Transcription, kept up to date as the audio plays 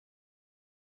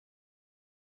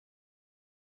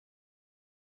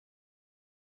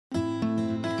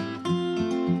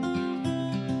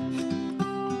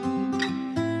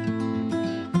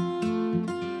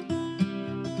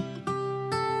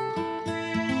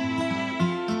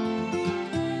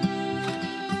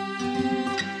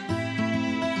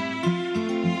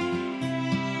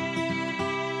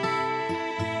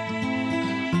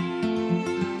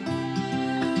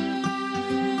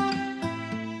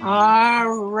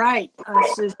All right,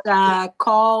 this is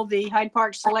call the Hyde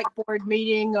Park Selectboard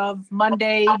meeting of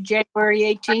Monday, January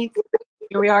 18th.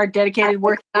 Here we are, dedicated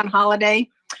working on holiday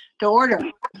to order.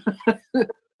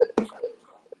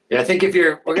 Yeah, I think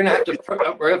we're gonna have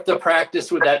to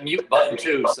practice with that mute button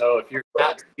too. So if you're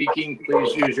not speaking,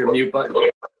 please use your mute button.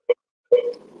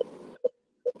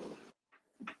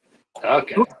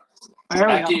 Okay.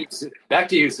 Back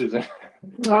to you, Susan.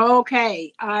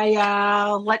 Okay,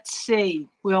 let's see.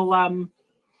 We'll Ron,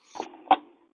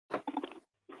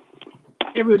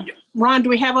 do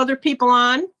we have other people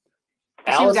on?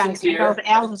 Allison's here.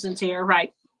 Allison's here,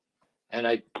 right? And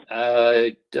I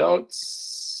don't.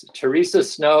 Teresa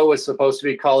Snow is supposed to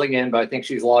be calling in, but I think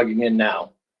she's logging in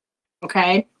now.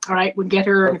 Okay, all right, we'll get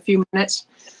her in a few minutes.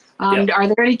 Yep. Are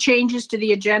there any changes to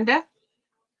the agenda?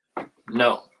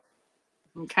 No.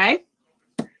 Okay.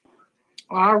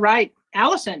 All right,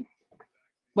 Allison,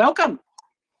 welcome.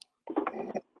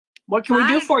 What can we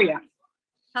do for you?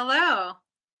 Hello,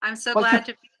 I'm so glad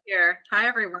to be here. Hi,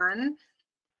 everyone.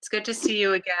 It's good to see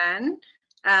you again.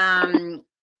 I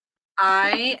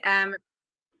am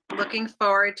looking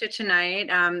forward to tonight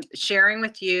sharing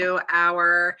with you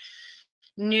our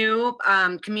new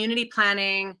community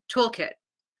planning toolkit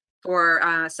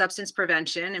for substance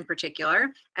prevention in particular.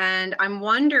 And I'm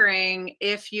wondering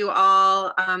if you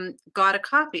all got a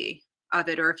copy of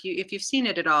it, or if you've seen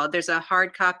it at all. There's a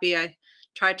hard copy I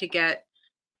tried to get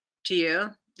to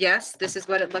you. Yes, this is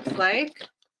what it looks like.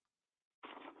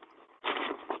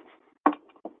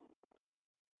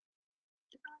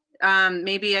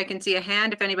 Maybe I can see a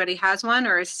hand if anybody has one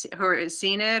or has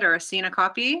seen it or seen a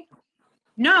copy.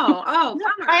 No. Oh, no,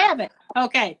 I have it.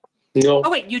 Okay. No. Oh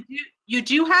wait, you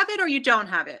do have it or you don't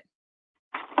have it?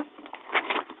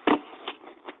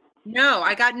 No,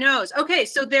 I got no's. Okay,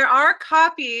 so there are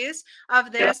copies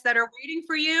of this that are waiting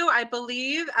for you, I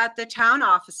believe, at the town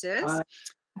offices.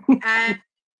 And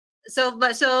so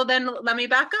then let me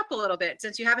back up a little bit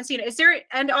since you haven't seen it. Is there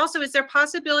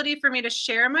possibility for me to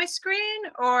share my screen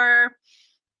or?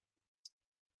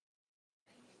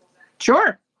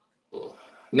 Sure.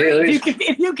 Yeah,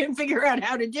 if you can figure out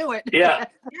how to do it. Yeah.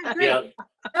 Yeah.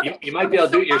 You might be able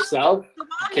to do it yourself.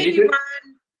 Can you do it?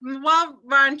 While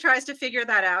Ron tries to figure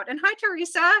that out. And hi,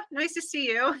 Teresa. Nice to see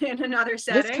you in another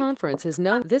setting.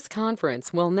 This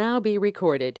conference will now be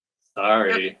recorded.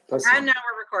 Sorry. Okay. And now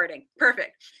we're recording.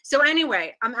 Perfect. So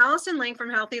anyway, I'm Allison Link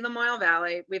from Healthy Lamoille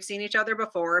Valley. We've seen each other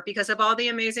before because of all the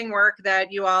amazing work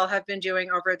that you all have been doing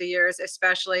over the years,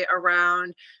 especially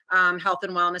around health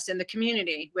and wellness in the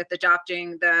community with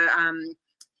adopting the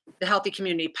healthy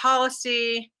community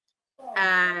policy.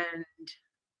 And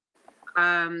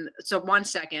so one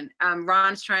second,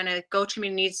 Ron's trying to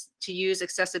GoToMeeting needs to use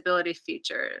accessibility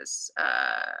features.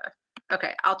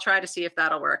 Okay, I'll try to see if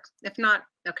that'll work. If not,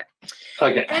 okay.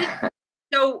 Okay. And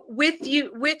so with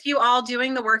you all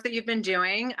doing the work that you've been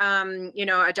doing,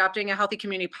 adopting a healthy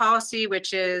community policy,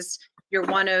 which is you're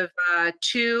one of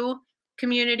 2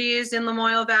 communities in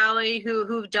Lamoille Valley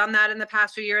who've done that in the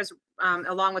past few years,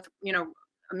 along with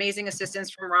amazing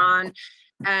assistance from Ron,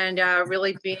 and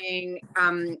really being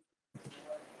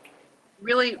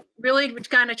really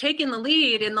kind of taking the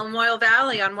lead in the Lamoille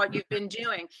Valley on what you've been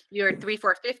doing. You're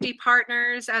 3-4-50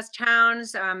 partners as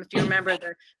towns. If you remember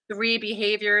the 3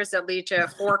 behaviors that lead to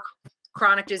 4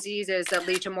 chronic diseases that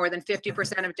lead to more than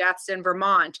 50% of deaths in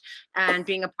Vermont. And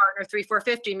being a partner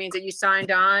 3-4-50 means that you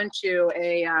signed on to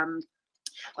a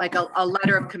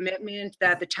letter of commitment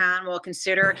that the town will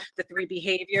consider the 3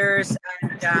 behaviors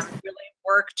and really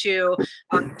work to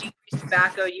decrease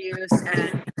tobacco use and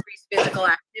increase physical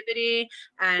activity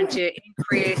and to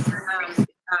increase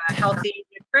healthy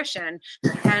nutrition.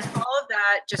 And all of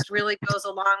that just really goes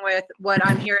along with what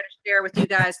I'm here to share with you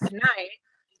guys tonight,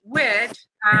 which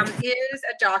is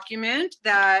a document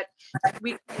that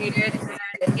we created, and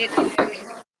it is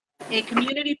a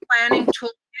community planning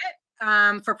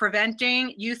toolkit for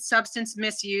preventing youth substance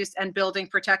misuse and building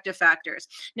protective factors.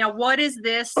 Now, what is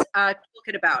this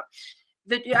toolkit about?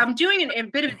 I'm doing a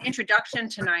bit of an introduction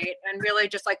tonight and really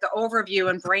just like the overview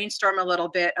and brainstorm a little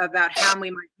bit about how we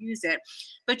might use it.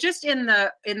 But just in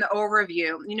the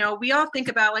overview, we all think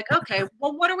about like, okay,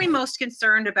 well, what are we most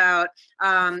concerned about,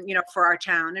 for our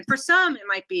town? And for some, it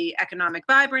might be economic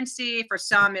vibrancy. For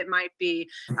some, it might be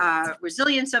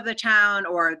resilience of the town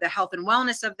or the health and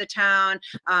wellness of the town,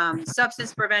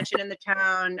 substance prevention in the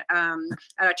town.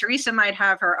 Teresa might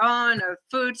have her own of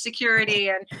food security.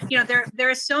 And, there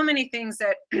are so many things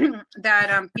that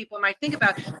that people might think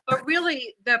about, but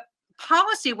really the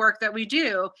policy work that we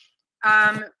do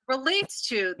relates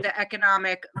to the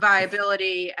economic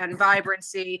viability and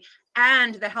vibrancy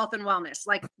and the health and wellness.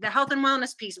 Like the health and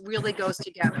wellness piece really goes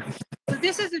together. So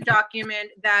this is a document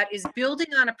that is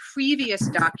building on a previous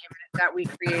document that we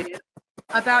created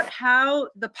about how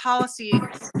the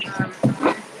policies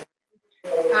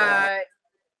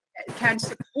can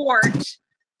support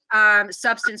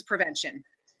substance prevention.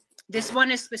 This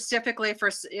one is specifically for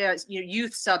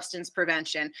youth substance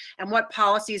prevention and what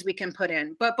policies we can put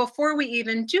in. But before we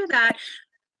even do that,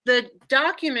 the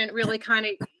document really kind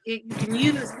of, you can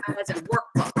use as a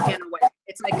workbook in a way.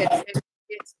 It's like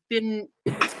it's been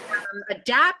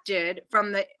adapted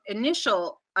from the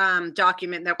initial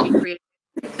document that we created.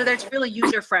 So that's really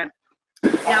user friendly.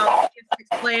 Now, just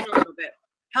explain a little bit.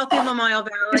 Healthy Lamoille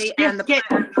Valley and the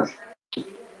plan.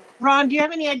 Ron, do you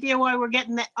have any idea why we're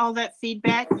getting all that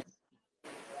feedback?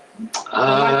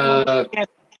 Let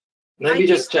me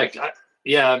just check.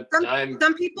 Yeah,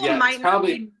 some people yeah, might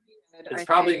it's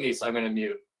probably me, so I'm going to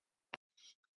mute.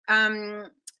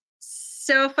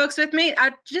 So folks with me,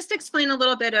 I'll just explain a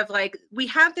little bit of like, we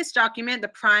have this document, the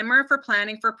primer for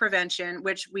planning for prevention,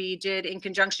 which we did in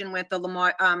conjunction with the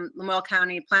Lamoille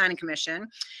County Planning Commission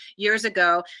years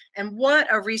ago. And what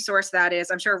a resource that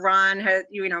is. I'm sure Ron has,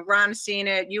 Ron's seen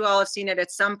it. You all have seen it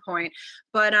at some point,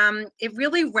 but it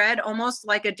really read almost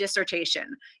like a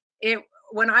dissertation.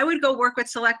 When I would go work with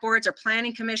select boards or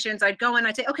planning commissions, I'd go and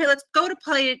I'd say, okay, let's go to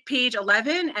page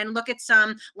 11 and look at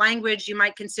some language you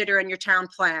might consider in your town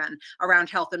plan around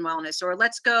health and wellness, or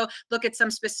let's go look at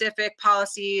some specific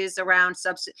policies around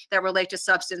that relate to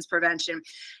substance prevention.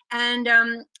 And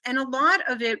a lot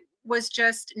of it was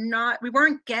just we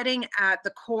weren't getting at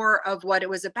the core of what it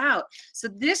was about. So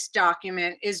this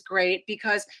document is great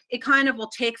because it kind of will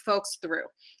take folks through.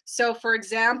 So for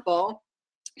example,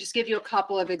 just give you a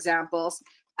couple of examples.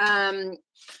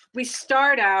 We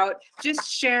start out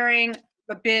just sharing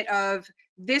a bit of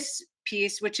this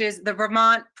piece, which is the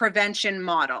Vermont prevention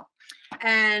model,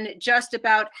 and just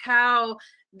about how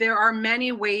there are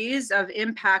many ways of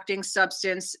impacting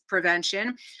substance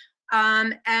prevention.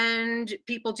 And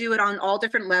people do it on all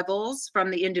different levels, from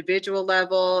the individual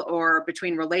level or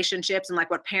between relationships and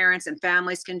like what parents and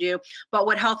families can do. But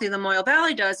what Healthy Lamoille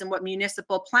Valley does and what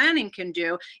municipal planning can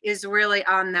do is really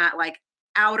on that like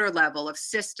outer level of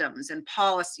systems and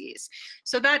policies.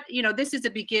 So that, this is the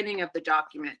beginning of the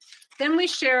document. Then we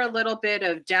share a little bit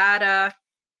of data,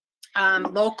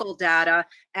 local data,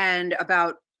 and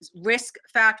about risk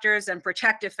factors and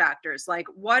protective factors, like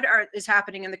what is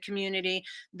happening in the community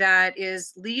that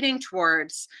is leading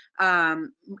towards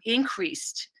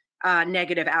increased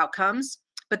negative outcomes,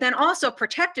 but then also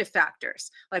protective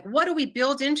factors, like what do we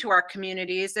build into our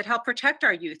communities that help protect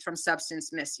our youth from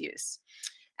substance misuse.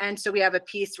 And so we have a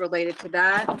piece related to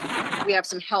that. We have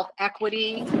some health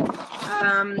equity.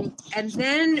 And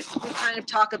then we kind of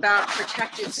talk about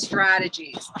protective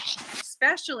strategies,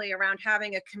 especially around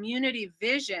having a community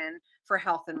vision for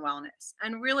health and wellness,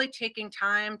 and really taking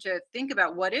time to think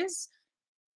about what is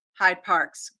Hyde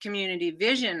Park's community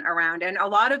vision around. And a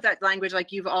lot of that language,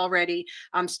 like you've already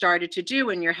started to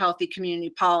do in your healthy community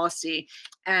policy.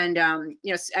 And,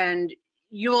 and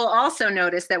you will also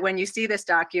notice that when you see this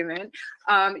document,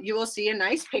 you will see a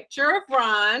nice picture of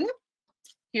Ron.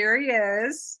 Here he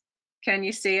is. Can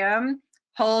you see him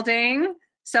holding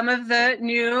some of the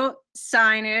new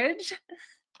signage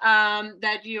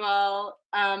that you all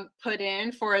put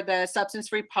in for the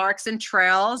substance-free parks and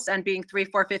trails and being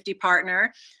 3-4-50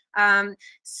 partner.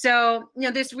 So,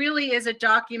 this really is a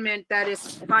document that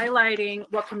is highlighting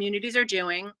what communities are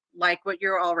doing, like what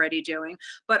you're already doing,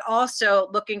 but also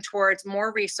looking towards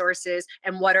more resources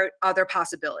and what are other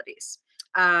possibilities.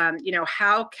 How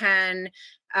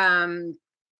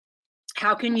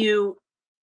can you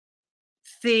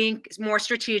think more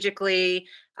strategically,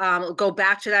 go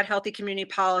back to that healthy community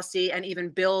policy and even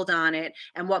build on it,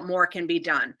 and what more can be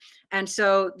done. And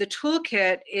so the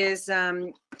toolkit is,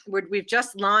 we've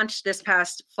just launched this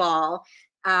past fall.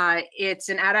 It's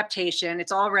an adaptation.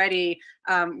 It's already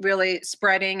really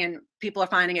spreading and people are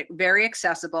finding it very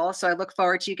accessible. So I look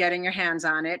forward to you getting your hands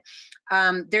on it.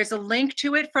 There's a link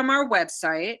to it from our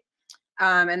website.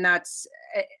 And that's,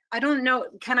 I don't know,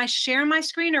 can I share my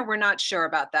screen, or we're not sure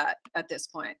about that at this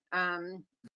point? I'm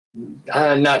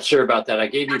not sure about that. I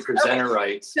gave you presenter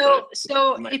rights. So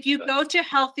if you go to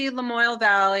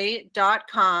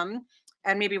healthylamoillevalley.com,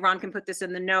 and maybe Ron can put this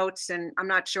in the notes, and I'm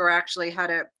not sure actually how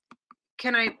to,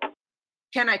 can I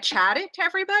chat it to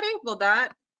everybody? Will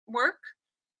that work?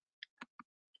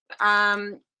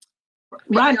 Ron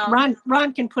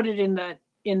can put it in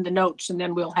the notes, and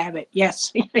then we'll have it.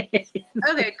 Yes.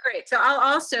 Okay, great. So I'll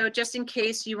also, just in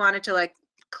case you wanted to like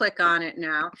click on it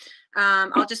now.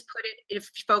 I'll just put it,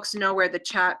 if folks know where the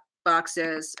chat box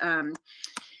is.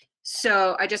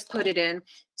 So I just put it in.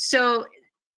 So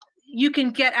you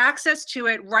can get access to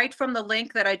it right from the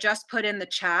link that I just put in the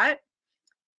chat.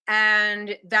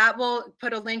 And that will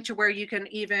put a link to where you can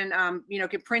even,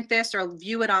 can print this or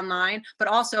view it online. But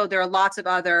also there are lots of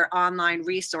other online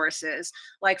resources.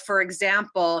 Like, for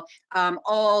example,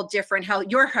 all different health,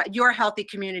 your healthy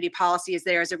community policy is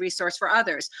there as a resource for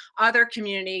others. Other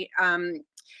communities'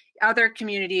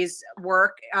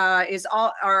 work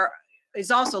is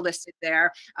also listed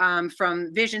there,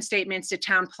 from vision statements to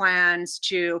town plans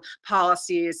to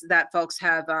policies that folks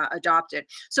have adopted.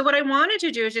 So what I wanted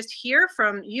to do is just hear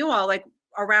from you all, like,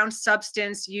 around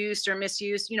substance use or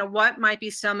misuse, what might be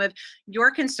some of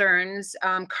your concerns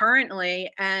currently,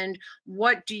 and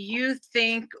what do you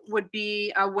think would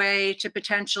be a way to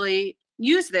potentially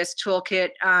use this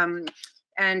toolkit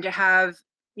and have,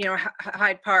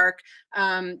 Hyde Park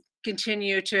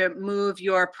continue to move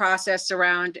your process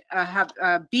around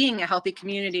being a healthy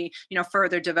community,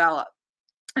 further develop.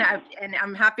 And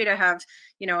I'm happy to have,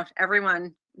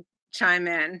 everyone chime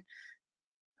in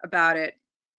about it.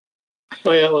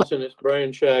 Hi, Allison, it's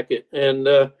Brian Shackett. And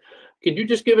could you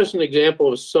just give us an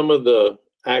example of some of the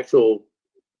actual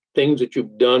things that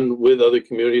you've done with other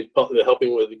communities,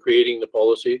 helping with creating the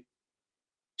policy?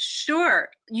 Sure.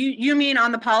 You mean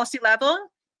on the policy level?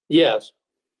 Yes.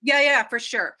 Yeah, for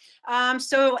sure.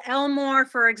 So Elmore,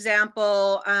 for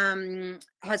example,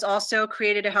 has also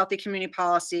created a healthy community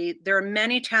policy. There are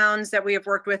many towns that we have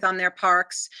worked with on their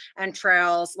parks and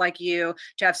trails, like you,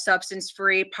 to have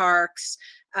substance-free parks.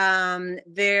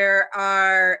 There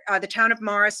are, the town of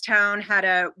Morristown had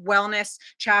a wellness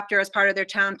chapter as part of their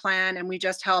town plan, and we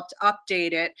just helped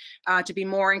update it to be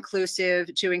more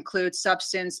inclusive, to include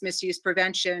substance misuse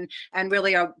prevention and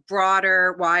really a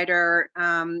broader, wider,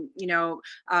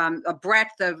 a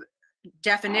breadth of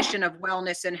definition of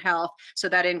wellness and health. So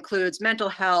that includes mental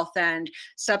health and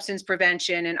substance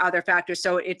prevention and other factors.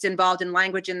 So it's involved in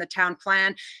language in the town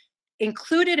plan.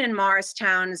 Included in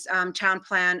Morristown's town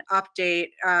plan update,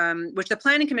 which the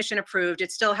Planning Commission approved.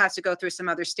 It still has to go through some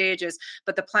other stages,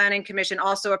 but the Planning Commission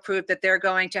also approved that they're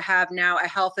going to have now a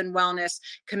health and wellness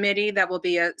committee that will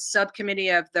be a subcommittee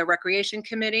of the Recreation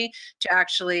Committee to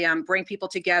actually bring people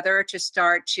together to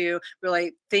start to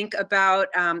really think about,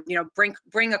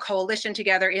 bring a coalition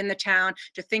together in the town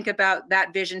to think about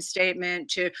that vision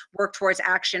statement, to work towards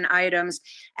action items.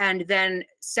 And then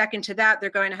second to that,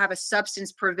 they're going to have a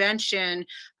substance prevention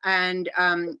and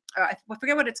I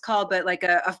forget what it's called, but like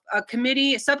a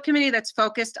subcommittee that's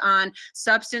focused on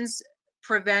substance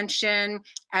prevention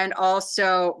and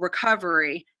also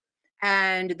recovery.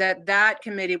 And that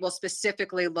committee will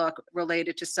specifically look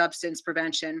related to substance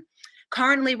prevention.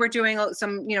 Currently, we're doing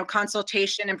some,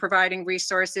 consultation and providing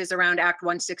resources around Act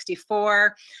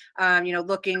 164,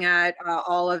 looking at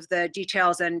all of the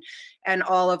details and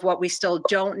all of what we still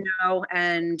don't know,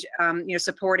 and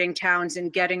supporting towns in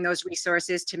getting those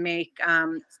resources to make,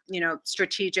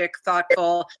 strategic,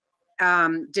 thoughtful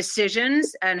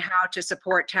decisions and how to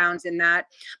support towns in that.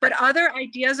 But other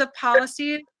ideas of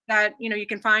policy that you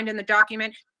can find in the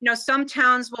document, some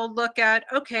towns will look at,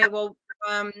 okay, well,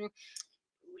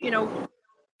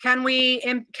 can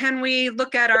we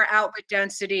look at our outlet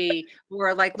density,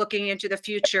 or like looking into the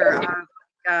future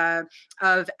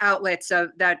of outlets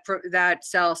that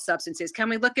sell substances? Can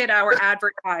we look at our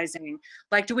advertising?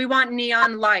 Like, do we want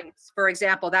neon lights, for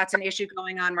example? That's an issue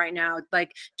going on right now.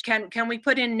 Like, can we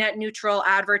put in net neutral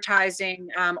advertising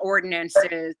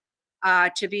ordinances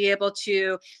to be able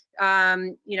to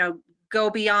go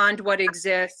beyond what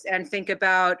exists and think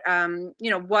about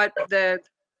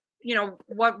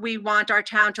what we want our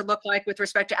town to look like with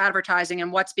respect to advertising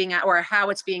and what's being, or how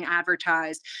it's being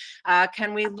advertised.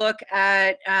 Can we look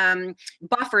at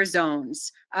buffer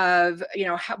zones of,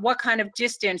 what kind of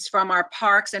distance from our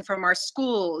parks and from our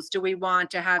schools do we want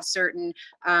to have certain,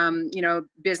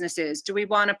 businesses? Do we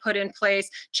want to put in place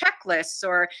checklists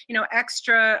or,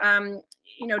 extra,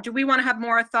 do we want to have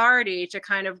more authority to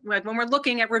kind of, like, when we're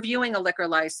looking at reviewing a liquor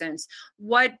license,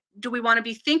 what do we want to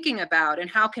be thinking about, and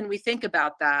how can we think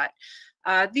about that?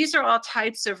 These are all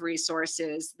types of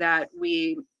resources that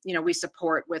we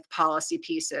support with policy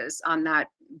pieces on that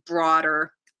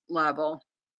broader level.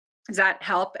 Does that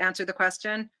help answer the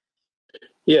question?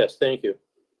 Yes, thank you.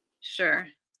 Sure.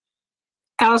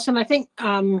 Allison, I think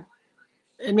in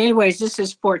many ways this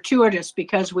is fortuitous,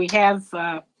 because we have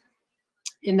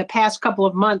in the past couple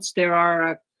of months, there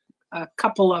are a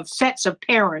couple of sets of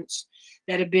parents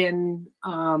that have been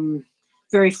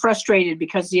very frustrated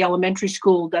because the elementary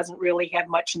school doesn't really have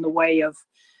much in the way of,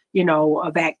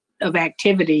 of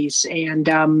activities,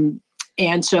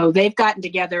 and so they've gotten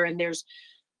together, and there's,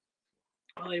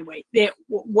 well, anyway,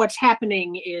 what's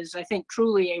happening is, I think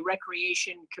truly a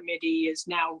recreation committee is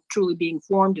now truly being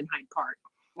formed in Hyde Park.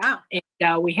 Wow.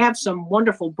 And we have some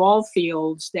wonderful ball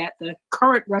fields that the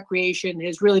current recreation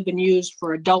has really been used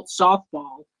for adult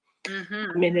softball.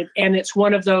 I mean, and it's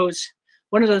one of those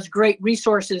great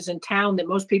resources in town that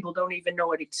most people don't even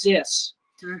know it exists.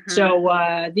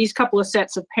 So these couple of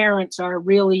sets of parents are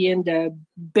really into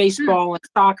baseball and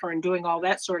soccer and doing all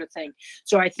that sort of thing.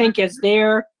 So I think as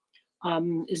they're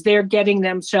getting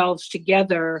themselves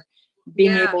together,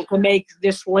 being able to make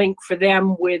this link for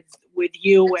them with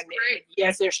you, and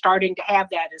yes, they're starting to have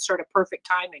that, is sort of perfect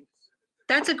timing.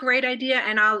 That's a great idea.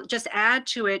 And I'll just add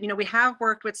to it, we have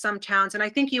worked with some towns, and I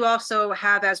think you also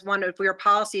have as one of your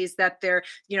policies that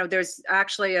there's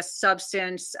actually a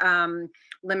substance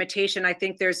limitation. I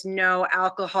think there's no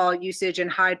alcohol usage in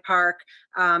Hyde Park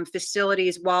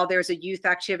facilities while there's a youth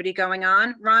activity going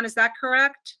on. Ron, is that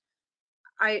correct?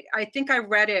 I think I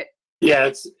read it.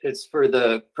 Yeah, it's for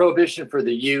the prohibition for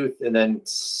the youth, and then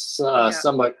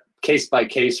somewhat case by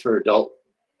case for adult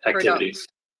activities.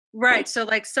 Right. So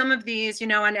like some of these,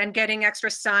 and getting extra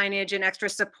signage and extra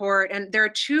support. And there are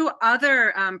two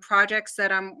other projects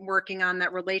that I'm working on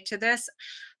that relate to this.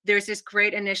 There's this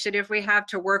great initiative we have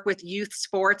to work with youth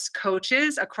sports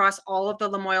coaches across all of the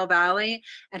Lamoille Valley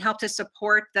and help to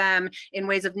support them in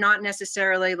ways of not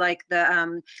necessarily like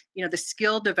the, the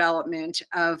skill development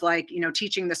of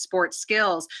teaching the sports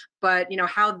skills, but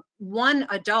how one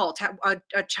adult,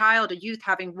 a child, a youth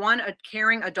having a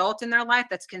caring adult in their life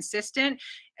that's consistent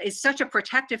is such a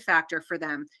protective factor for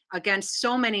them against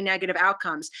so many negative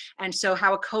outcomes. And so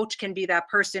how a coach can be that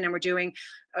person. And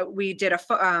we did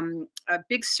a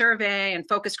big survey and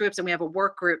focus groups, and we have a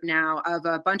work group now of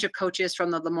a bunch of coaches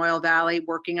from the Lamoille Valley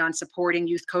working on supporting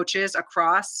youth coaches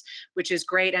across, which is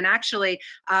great. And actually,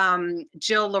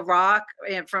 Jill LaRock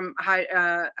from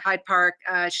Hyde Park,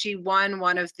 she won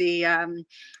one of the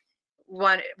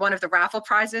raffle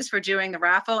prizes for doing the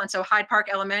raffle. And so Hyde Park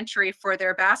Elementary, for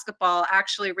their basketball,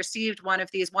 actually received one of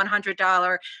these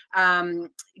 $100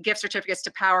 gift certificates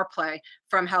to Power Play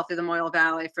from Healthy Lamoille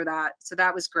Valley for that. So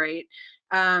that was great.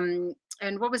 And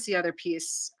what was the other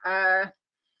piece? There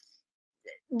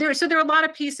are a lot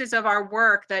of pieces of our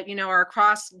work that, are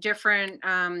across different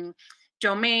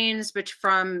domains, but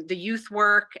from the youth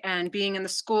work and being in the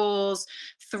schools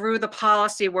through the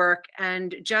policy work.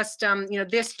 And just,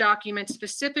 this document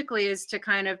specifically is to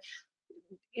kind of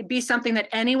be something that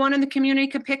anyone in the community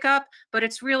could pick up, but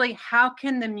it's really how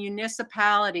can the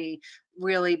municipality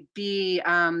really be,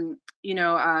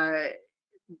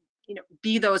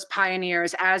 be those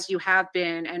pioneers as you have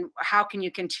been, and how can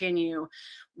you continue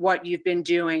what you've been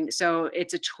doing? So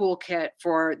it's a toolkit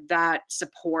for that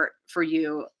support for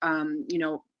you,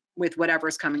 with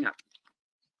whatever's coming up.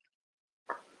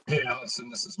 Hey, Allison,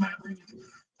 this is Matt Reed.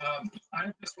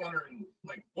 I'm just wondering,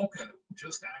 Boca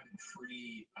just added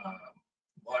free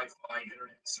Wi-Fi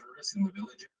internet service in the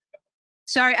village.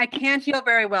 Sorry, I can't hear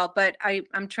very well, but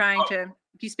I'm trying to,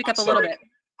 if you speak up a little bit.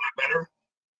 Better?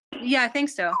 Yeah, I think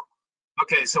so.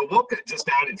 Okay, so Boca just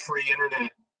added free internet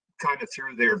kind of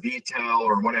through their VTEL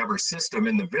or whatever system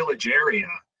in the village area.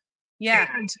 Yeah.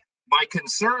 And my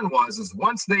concern was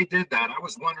once they did that, I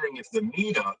was wondering if the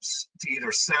meetups to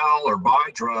either sell or buy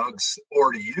drugs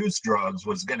or to use drugs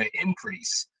was going to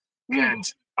increase. And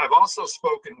I've also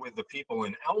spoken with the people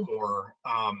in Elmore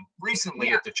recently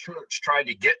at the church, trying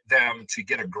to get them to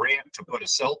get a grant to put a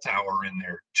cell tower in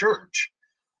their church.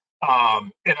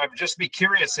 And I'd just be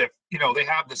curious if, they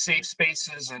have the safe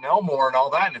spaces in Elmore and all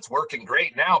that, and it's working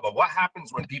great now, but what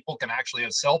happens when people can actually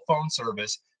have cell phone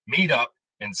service, meet up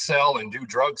and sell and do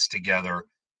drugs together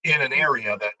in an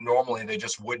area that normally they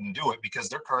just wouldn't do it because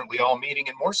they're currently all meeting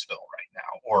in Morseville right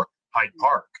now, or Hyde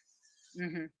Park.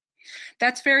 Mm-hmm.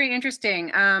 That's very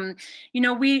interesting.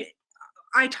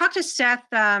 I talked to Seth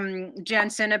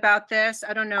Jensen about this.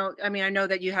 I don't know. I mean, I know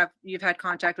that you've had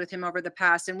contact with him over the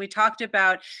past, and we talked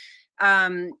about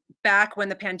back when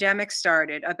the pandemic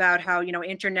started about how,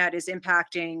 internet is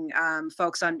impacting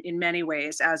folks in many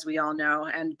ways, as we all know,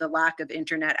 and the lack of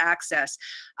internet access.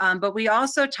 But we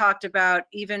also talked about,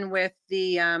 even with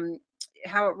the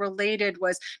how it related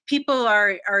was people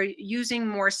are using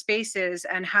more spaces,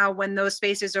 and how when those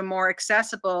spaces are more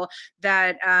accessible,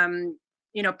 that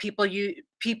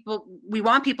we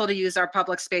want people to use our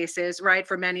public spaces, right,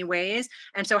 for many ways.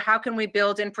 And so how can we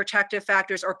build in protective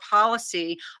factors or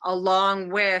policy along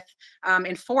with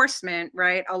enforcement,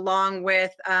 right, along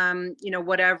with,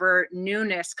 whatever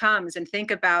newness comes, and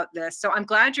think about this. So I'm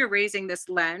glad you're raising this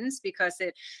lens, because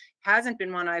hasn't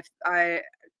been one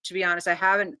to be honest, I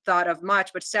haven't thought of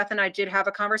much, but Seth and I did have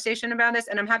a conversation about this,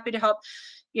 and I'm happy to help,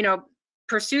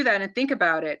 pursue that and think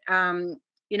about it.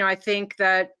 I think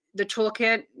that the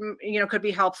toolkit, could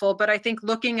be helpful, but I think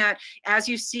looking at, as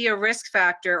you see a risk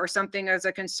factor or something as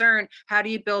a concern, how do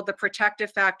you build the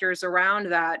protective factors around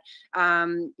that,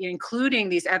 including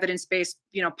these evidence-based,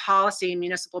 policy,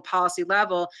 municipal policy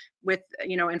level with,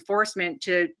 enforcement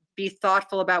to be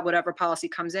thoughtful about whatever policy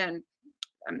comes in.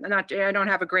 I don't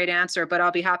have a great answer, but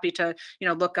I'll be happy to,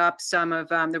 look up some of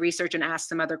the research and ask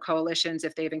some other coalitions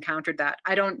if they've encountered that.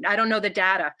 I don't know the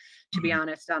data, to be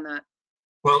honest, on that.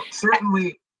 Well,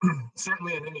 certainly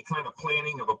in any kind of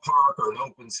planning of a park or an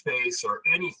open space or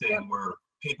anything where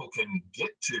people can get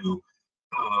to,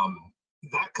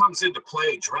 that comes into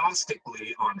play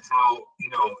drastically on how,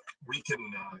 we can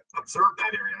observe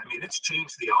that area. I mean, it's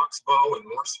changed the Oxbow and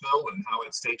Morrisville and how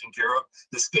it's taken care of.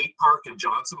 The skate park in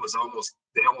Johnson was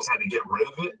they almost had to get rid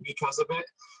of it because of it.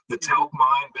 The talc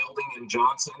mine building in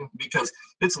Johnson, because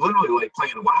it's literally like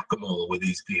playing whack-a-mole with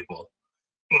these people.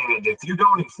 And if you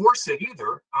don't enforce it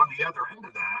either, on the other end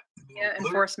of that,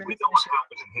 Enforcement. We know what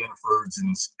happened in Hannaford's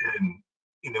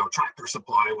and Tractor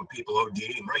Supply with people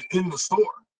ODing right in the store.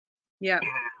 Yeah.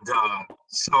 And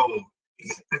so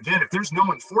again, if there's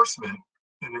no enforcement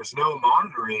and there's no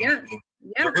monitoring,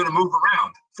 they're going to move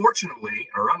around. Fortunately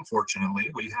or unfortunately,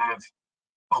 we have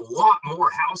a lot more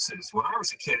houses. When I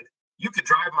was a kid, you could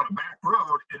drive on a back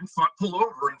road and pull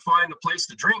over and find a place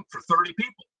to drink for 30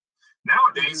 people.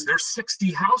 Nowadays, there's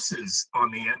 60 houses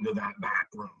on the end of that back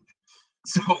road.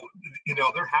 So,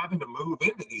 they're having to move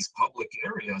into these public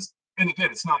areas. And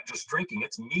again, it's not just drinking,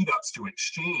 it's meetups to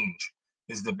exchange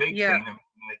is the big thing. I mean,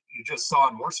 you just saw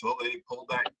in Morrisville, they pulled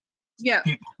that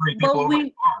three people over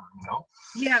the farm,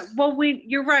 Yeah, well,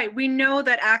 you're right. We know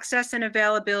that access and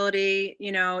availability,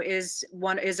 is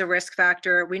a risk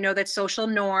factor. We know that social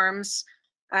norms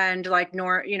and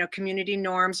community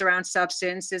norms around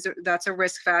substance that's a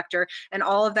risk factor. And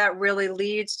all of that really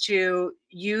leads to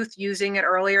youth using at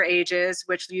earlier ages,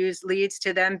 which leads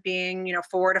to them being,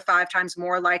 4 to 5 times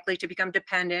more likely to become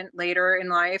dependent later in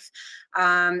life,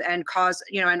 and cause,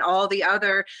 and all the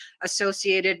other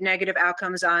associated negative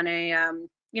outcomes on a, on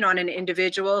an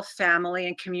individual, family,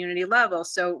 and community level.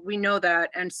 So we know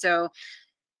that. And so,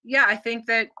 I think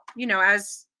that,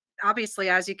 obviously,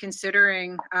 as you're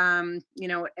considering,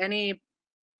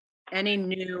 any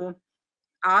new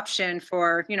option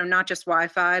for, not just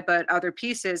Wi-Fi, but other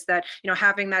pieces that,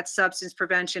 having that substance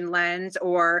prevention lens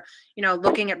or,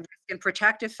 looking at risk and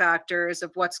protective factors of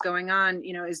what's going on,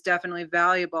 is definitely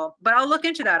valuable. But I'll look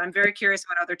into that. I'm very curious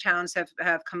what other towns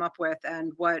have come up with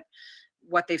and what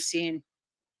they've seen.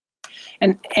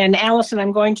 And Allison,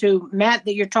 I'm going to, Matt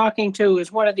that you're talking to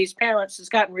is one of these parents that's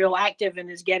gotten real active and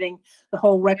is getting the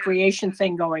whole recreation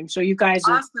thing going. So you guys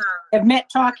have met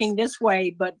talking this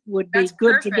way, but would be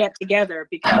good to get together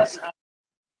because.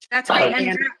 That's right.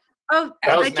 And,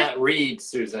 that was Matt Reed,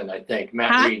 Susan, I think.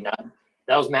 Matt Reed.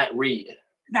 That was Matt Reed.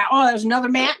 That was another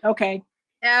Matt? Okay.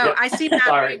 Oh, I see Matt.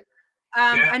 Sorry.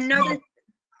 Another.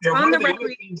 One of the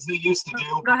other things they used to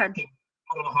do. Go ahead.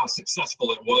 I don't know how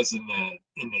successful it was in the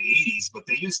 80s, but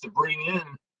they used to bring in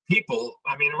people.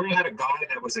 I mean, we had a guy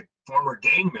that was a former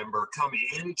gang member come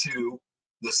into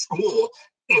the school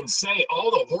and say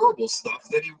all the horrible stuff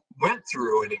that he went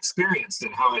through and experienced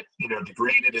and how it,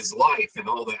 degraded his life and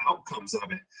all the outcomes of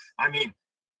it. I mean,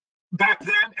 back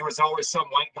then it was always some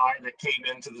white guy that came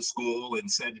into the school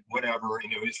and said whatever,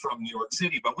 he's from New York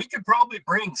City, but we could probably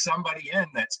bring somebody in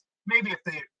that's maybe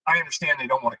I understand they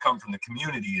don't want to come from the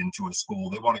community into a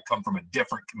school. They want to come from a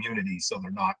different community so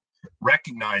they're not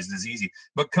recognized as easy,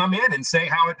 but come in and say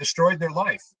how it destroyed their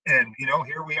life. And,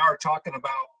 here we are talking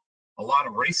about a lot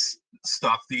of race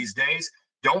stuff these days.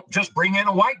 Don't just bring in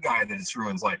a white guy that it's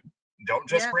ruins life. Don't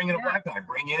just bring in a black guy.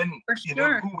 Bring in,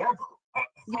 whoever.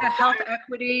 Health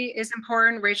equity is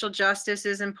important. Racial justice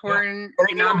is important.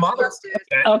 Bring in a mother.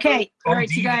 Okay. All right,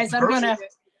 you guys,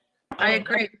 I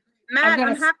agree. Matt,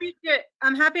 I'm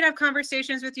happy to have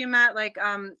conversations with you, Matt,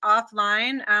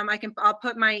 offline. I'll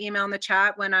put my email in the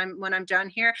chat when I'm done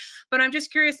here. But I'm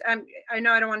just curious. I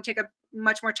know I don't want to take up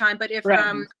much more time, but if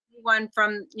anyone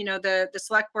from the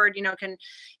select board can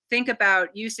think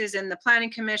about uses in the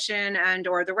planning commission and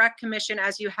or the rec commission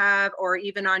as you have, or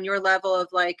even on your level of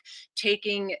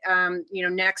taking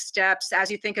next steps as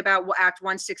you think about Act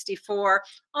 164,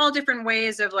 all different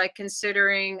ways of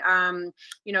considering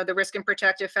the risk and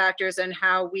protective factors and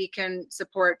how we can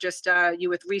support just you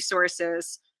with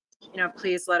resources,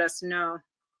 please let us know.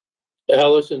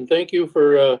 Allison, thank you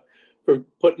for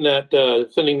putting that,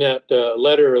 sending that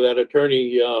letter, or that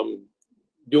attorney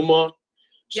Dumont.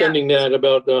 sending that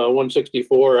about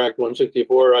 164, Act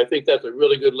 164. I think that's a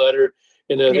really good letter.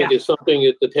 And I think it's something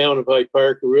that the town of Hyde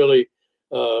Park really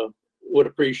would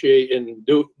appreciate and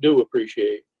do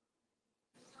appreciate.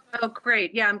 Oh,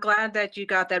 great. Yeah, I'm glad that you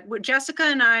got that. Jessica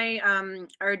and I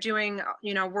are doing,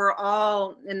 we're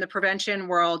all in the prevention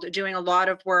world doing a lot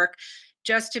of work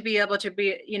just to be able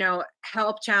to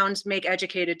help towns make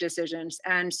educated decisions.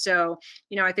 And so,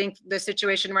 I think the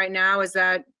situation right now is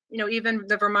that, even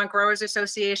the Vermont Growers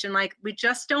Association, we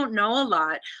just don't know a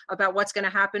lot about what's going to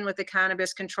happen with the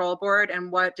Cannabis Control Board and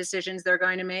what decisions they're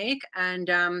going to make. And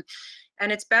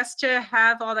it's best to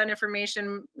have all that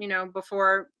information,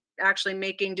 before actually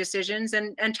making decisions.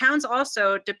 And towns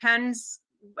also, depends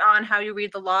on how you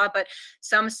read the law, but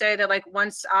some say that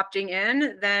once opting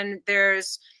in, then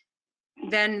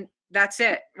that's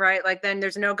it, right? Then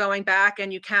there's no going back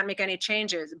and you can't make any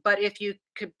changes. But if you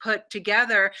could put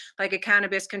together a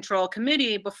cannabis control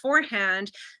committee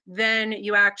beforehand, then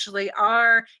you actually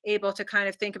are able to kind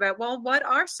of think about, well, what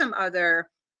are some other,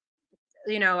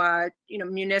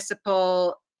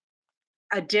 municipal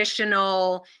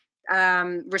additional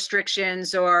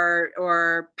restrictions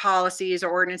or policies or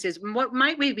ordinances? What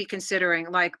might we be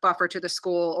considering, like buffer to the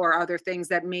school or other things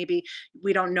that maybe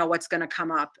we don't know what's going to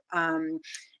come up,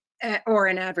 or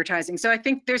in advertising? So I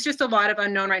think there's just a lot of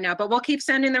unknown right now, but we'll keep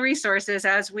sending the resources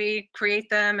as we create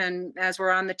them and as we're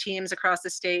on the teams across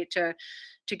the state to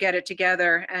get it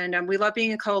together. And we love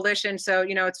being a coalition. So,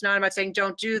 it's not about saying,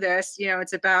 don't do this,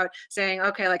 it's about saying,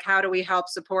 okay, how do we help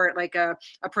support a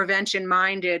prevention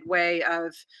minded way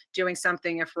of doing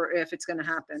something if it's going to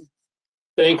happen.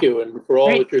 Thank you. And for all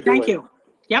that you're doing. Thank you.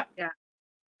 Yep. Yeah.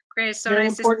 Great. So Very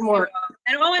nice important to see you work.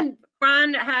 all. And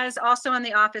Ron has also in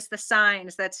the office the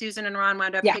signs that Susan and Ron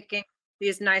wound up picking,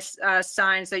 these nice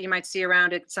signs that you might see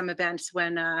around at some events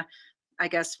when, I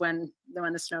guess, when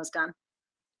the snow's gone.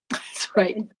 That's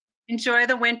right. Enjoy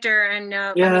the winter and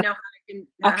let me know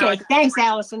how Okay, thanks,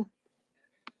 Allison.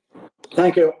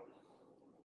 Thank you.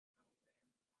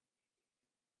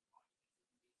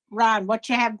 Ron, what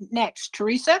you have next?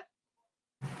 Teresa?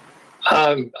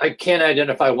 I can't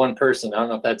identify one person. I don't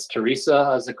know if that's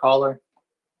Teresa as a caller.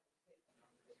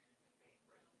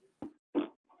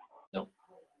 No.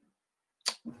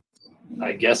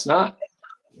 I guess not.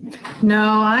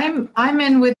 No, I'm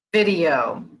in with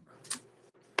video.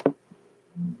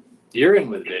 You're in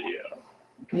with video.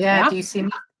 Yeah, Yeah. do you see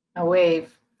me? A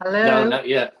wave. Hello? No, not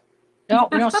yet. No,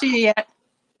 we don't see you yet.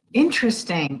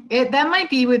 Interesting. That might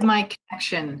be with my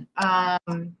connection.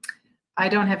 I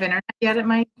don't have internet yet at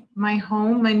my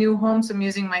home, my new home, so I'm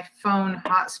using my phone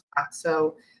hotspot.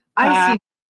 So I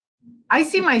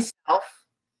see myself.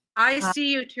 I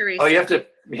see you, Teresa. Oh, you have to,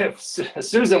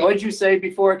 Susan, what did you say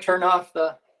before turn off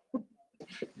the?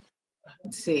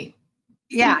 Let's see.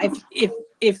 Yeah,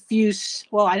 if you,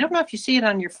 well, I don't know if you see it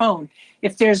on your phone.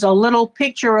 If there's a little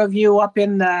picture of you up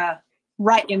in the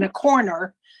right in the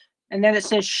corner, and then it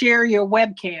says share your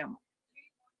webcam.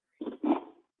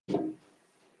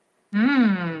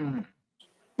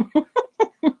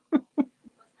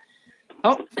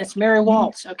 Oh, that's Mary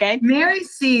Waltz. Okay. Mary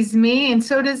sees me, and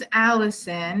so does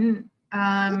Allison.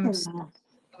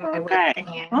 Okay.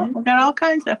 Well, we've got all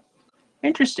kinds of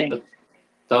interesting.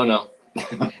 Don't know.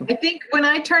 I think when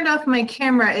I turned off my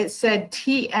camera, it said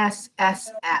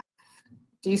TSSF.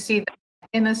 Do you see that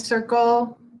in a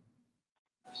circle?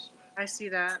 I see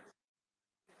that.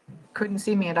 Couldn't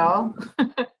see me at all.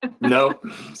 Nope.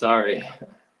 Sorry.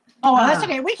 Oh, well, that's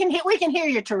okay. We can hear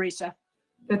you, Teresa.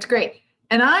 That's great.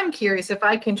 And I'm curious if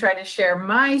I can try to share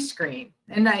my screen.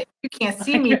 And you can't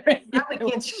see me. I probably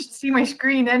can't see my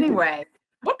screen anyway.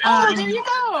 Oh, there you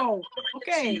go.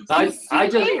 Okay. I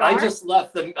just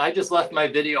left my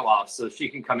video off so she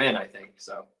can come in, I think.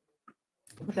 So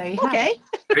There you have Okay. it.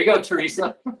 there you go,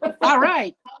 Teresa. All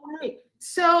right. All right.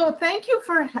 So thank you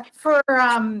for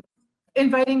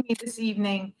inviting me this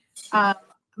evening.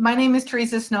 My name is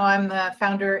Teresa Snow. I'm the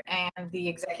founder and the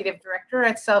executive director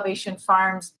at Salvation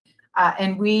Farms.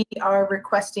 And we are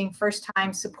requesting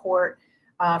first-time support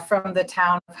from the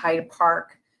town of Hyde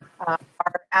Park. Our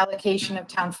allocation of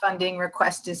town funding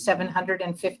request is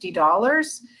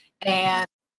 $750. And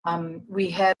we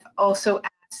have also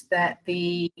asked that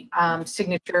the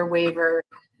signature waivers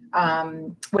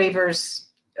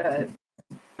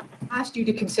asked you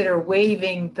to consider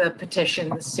waiving the petition,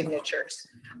 the signatures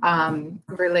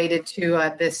related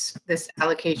to this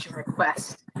allocation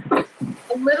request.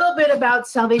 A little bit about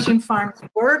Salvation Farms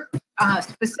work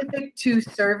specific to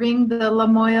serving the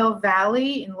Lamoille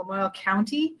Valley in Lamoille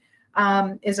County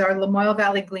is our Lamoille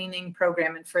Valley Gleaning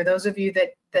Program. And for those of you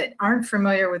that aren't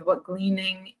familiar with what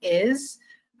gleaning is,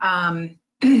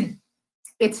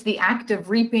 It's the act of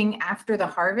reaping after the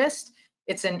harvest.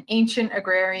 It's an ancient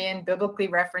agrarian, biblically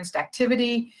referenced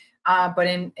activity, but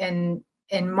in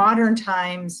modern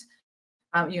times,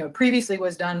 previously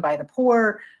was done by the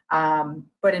poor,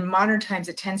 but in modern times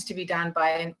it tends to be done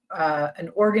by an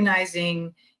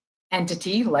organizing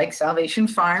entity like Salvation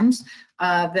Farms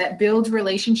that builds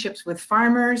relationships with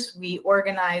farmers. We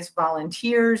organize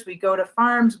volunteers. We go to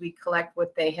farms. We collect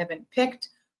what they haven't picked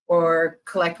or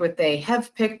collect what they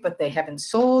have picked but they haven't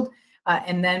sold.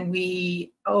 And then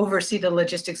we oversee the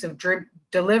logistics of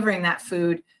delivering that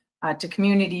food to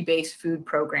community-based food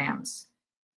programs.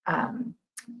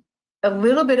 A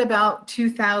little bit about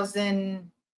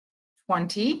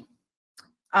 2020.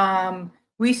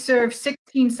 We serve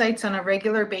 16 sites on a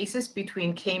regular basis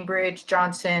between Cambridge,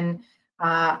 Johnson,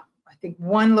 I think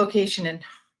one location in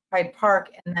Hyde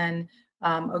Park, and then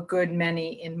a good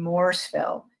many in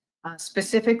Morrisville.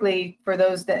 Specifically for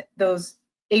those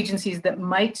agencies that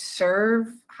might serve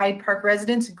Hyde Park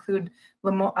residents include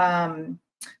Lamoille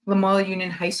Union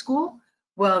High School.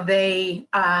 Well, they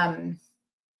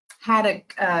had a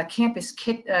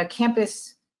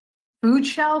campus food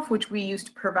shelf, which we used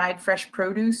to provide fresh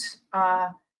produce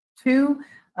to.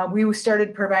 We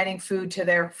started providing food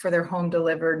for their home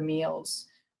delivered meals.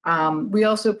 We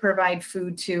also provide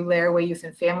food to Laraway Youth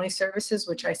and Family Services,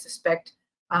 which I suspect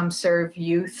serve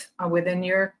youth within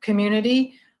your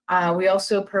community. We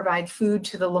also provide food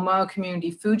to the Lamoille Community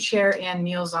Food Share and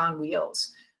Meals on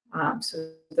Wheels.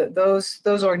 So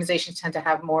those organizations tend to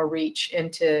have more reach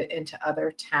into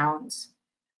other towns.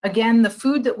 Again, the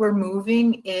food that we're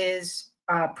moving is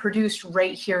produced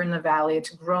right here in the valley. It's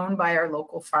grown by our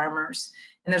local farmers.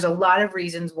 And there's a lot of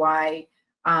reasons why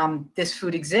this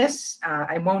food exists.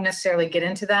 I won't necessarily get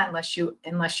into that unless you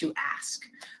ask.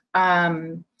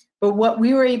 But what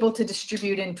we were able to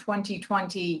distribute in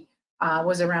 2020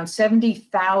 was around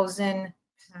 70,000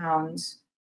 pounds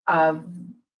of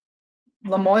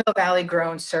Lamoille Valley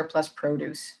grown surplus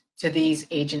produce to these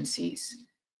agencies.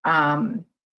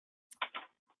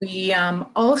 We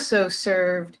also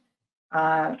served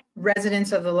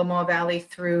residents of the Lamoille Valley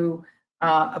through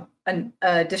a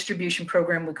distribution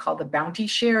program we call the Bounty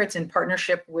Share. It's in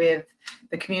partnership with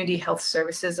the Community Health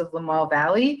Services of Lamoille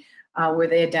Valley, where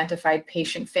they identified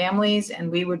patient families, and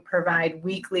we would provide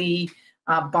weekly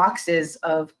boxes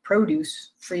of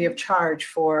produce free of charge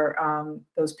for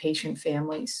those patient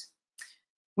families.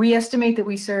 We estimate that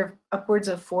we serve upwards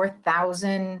of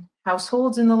 4,000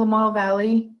 households in the Lamoille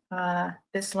Valley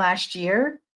this last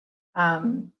year.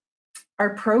 Our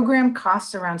program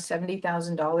costs around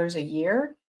 $70,000 a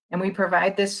year, and we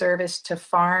provide this service to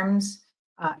farms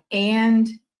and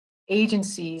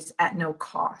agencies at no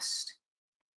cost.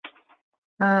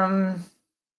 In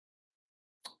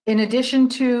addition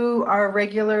to our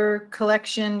regular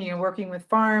collection, working with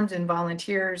farms and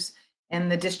volunteers and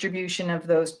the distribution of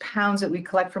those pounds that we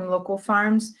collect from local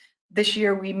farms, this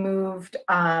year we moved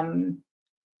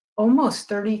almost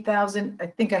 30,000. I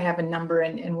think I have a number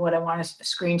in what I want to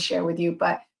screen share with you,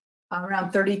 but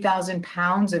around 30,000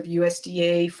 pounds of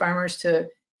USDA farmers to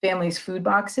families food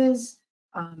boxes,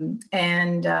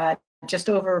 and just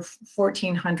over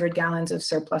 1,400 gallons of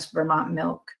surplus Vermont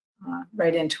milk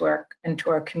right into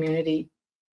our community.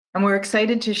 And we're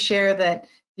excited to share that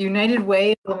the United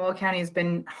Way of Lamoille County has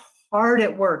been hard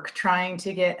at work trying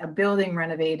to get a building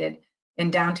renovated in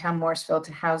downtown Morrisville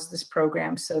to house this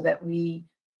program so that we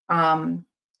can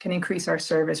increase our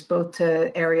service both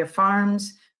to area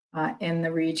farms and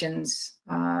the region's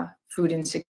food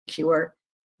insecure.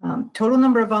 Total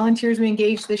number of volunteers we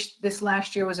engaged this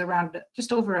last year was around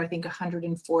just over, I think,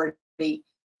 140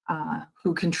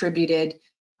 who contributed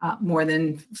more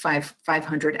than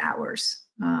 500 hours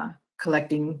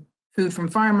collecting food from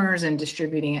farmers and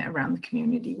distributing it around the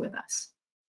community with us.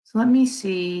 So let me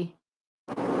see.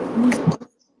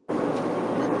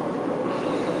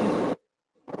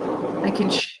 I can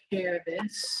share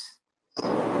this.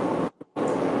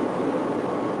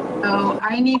 Oh,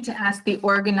 I need to ask the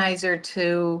organizer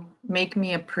to make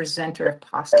me a presenter if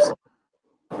possible.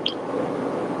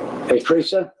 Hey,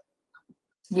 Teresa,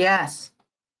 Yes,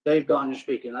 Dave Gardner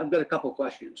speaking. I've got a couple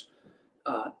questions.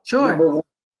 sure.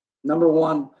 Number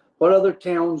one, what other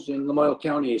towns in Lamoille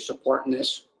County are supporting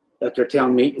this at their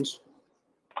town meetings?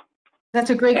 That's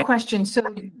a great question. So,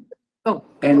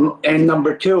 And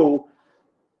number two,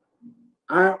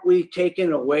 aren't we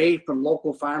taking away from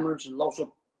local farmers and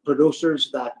local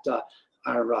producers that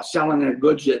are selling their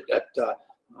goods at the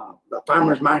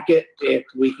farmers market if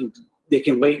they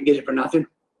can wait and get it for nothing?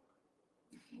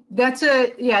 that's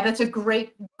a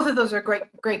great, both of those are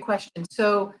great questions.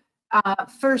 So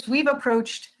first, we've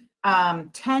approached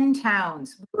 10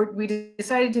 towns. We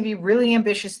decided to be really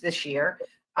ambitious this year.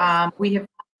 We have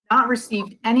not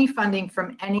received any funding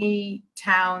from any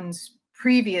towns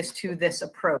previous to this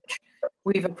approach.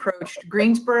 We've approached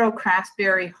Greensboro,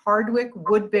 Craftsbury, Hardwick,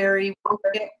 Woodbury,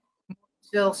 Woolwich,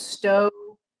 Morrisville, Stowe,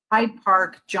 Hyde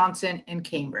Park, Johnson, and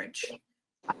Cambridge.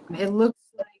 It looks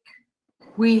like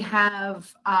we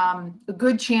have a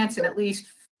good chance in at least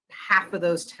half of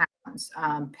those towns,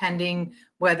 pending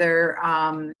whether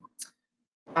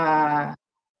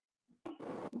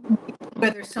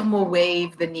some will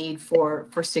waive the need for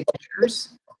signatures.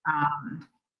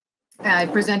 I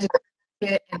presented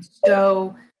it, and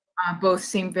so both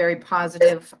seem very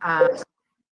positive.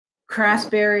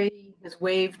 Craftsbury has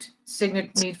waived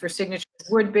need for signatures.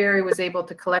 Woodbury was able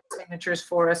to collect signatures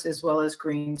for us, as well as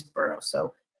Greensboro.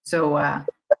 So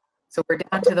we're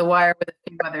down to the wire with a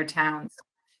few other towns.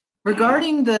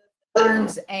 Regarding the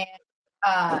funds and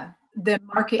the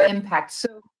market impact,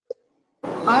 so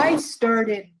I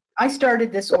started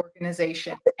this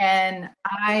organization, and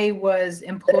I was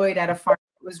employed at a farm.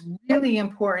 It was really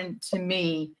important to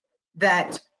me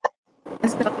that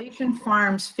Salvation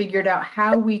Farms figured out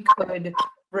how we could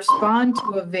respond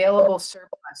to available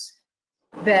surplus,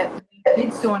 that we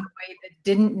did so in a way that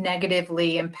didn't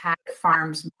negatively impact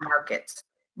farms' markets,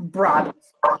 broadly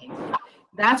speaking.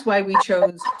 That's why we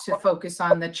chose to focus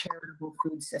on the charitable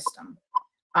food system.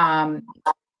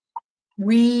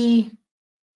 We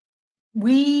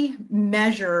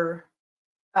measure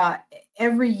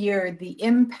every year the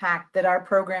impact that our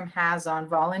program has on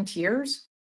volunteers,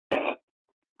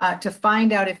 to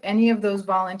find out if any of those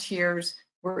volunteers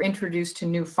were introduced to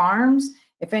new farms,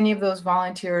 if any of those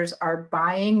volunteers are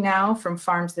buying now from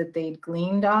farms that they'd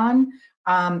gleaned on,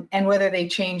 and whether they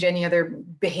change any other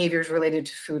behaviors related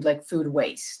to food, like food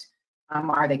waste.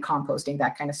 Are they composting,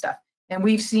 that kind of stuff? And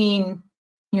we've seen,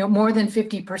 more than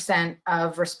 50%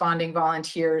 of responding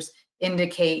volunteers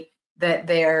indicate that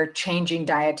they're changing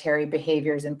dietary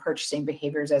behaviors and purchasing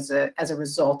behaviors as a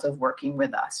result of working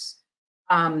with us.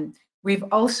 We've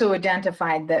also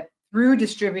identified that through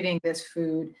distributing this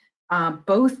food,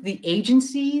 both the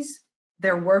agencies,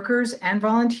 their workers and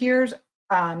volunteers,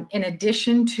 in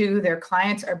addition to their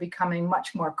clients, are becoming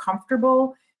much more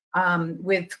comfortable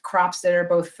with crops that are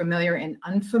both familiar and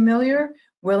unfamiliar,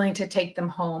 willing to take them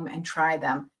home and try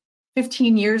them.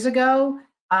 15 years ago,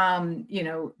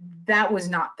 that was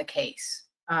not the case.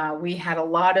 We had a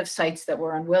lot of sites that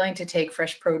were unwilling to take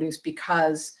fresh produce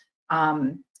because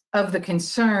of the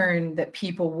concern that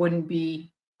people wouldn't be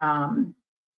able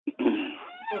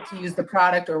to use the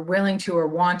product, or willing to, or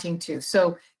wanting to.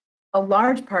 So a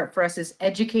large part for us is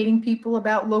educating people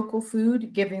about local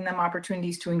food, giving them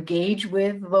opportunities to engage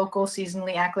with local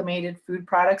seasonally acclimated food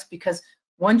products, because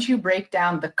once you break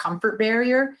down the comfort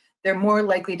barrier, they're more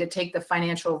likely to take the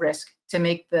financial risk to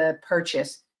make the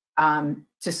purchase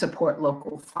to support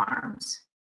local farms.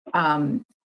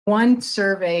 One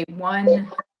survey,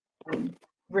 one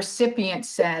recipient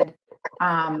said,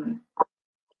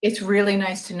 it's really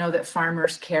nice to know that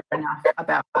farmers care enough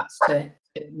about us to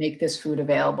make this food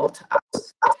available to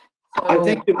us. So, I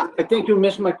think you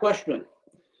missed my question.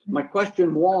 My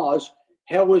question was,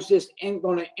 how is this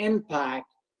going to impact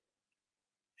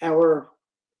our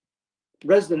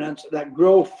residents that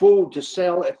grow food to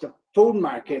sell at the food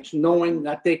markets, knowing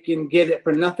that they can get it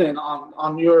for nothing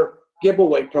on your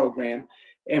giveaway program,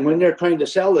 and when they're trying to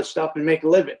sell this stuff and make a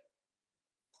living?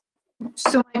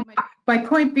 So my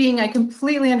point being, I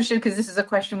completely understand, because this is a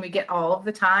question we get all of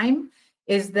the time,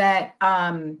 is that,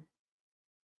 I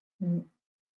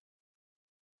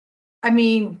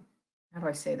mean, how do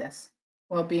I say this?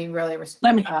 Well, being really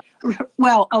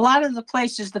well, a lot of the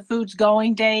places the food's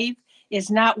going, Dave, is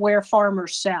not where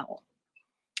farmers sell.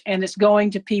 And it's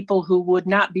going to people who would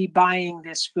not be buying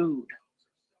this food.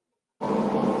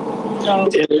 So,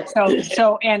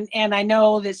 and I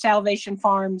know that Salvation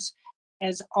Farms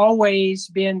has always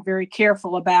been very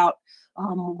careful about,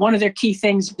 one of their key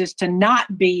things is to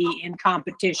not be in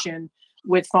competition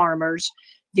with farmers.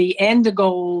 The end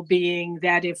goal being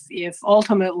that if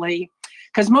ultimately,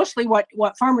 because mostly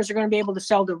what farmers are going to be able to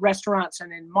sell to restaurants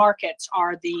and in markets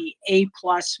are the A+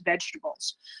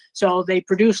 vegetables. So they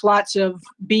produce lots of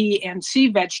B and C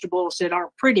vegetables that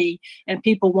aren't pretty, and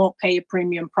people won't pay a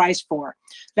premium price for.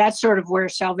 That's sort of where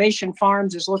Salvation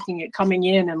Farms is looking at coming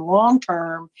in, and long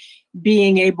term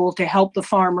being able to help the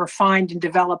farmer find and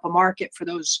develop a market for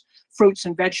those fruits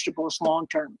and vegetables long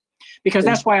term. Because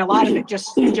that's why a lot of it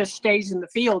just stays in the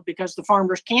field, because the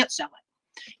farmers can't sell it.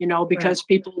 Because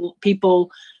people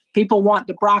want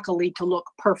the broccoli to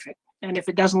look perfect, and if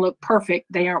it doesn't look perfect,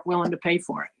 they aren't willing to pay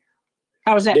for it.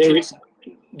 How is that, Teresa?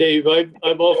 Dave,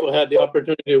 I've also had the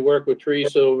opportunity to work with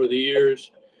Teresa over the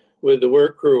years with the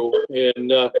work crew,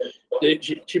 and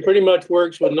she pretty much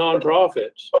works with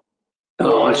nonprofits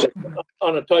Oh, I see.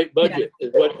 on a tight budget,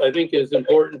 is what I think is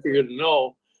important for you to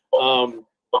know.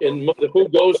 And the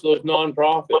food goes to those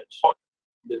nonprofits,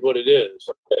 is what it is.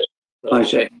 I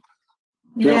see.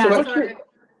 Yeah. So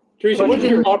Teresa, what's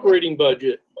your operating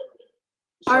budget?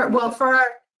 Well, for our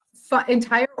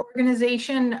entire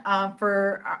organization,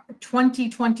 for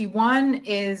 2021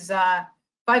 is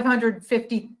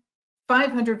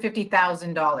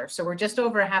 $550,000. So we're just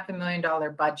over a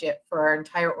 $500,000 budget for our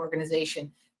entire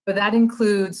organization. But that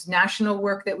includes national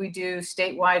work that we do,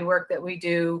 statewide work that we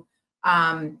do.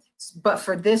 But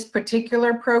for this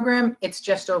particular program, it's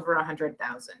just over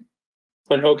 100,000.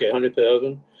 Okay,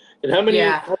 100,000. And how many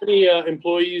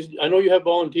employees? I know you have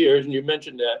volunteers, and you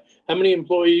mentioned that. How many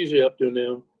employees are you up to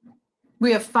now?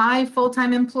 We have 5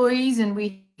 full-time employees, and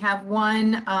we have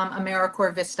 1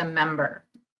 AmeriCorps Vista member.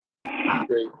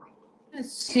 Great.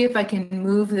 Let's see if I can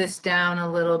move this down a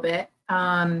little bit.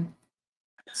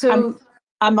 So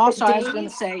I was going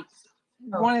to say,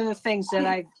 one of the things that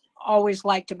I've always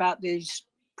liked about these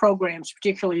programs,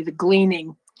 particularly the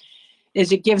gleaning,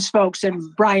 is it gives folks,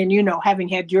 and Brian, you know, having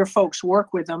had your folks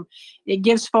work with them, it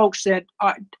gives folks that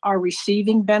are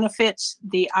receiving benefits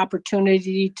the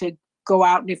opportunity to go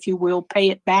out and, if you will, pay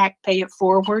it back, pay it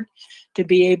forward, to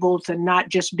be able to not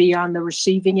just be on the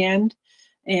receiving end.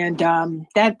 And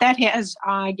that has,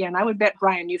 again, I would bet,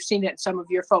 Brian, you've seen it, some of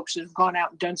your folks have gone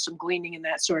out and done some gleaning and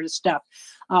that sort of stuff.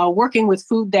 Working with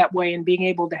food that way and being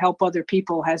able to help other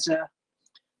people has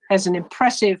an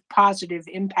impressive positive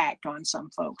impact on some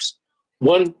folks.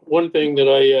 One thing that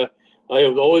I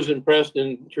have always impressed,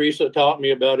 and Teresa taught me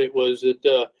about it, was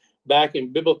that back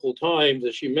in biblical times,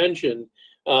 as she mentioned,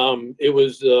 it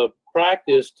was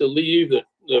practice to leave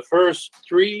the first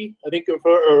 3, I think,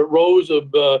 rows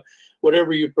of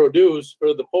whatever you produce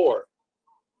for the poor.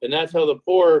 And that's how the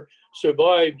poor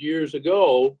survived years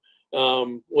ago,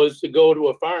 was to go to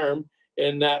a farm,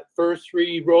 and that first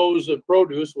 3 rows of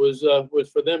produce was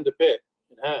for them to pick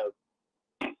and have.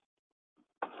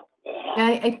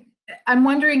 I'm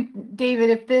wondering, David,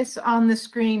 if this on the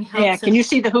screen helps. Yeah, can you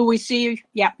see the who we see?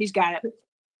 Yeah, he's got it.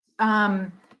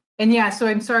 And yeah, so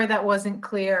I'm sorry that wasn't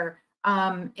clear.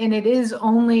 And it is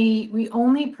we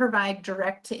only provide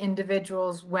direct to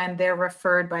individuals when they're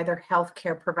referred by their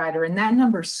healthcare provider. And that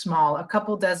number's small, a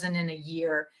couple dozen in a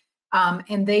year.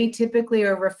 And they typically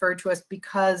are referred to us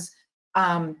because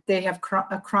they have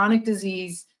a chronic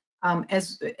disease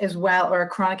as well, or a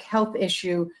chronic health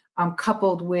issue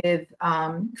coupled with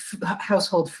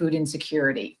household food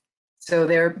insecurity. So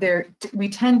we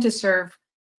tend to serve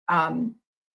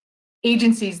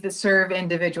agencies that serve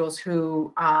individuals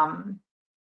who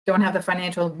don't have the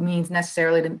financial means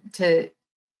necessarily to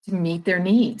meet their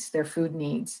needs, their food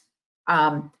needs.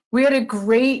 We had a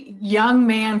great young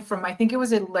man from, I think it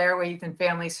was at Laraway Youth and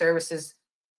Family Services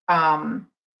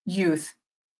youth,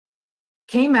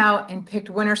 came out and picked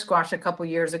winter squash a couple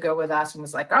years ago with us and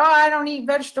was like, oh, I don't eat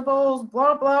vegetables,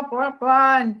 blah, blah, blah,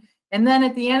 blah. And then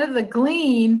at the end of the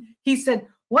glean, he said,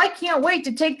 well, I can't wait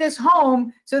to take this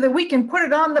home so that we can put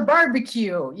it on the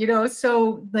barbecue, you know?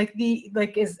 So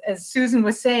as Susan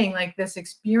was saying, like this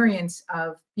experience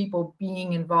of people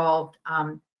being involved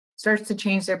starts to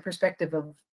change their perspective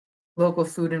of local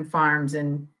food and farms.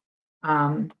 And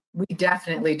we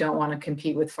definitely don't want to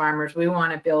compete with farmers. We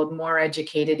want to build more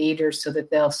educated eaters so that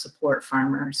they'll support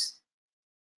farmers.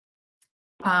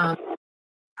 I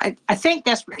think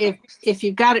that's, if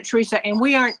you've got it, Teresa, and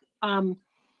we aren't,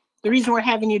 the reason we're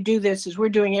having you do this is we're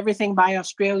doing everything by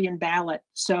Australian ballot.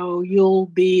 So you'll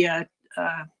be a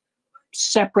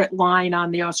separate line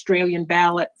on the Australian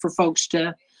ballot for folks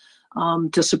to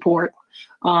support.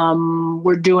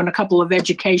 We're doing a couple of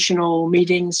educational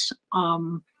meetings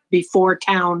before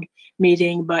town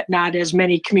meeting, but not as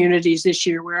many communities this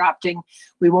year. We're opting,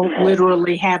 we won't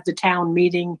literally have the town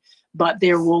meeting, but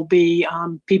there will be,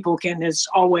 people can, as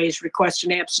always, request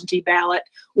an absentee ballot,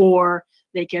 or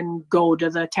they can go to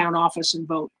the town office and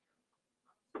vote.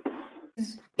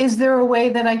 Is there a way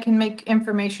that I can make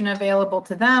information available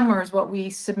to them, or is what we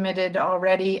submitted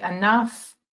already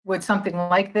enough? Would something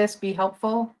like this be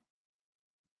helpful?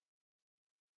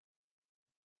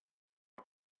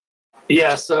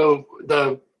 Yeah, so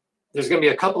there's going to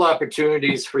be a couple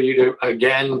opportunities for you to,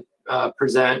 again,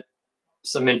 present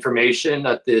some information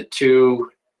at the 2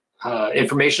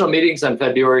 informational meetings on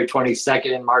February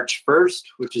 22nd and March 1st,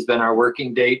 which has been our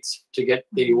working dates to get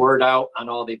the word out on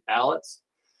all the ballots.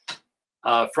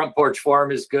 Front Porch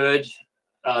Forum is good.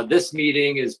 This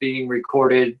meeting is being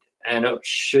recorded and it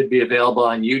should be available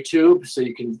on YouTube, so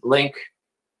you can link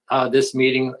this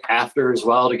meeting after as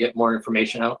well to get more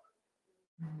information out.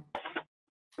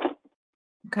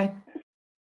 Okay.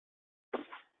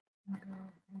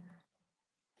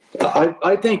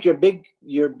 I think your big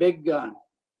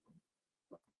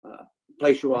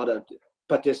place you ought to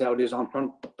put this out is on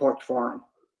Front Porch Forum.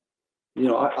 You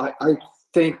know, I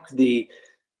think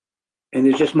and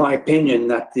it's just my opinion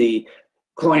that the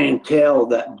clientele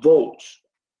that votes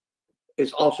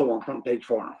is also on Front Page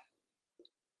Forum.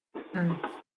 Mm.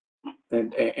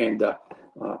 And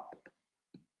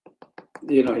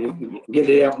you know, you get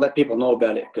it out and let people know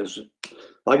about it, because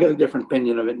I got a different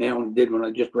opinion of it now than I did when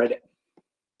I just read it.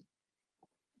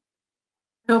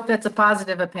 I hope that's a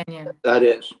positive opinion. That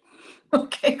is.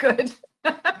 Okay, good.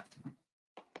 Do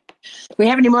we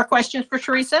have any more questions for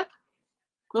Teresa?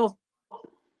 Cool.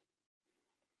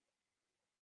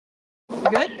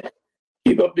 Good.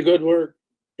 Keep up the good work.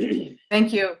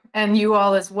 Thank you. And you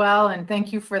all as well. And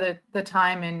thank you for the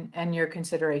time and your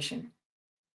consideration.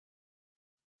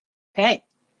 Okay.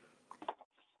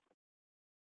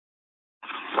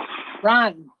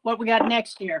 Ron, what we got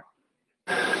next here?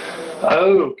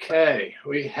 Okay,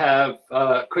 we have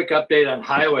a quick update on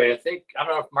highway. I don't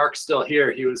know if Mark's still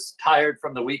here. He was tired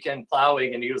from the weekend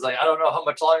plowing and he was like, I don't know how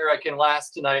much longer I can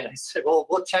last tonight. And I said, well,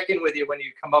 we'll check in with you when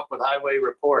you come up with highway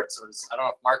reports. I don't know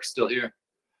if Mark's still here.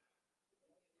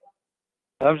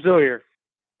 I'm still here.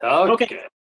 Okay.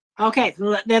 Okay,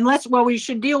 then we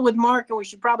should deal with Mark, and we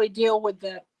should probably deal with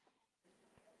the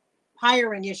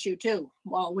hiring issue too,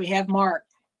 while we have Mark.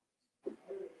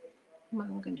 Come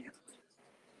on, we can do.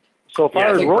 So far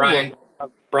I as think road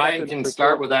Brian can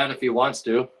start with that if he wants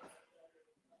to.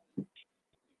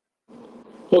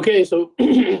 Okay, so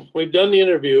we've done the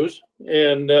interviews,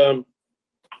 and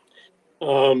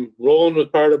Roland was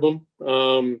part of them.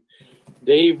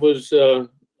 Dave was, I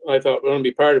thought, going to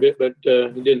be part of it, but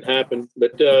it didn't happen.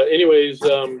 But anyways,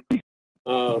 out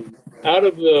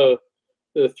of the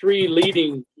three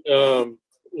leading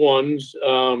ones,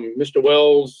 Mr.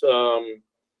 Wells,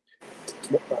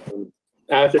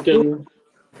 Atherton,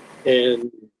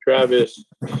 and Travis.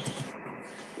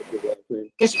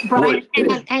 Brian,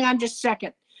 hang on just a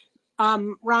second.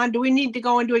 Ron, do we need to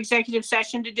go into executive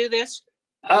session to do this?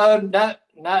 Not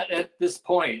at this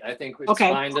point. I think it's Okay.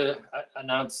 fine to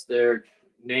announce their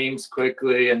names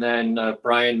quickly, and then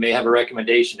Brian may have a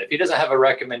recommendation. If he doesn't have a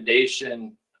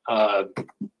recommendation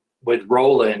with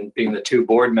Roland being the two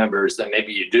board members, then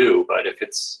maybe you do. But if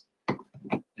it's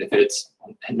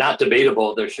not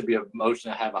debatable, there should be a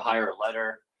motion to have a hire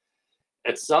letter.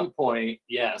 At some point,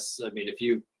 yes. I mean, if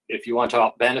you want to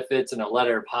talk benefits and a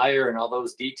letter of hire and all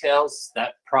those details,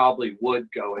 that probably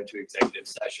would go into executive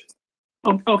session.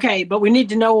 Okay, but we need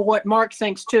to know what Mark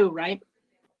thinks too, right?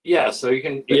 Yeah, so you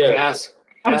can ask.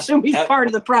 I assume he's part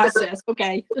of the process.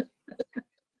 Okay.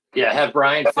 Yeah, have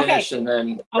Brian finish and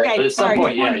then. Okay, But at some sorry.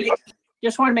 point, yeah.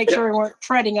 Just want to make sure we weren't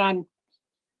treading on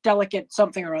delicate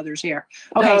something or others here.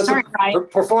 Okay, No, sorry, Brian.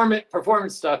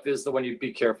 Performance stuff is the one you'd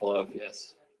be careful of.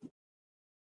 Yes.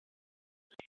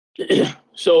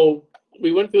 So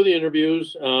we went through the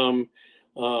interviews.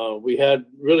 We had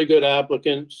really good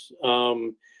applicants.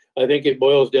 I think it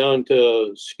boils down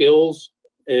to skills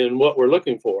and what we're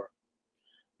looking for.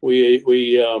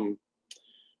 The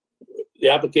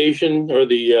application or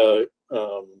the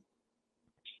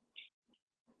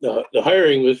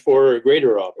hiring was for a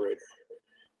grader operator.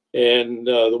 And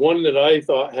the one that I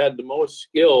thought had the most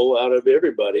skill out of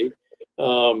everybody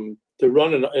to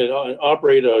run and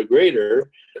operate a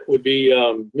grader would be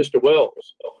Mr.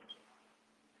 Wells.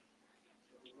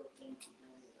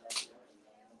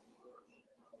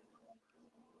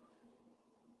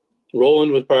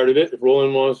 Roland was part of it. If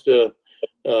Roland wants to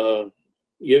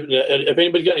if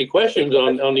anybody's got any questions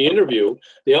on the interview,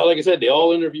 like I said, they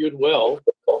all interviewed well.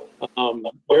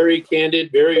 Very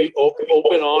candid, very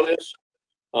open, honest.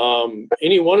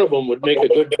 Any one of them would make a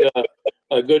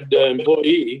good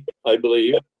employee, I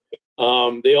believe.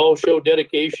 They all show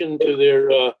dedication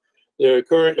to their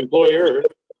current employer,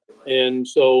 and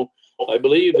so I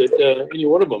believe that any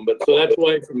one of them. But so that's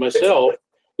why, for myself,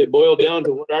 it boiled down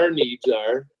to what our needs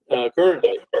are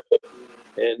currently,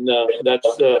 and that's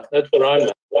what I'm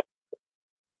at.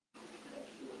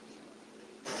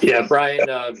 Yeah, Brian,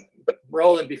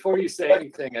 Roland, before you say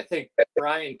anything, I think,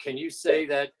 Brian, can you say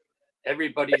that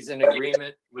everybody's in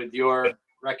agreement with your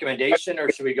recommendation,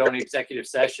 or should we go into executive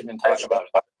session and talk about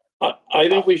it? I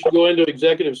think we should go into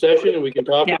executive session and we can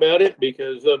talk about it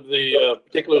because of the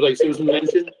particulars like Susan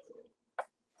mentioned.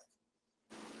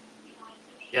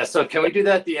 Yeah, so can we do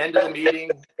that at the end of the meeting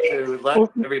to let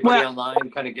everybody online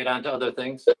kind of get onto other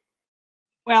things?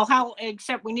 Well,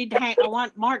 except we need to I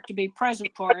want Mark to be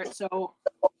present for it, so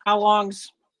how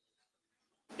long's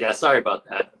Yeah, sorry about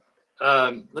that.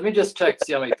 Let me just check,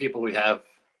 see how many people we have.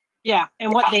 Yeah,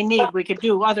 and what they need. We could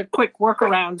do other quick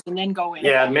workarounds and then go in.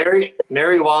 Yeah,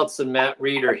 Mary Waltz and Matt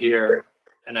Reed are here,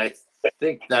 and I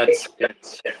think that's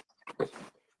it.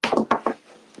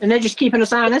 And they're just keeping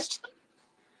us honest?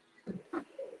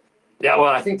 Yeah, well,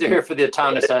 I think they're here for the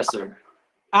town assessor.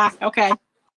 Ah, okay.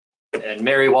 And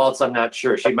Mary Waltz, I'm not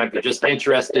sure. She might be just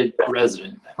interested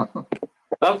resident.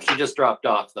 Oh, she just dropped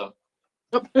off, though.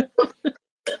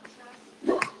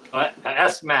 I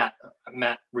asked Matt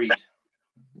Reed.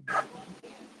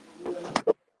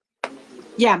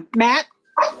 Yeah, Matt?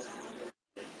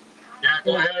 Yeah,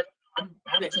 go ahead.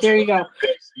 There you go.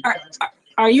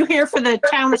 Are you here for the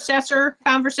town assessor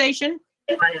conversation?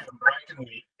 I can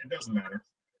wait. It doesn't matter.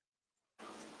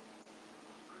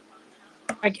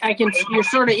 I can, you're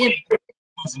sort of in.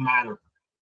 Doesn't matter.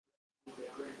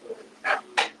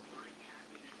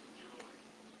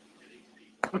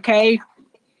 Okay.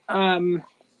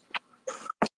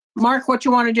 Mark, what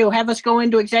you want to do? Have us go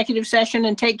into executive session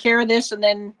and take care of this, and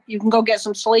then you can go get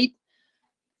some sleep?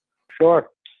 Sure.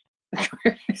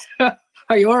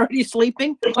 Are you already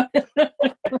sleeping?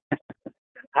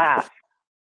 Half.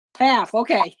 Half,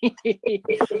 okay.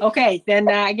 Okay, then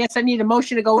I guess I need a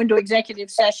motion to go into executive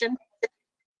session.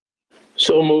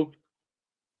 So moved.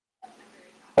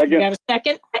 You got a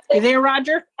second? You there,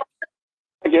 Roger?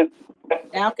 Again.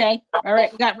 Okay, all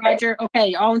right, we got Roger.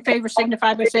 Okay, all in favor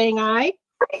signify by saying aye.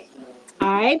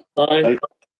 Aye. Aye.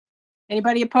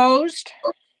 Anybody opposed?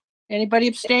 Anybody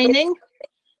abstaining?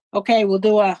 Okay, we'll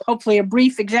do hopefully a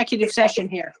brief executive session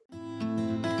here.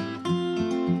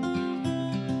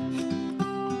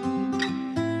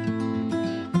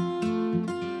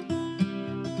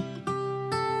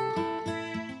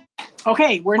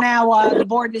 Okay, we're now, the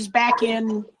board is back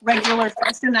in regular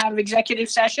session out of executive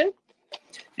session.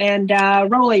 And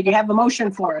Rolly, do you have a motion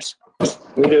for us?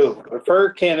 We do. Prefer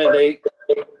candidate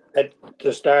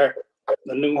to start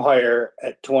the new hire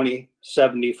at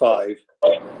 2075.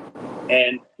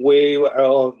 And we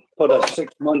will put a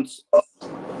 6 months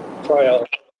trial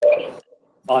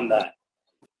on that.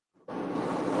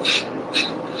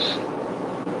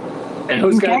 And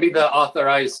who's going to Okay. be the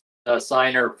authorized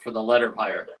signer for the letter of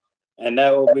hire? And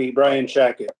that will be Brian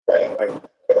Shackett.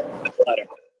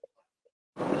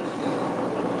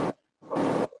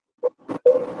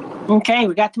 Okay,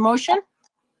 we got the motion.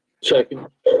 Second.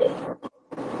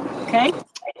 Okay.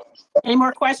 Any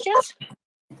more questions?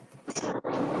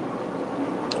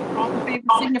 All in favor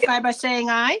signify by saying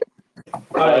aye.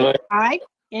 Aye. Aye.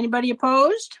 Anybody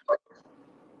opposed?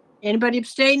 Anybody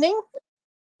abstaining?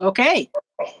 Okay.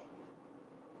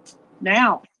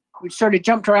 Now, we sort of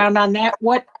jumped around on that.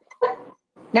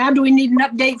 Now do we need an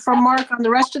update from Mark on the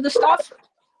rest of the stuff?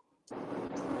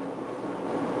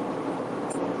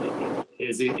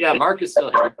 Is he? Yeah, Mark is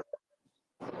still here.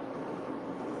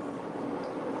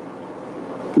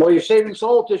 Well, you're saving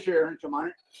salt this year, aren't you,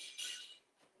 Mike?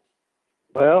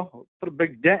 Well, put a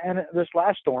big dent in it this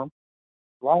last storm,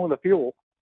 along with the fuel.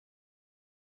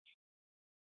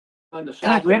 On the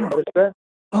God, we haven't- But it's been,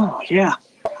 Oh, yeah.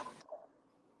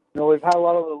 we've had a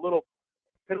lot of the little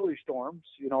piddly storms,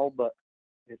 but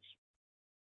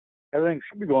everything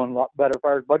should be going a lot better as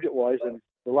far as budget-wise than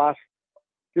the last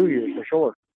few years, for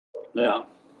sure. Yeah,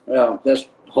 just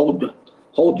hold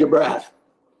your breath.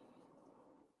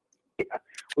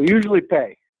 We usually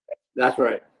pay. That's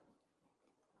right.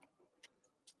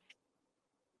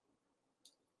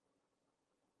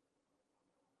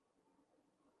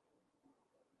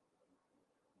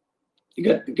 You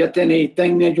got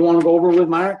anything that you want to go over with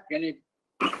Mark? Any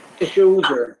issues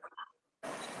or?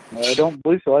 I don't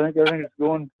believe so. I think everything is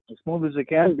going as smooth as it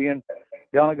can. Being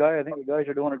down a guy, I think the guys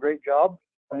are doing a great job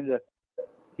trying to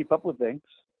keep up with things.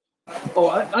 Oh,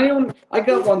 I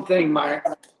got one thing, Mark,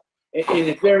 and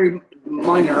it's very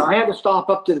minor. I had to stop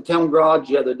up to the town garage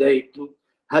the other day to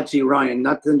had to see Ryan,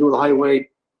 nothing to do with the highway.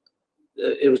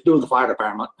 It was due to the fire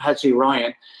department. Had to see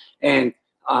Ryan, and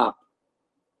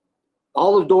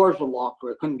all the doors were locked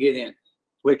where I couldn't get in,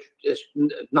 which is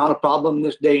not a problem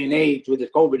this day and age with the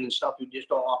COVID and stuff. You just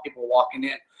don't want people walking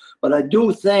in. But I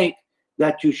do think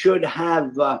that you should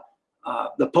have the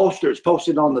posters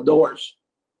posted on the doors.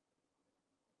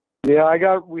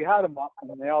 Yeah, we had them up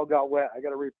and they all got wet. I got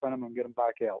to reprint them and get them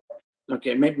back out.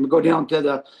 Okay, maybe go down to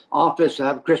the office,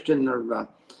 have Kristen or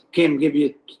Kim give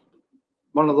you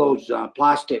one of those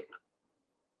plastic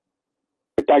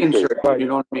inserts, Right. you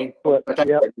know what I mean? But,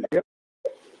 yep.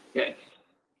 Okay.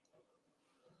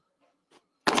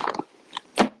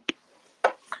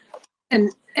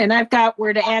 And I've got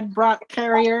where to add Brock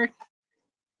Carrier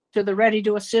to the ready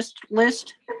to assist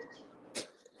list.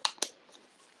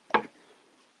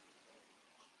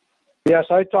 Yes,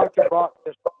 I talked to Brock,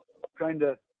 just trying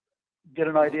to get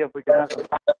an idea if we can have some.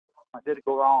 I did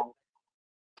go wrong.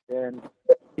 And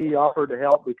he offered to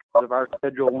help because of our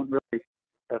schedule wouldn't really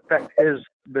affect his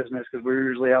business because we're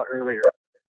usually out earlier.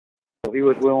 So he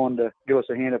was willing to give us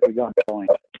a hand if we got going.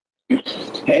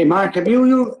 Hey, Mark, have you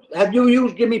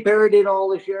used Jimmy Parody at all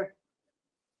this year?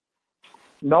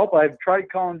 Nope, I've tried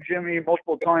calling Jimmy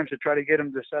multiple times to try to get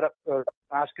him to set up,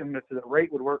 ask him if the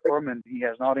rate would work for him, and he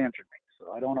has not answered me.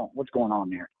 So I don't know what's going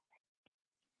on there.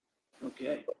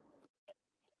 Okay.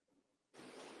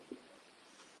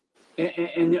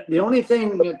 And the only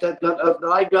thing that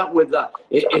I got with,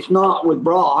 it's not with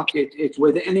Brock, it's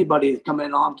with anybody that's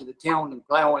coming onto the town and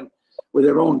plowing with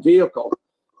their own vehicle,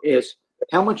 is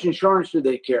how much insurance do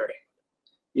they carry?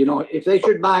 You know, if they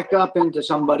should back up into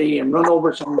somebody and run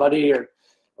over somebody or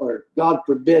God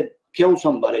forbid, kill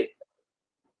somebody,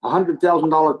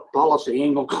 $100,000 policy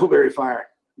ain't gonna go very far.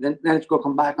 Then it's gonna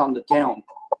come back on the town.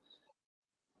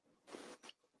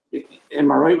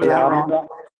 Am I right with that, Ron?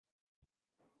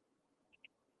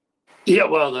 Yeah,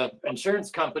 well, the insurance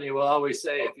company will always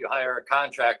say if you hire a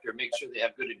contractor, make sure they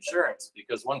have good insurance,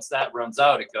 because once that runs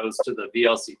out, it goes to the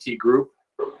VLCT group.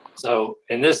 So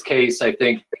in this case, I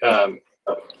think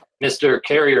Mr.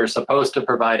 Carrier is supposed to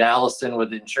provide Allison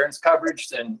with insurance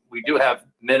coverage, and we do have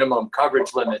minimum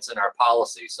coverage limits in our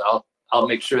policy. So I'll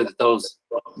make sure that those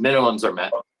minimums are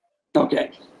met.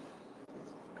 Okay.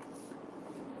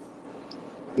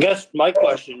 I guess my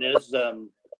question is,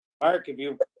 Mark, have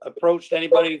you approached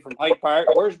anybody from Hyde Park?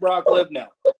 Where's Brock live now?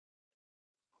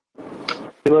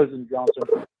 He lives in Johnson.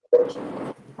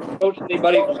 Approached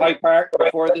anybody from Hyde Park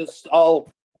before this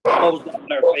all closed up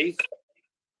in our face?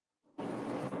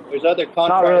 There's other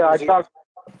contractors.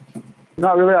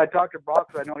 Not really. I talked to Brock,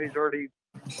 because I know he's already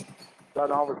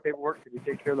done all the paperwork to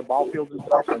take care of the ball fields and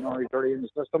stuff. I know he's already in the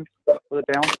system for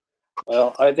the town.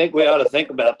 Well, I think we ought to think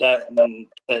about that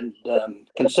and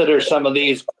consider some of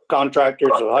these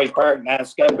contractors of Hyde Park and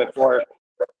ask them before,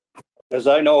 because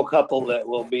I know a couple that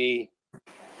will be.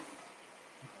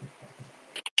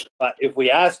 But if we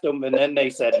asked them and then they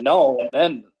said no,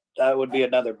 then that would be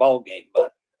another ball game.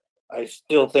 But I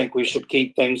still think we should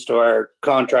keep things to our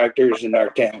contractors in our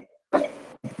town.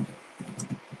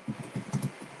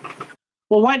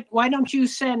 Well, why don't you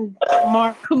send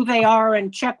Mark who they are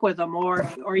and check with them,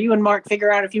 or you and Mark figure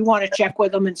out if you want to check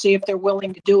with them and see if they're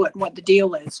willing to do it and what the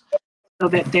deal is, so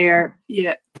that they're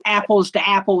apples to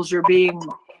apples are being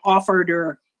offered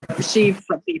or received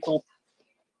from people.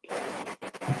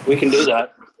 We can do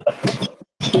that.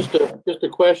 Just a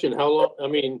question. How long? I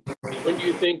mean, when do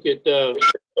you think the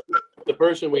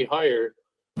person we hire,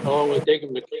 how long will it take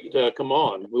him to come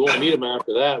on? We won't meet him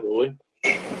after that, will we?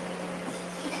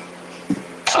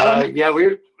 Yeah,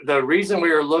 the reason we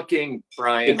were looking,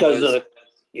 Brian, because was, of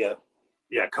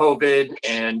COVID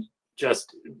and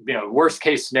just, worst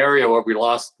case scenario where we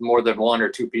lost more than one or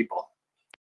two people.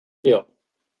 Yeah.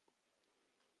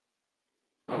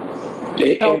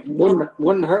 It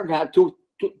wouldn't hurt to have two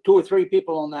or three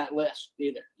people on that list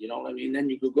either. You know what I mean? Then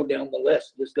you could go down the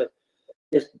list just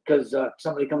because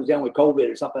somebody comes down with COVID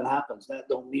or something happens. That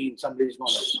don't mean somebody's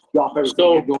going to drop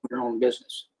everything and do their own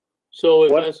business. So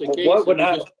if that's the case,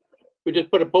 we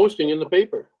just put a posting in the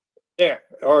paper. There,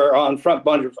 or on front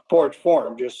porch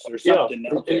forum, just or something.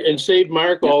 And save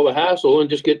Mark all the hassle and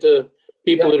just get the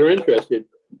people that are interested.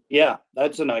 Yeah,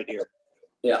 that's an idea.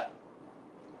 Yeah.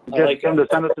 Just them to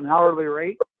send us an hourly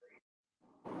rate.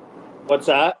 What's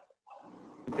that?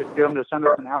 Just get them to send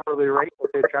us an hourly rate,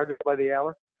 what they charge us by the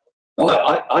hour.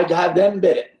 Well, I'd have them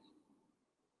bid it.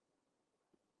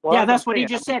 Well, Yeah, that's what he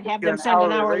just said. Have them send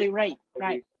an hourly rate.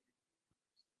 Right.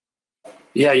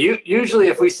 Yeah, usually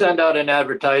if we send out an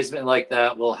advertisement like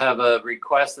that, we'll have a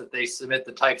request that they submit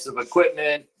the types of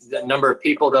equipment, the number of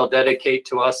people they'll dedicate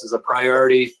to us as a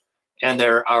priority, and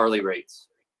their hourly rates.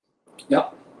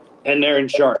 Yep. And their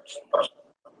insurance.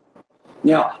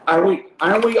 Now,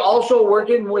 aren't we also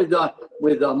working with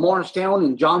Morristown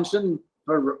and Johnson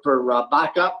for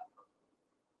backup?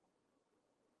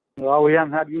 Well, we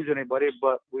haven't had to use anybody,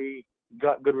 but we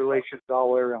got good relations all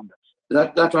the way around us.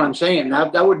 That's what I'm saying.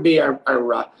 That would be our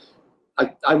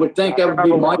I would think that would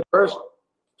be my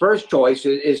first choice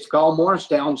is to call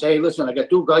Morristown and say, hey, listen, I got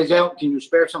two guys out. Can you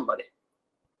spare somebody?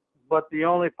 But the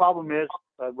only problem is,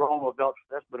 Ron will vouch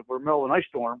for this, but if we're in the middle of an ice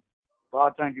storm, a lot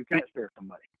of times you can't spare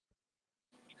somebody.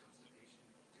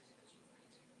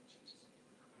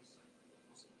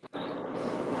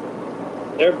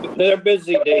 They're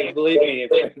busy, Dave, believe me,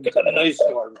 if you've got an ice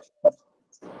storm.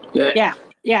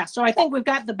 Yeah. So I think we've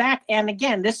got the back. And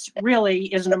again, this really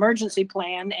is an emergency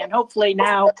plan. And hopefully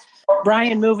now,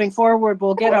 Brian, moving forward,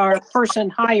 we'll get our person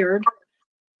hired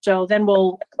So then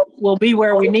we'll be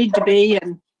where we need to be,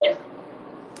 and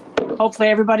hopefully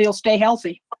everybody will stay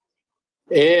healthy.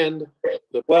 And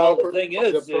the The thing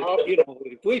is,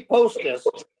 if we post this,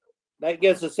 that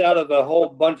gets us out of a whole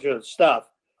bunch of stuff.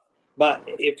 But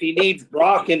if he needs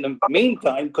Brock in the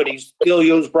meantime, could he still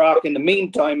use Brock in the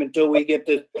meantime until we get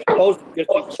this posted? Just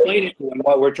explain it to him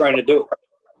what we're trying to do.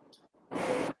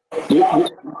 You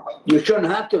shouldn't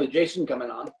have to with Jason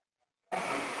coming on.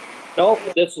 No,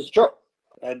 this is true.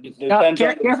 No,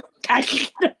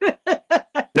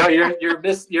 you're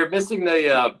missing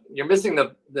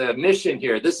the mission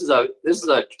here. This is a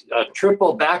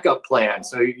triple backup plan.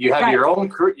 So you have your own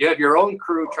crew. You have your own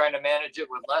crew trying to manage it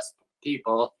with less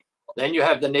people. Then you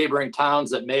have the neighboring towns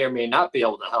that may or may not be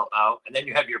able to help out, and then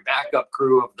you have your backup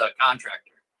crew of the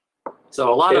contractor.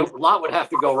 So a lot would have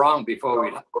to go wrong before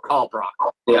we call Brock.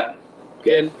 Yeah.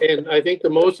 And I think the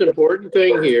most important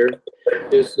thing here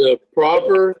is the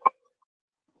proper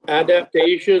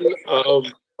adaptation of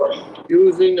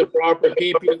using the proper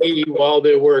PPE while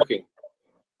they're working.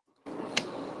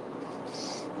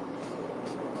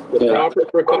 The proper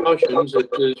precautions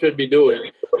that they should be doing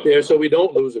there so we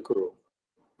don't lose a crew.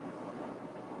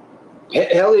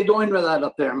 How are you doing with that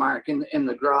up there, Mark, in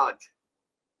the garage?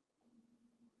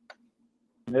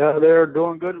 Yeah, they're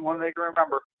doing good when they can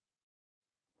remember.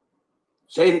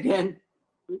 Say it again.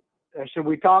 I said,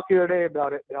 we talked the other day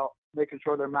about it, about making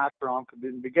sure their masks are on. Because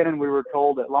in the beginning, we were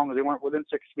told that as long as they weren't within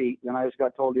 6 feet. Then I just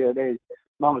got told the other day, as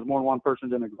long as more than one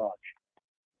person's in the garage.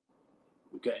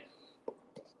 Okay.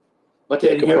 But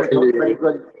they hear it pretty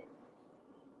good.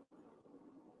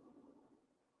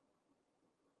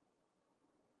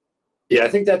 Yeah, I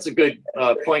think that's a good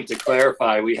point to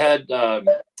clarify. We had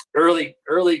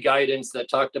early guidance that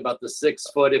talked about the 6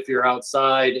 foot if you're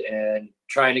outside and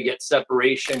trying to get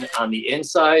separation on the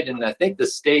inside. And I think the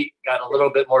state got a little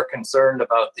bit more concerned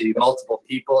about the multiple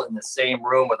people in the same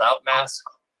room without masks.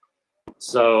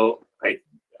 So I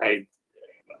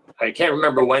can't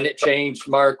remember when it changed,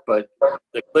 Mark, but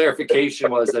the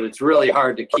clarification was that it's really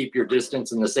hard to keep your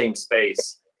distance in the same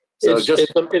space. So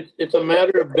it's a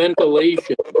matter of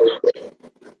ventilation.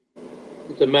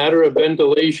 It's a matter of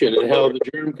ventilation and how the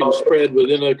germ can spread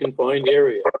within a confined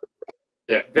area.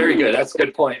 Yeah, very good. That's a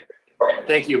good point.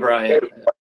 Thank you, Brian.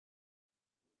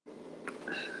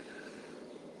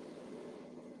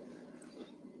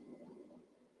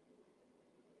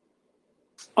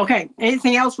 Okay,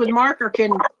 anything else with Mark, or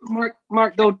can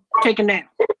Mark go take a nap?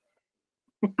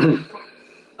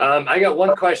 I got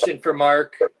one question for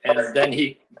Mark, and then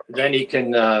he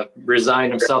can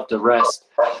resign himself to rest.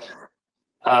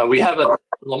 We have a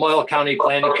Lamoille County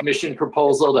Planning Commission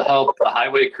proposal to help the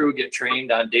highway crew get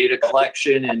trained on data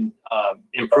collection and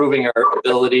improving our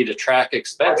ability to track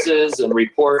expenses and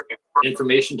report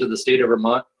information to the state of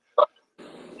Vermont.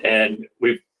 And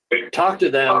we've talked to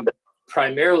them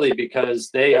primarily because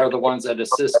they are the ones that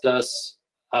assist us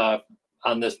on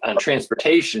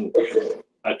transportation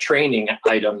training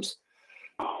items.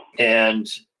 And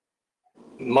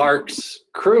Mark's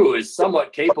crew is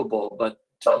somewhat capable, but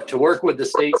to work with the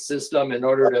state system in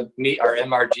order to meet our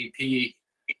MRGP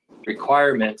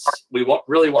requirements, we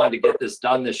really wanted to get this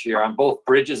done this year on both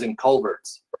bridges and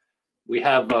culverts. We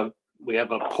have a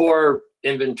poor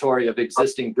inventory of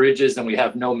existing bridges, and we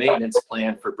have no maintenance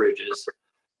plan for bridges.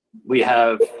 We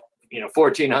have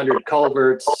 1,400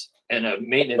 culverts and a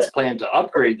maintenance plan to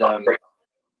upgrade them.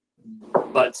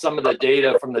 But some of the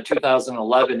data from the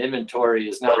 2011 inventory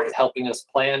is not helping us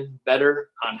plan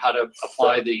better on how to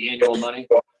apply the annual money.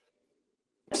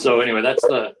 So anyway, that's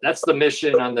the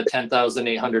mission on the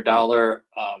 $10,800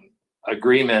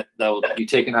 agreement that will be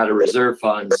taken out of reserve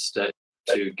funds to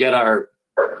get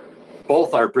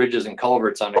both our bridges and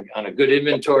culverts on a good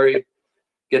inventory,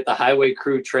 get the highway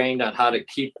crew trained on how to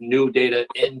keep new data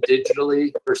in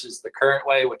digitally versus the current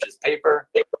way, which is paper,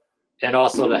 and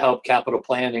also to help capital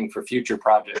planning for future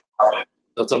projects.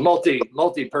 So it's a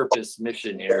multi-purpose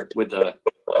mission here with the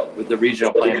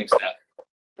regional planning staff.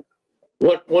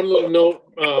 One little note,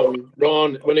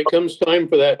 Ron, when it comes time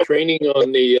for that training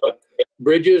on the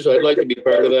bridges, I'd like to be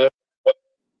part of that.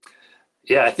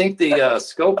 Yeah, I think the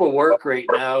scope of work right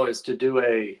now is to do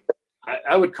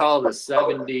I would call it a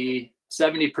 70%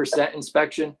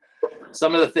 inspection.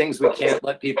 Some of the things we can't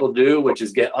let people do, which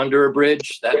is get under a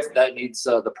bridge, that needs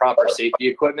the proper safety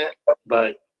equipment.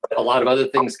 But a lot of other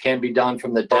things can be done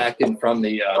from the deck and from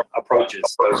the approaches.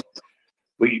 So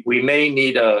we may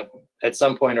need at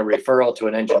some point a referral to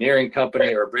an engineering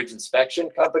company or a bridge inspection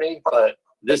company, but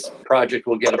this project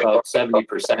will get about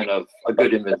 70% of a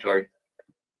good inventory.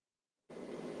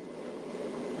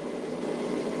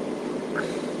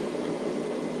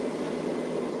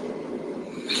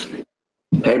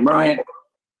 Hey, Brian,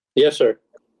 Yes, sir.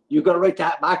 you gotta write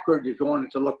that backwards if you want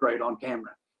it to look right on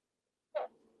camera.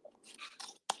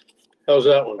 How's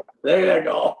that one? There you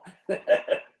go.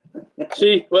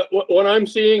 See, what I'm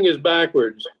seeing is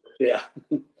backwards. Yeah,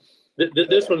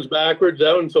 This one's backwards,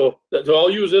 that one, so I'll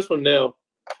use this one now.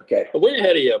 okay. I'm way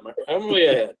ahead of you. I'm way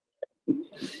ahead.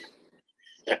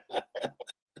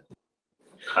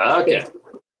 Okay.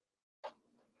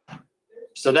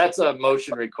 So that's a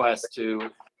motion request to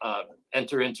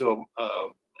enter into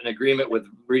an agreement with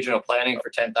regional planning for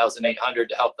 $10,800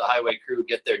 to help the highway crew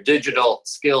get their digital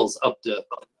skills up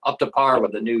to par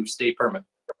with the new state permit.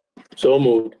 So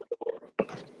moved.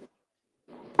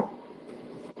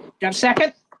 You have a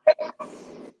second?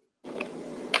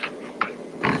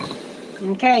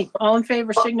 Okay, all in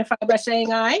favor signify by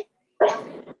saying aye.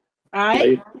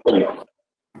 Aye.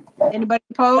 Anybody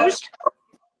opposed?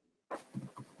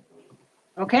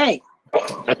 Okay,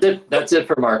 That's it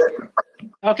for Mark.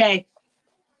 okay.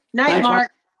 Night, Thanks,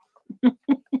 Mark.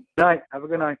 Night, have a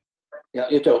good night. Yeah,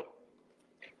 you too.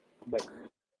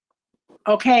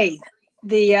 Okay,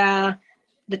 the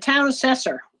town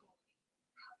assessor.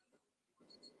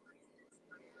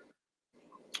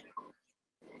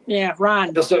 Yeah,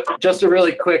 Ron. Just a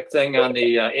really quick thing on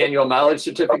the annual mileage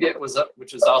certificate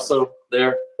which is also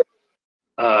there.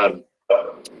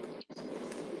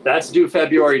 That's due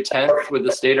February 10th with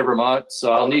the state of Vermont,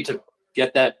 so I'll need to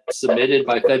get that submitted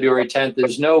by February 10th.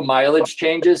 There's no mileage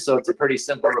changes, so it's a pretty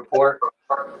simple report.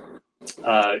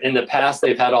 In the past,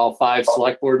 they've had all 5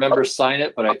 select board members sign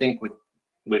it, but I think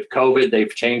with COVID,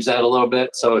 they've changed that a little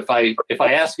bit. So if I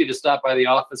ask you to stop by the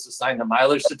office to sign the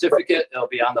mileage certificate, it'll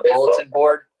be on the bulletin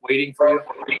board waiting for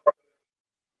you.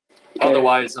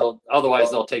 Otherwise,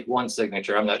 they'll take one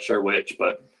signature. I'm not sure which,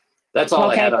 but that's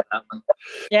all I had on that one.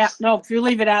 Yeah, no, if you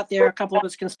leave it out there, a couple of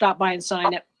us can stop by and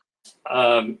sign it.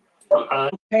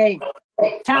 Okay,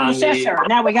 town on the- assessor.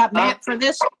 Now we got Matt for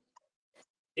this.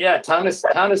 Yeah, town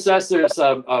assessors,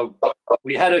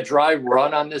 we had a dry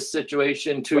run on this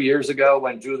situation 2 years ago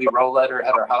when Julie Roletter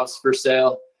had her house for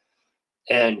sale.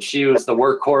 And she was the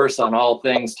workhorse on all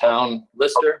things town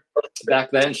lister. Back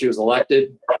then, she was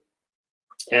elected.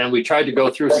 And we tried to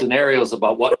go through scenarios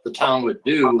about what the town would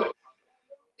do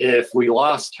if we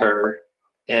lost her.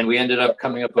 And we ended up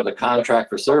coming up with a contract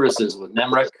for services with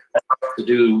NEMRIC to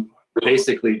do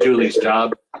basically Julie's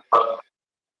job.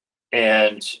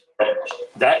 And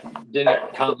that didn't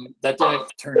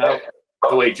turn out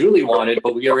the way Julie wanted,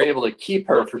 but we were able to keep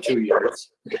her for 2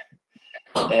 years.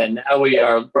 And now we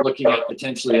are looking at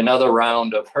potentially another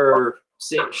round of her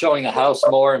showing the house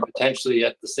more and potentially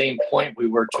at the same point we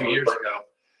were 2 years ago.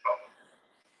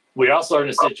 We also are in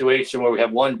a situation where we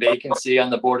have 1 vacancy on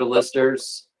the board of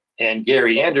listers, and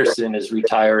Gary Anderson is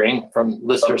retiring from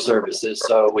lister services.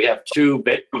 So we have two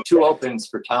opens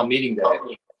for town meeting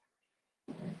day.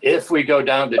 If we go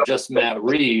down to just Matt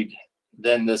Reed,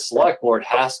 then the select board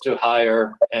has to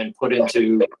hire and put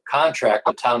into contract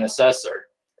a town assessor.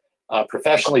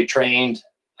 Professionally trained,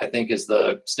 I think is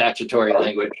the statutory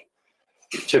language,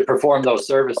 to perform those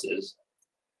services.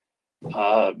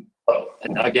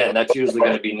 And again, that's usually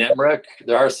going to be NEMRIC.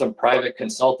 There are some private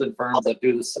consultant firms that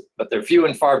do this, but they're few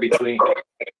and far between.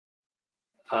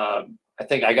 I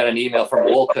think I got an email from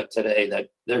Wolcott today that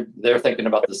they're thinking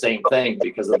about the same thing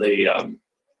because of the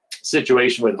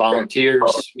situation with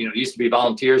volunteers. You know, it used to be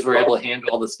volunteers were able to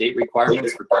handle all the state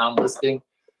requirements for town listing.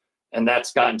 And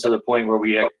that's gotten to the point where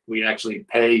we actually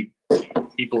pay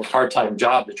people a part-time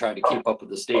job to try to keep up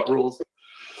with the state rules.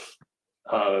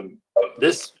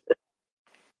 This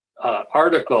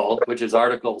article, which is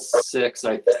Article 6,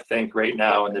 I think right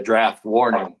now in the draft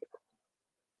warning,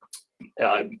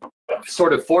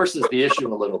 sort of forces the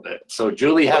issue a little bit. So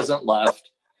Julie hasn't left.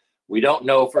 We don't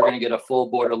know if we're going to get a full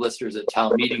board of listers at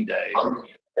town meeting day.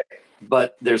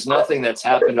 But there's nothing that's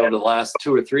happened over the last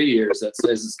 2 or 3 years that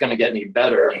says it's going to get any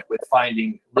better with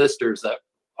finding listers that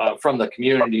from the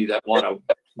community that want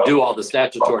to do all the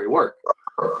statutory work.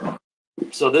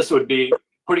 So this would be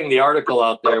putting the article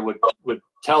out there would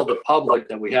tell the public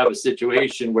that we have a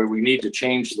situation where we need to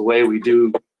change the way we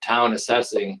do town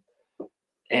assessing.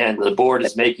 And the board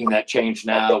is making that change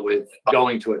now with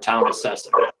going to a town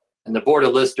assessor. And the board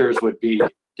of listers would be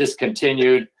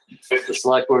discontinued. The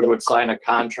select board would sign a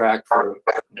contract for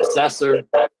an assessor,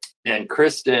 and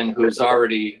Kristen, who's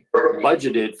already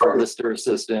budgeted for lister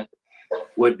assistant,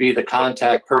 would be the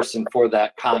contact person for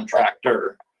that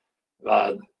contractor.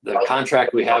 The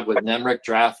contract we have with NEMRIC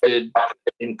drafted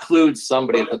includes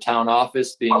somebody at the town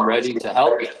office being ready to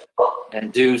help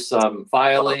and do some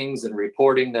filings and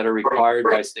reporting that are required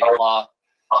by state law.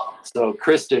 So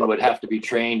Kristen would have to be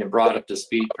trained and brought up to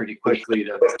speed pretty quickly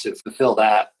to fulfill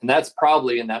that. And that's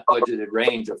probably in that budgeted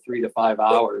range of 3 to 5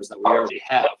 hours that we already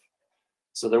have.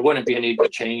 So there wouldn't be a need to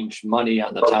change money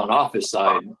on the town office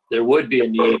side. There would be a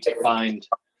need to find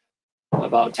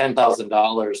about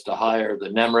 $10,000 to hire the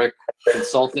NEMRIC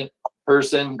consultant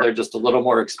person. They're just a little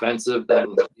more expensive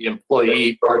than the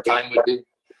employee part-time would be.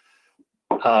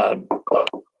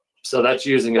 So that's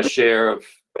using a share of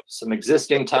some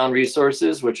existing town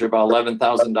resources, which are about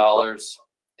 $11,000,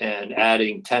 and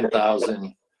adding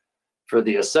 $10,000 for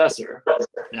the assessor.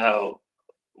 Now,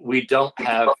 we don't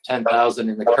have $10,000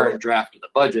 in the current draft of the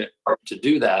budget to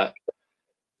do that.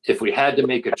 If we had to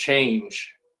make a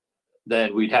change,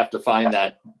 then we'd have to find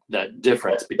that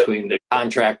difference between the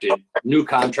new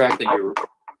contract that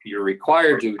you're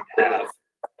required to have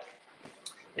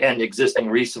and existing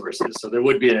resources. So there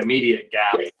would be an immediate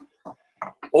gap.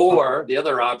 Or the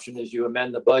other option is you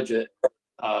amend the budget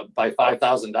by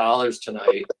 $5,000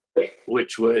 tonight,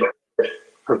 which would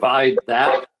provide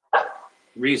that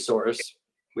resource.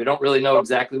 We don't really know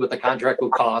exactly what the contract will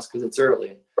cost because it's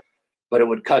early, but it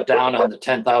would cut down on the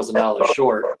 $10,000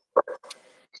 short.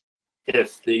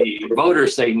 If the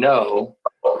voters say no,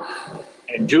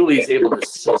 and Julie's able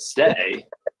to stay,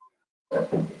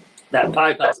 that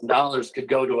 $5,000 could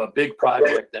go to a big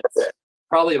project that's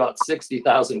probably about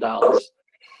 $60,000,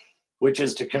 which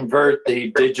is to convert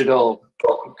the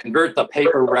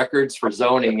paper records for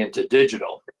zoning into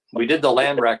digital. We did the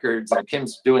land records, and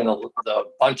Kim's doing the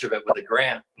bunch of it with a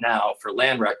grant now for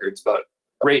land records. But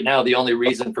right now, the only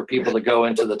reason for people to go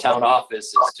into the town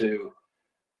office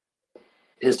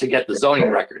is to get the zoning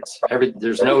records.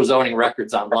 There's no zoning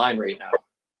records online right now.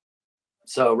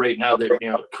 So right now,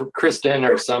 Kristen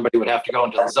or somebody would have to go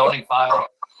into the zoning file,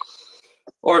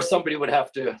 or somebody would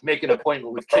have to make an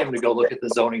appointment with Kim to go look at the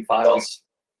zoning files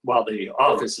while the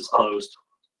office is closed.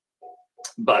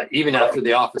 But even after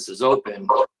the office is open,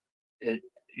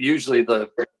 usually the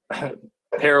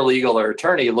paralegal or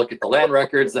attorney look at the land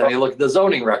records, then they look at the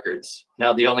zoning records.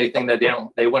 Now, the only thing that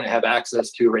they wouldn't have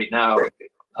access to right now,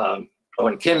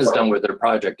 when Kim is done with their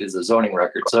project, is the zoning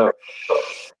record. So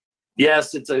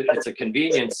yes, it's a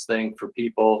convenience thing for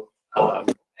people,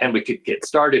 and we could get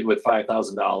started with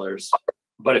 $5,000.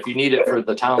 But if you need it for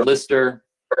the town lister,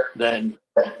 then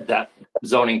that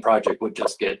zoning project would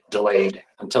just get delayed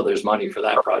until there's money for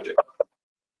that project.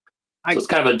 So it's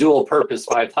kind of a dual purpose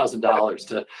 $5,000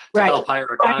 to help hire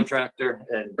a contractor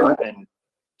and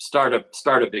start a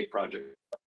big project.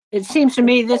 It seems to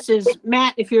me this is,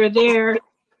 Matt, if you're there,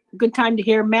 good time to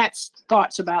hear Matt's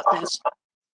thoughts about this.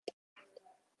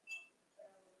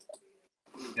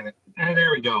 And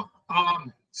there we go.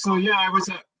 So yeah, I was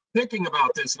thinking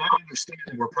about this, and I understand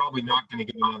that we're probably not going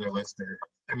to get another lister.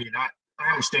 I mean, I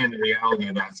understand the reality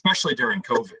of that, especially during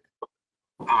COVID.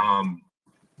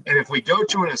 And if we go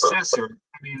to an assessor,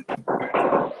 I mean,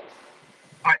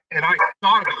 I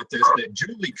thought about this, that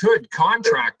Julie could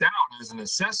contract out as an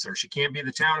assessor. She can't be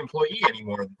the town employee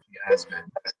anymore than she has been,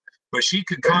 but she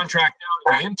could contract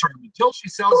out as an intern until she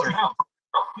sells her house.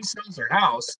 If she sells her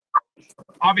house,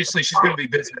 obviously she's going to be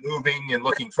busy moving and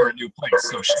looking for a new place,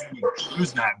 so she would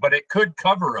lose that. But it could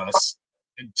cover us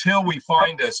until we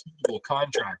find a suitable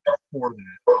contractor for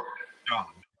that job.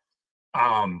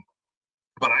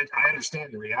 But I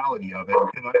understand the reality of it,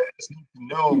 and I just need to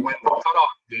know when the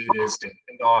cutoff date is to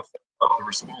hand off the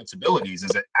responsibilities.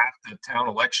 Is it at the town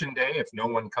election day if no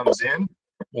one comes in,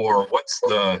 or what's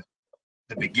the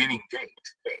beginning date?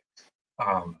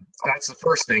 That's the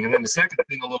first thing. And then the second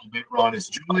thing a little bit, Ron, is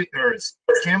is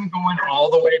Kim going all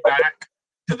the way back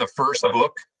to the first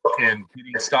book and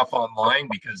getting stuff online?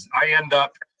 Because I end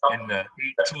up in the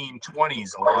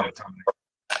 1820s a lot of time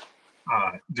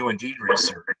doing deed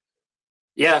research.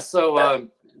 Yeah, so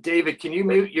David, can you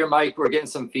mute your mic? We're getting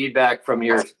some feedback from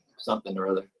your something or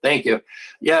other. Thank you.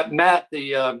 Yeah, Matt,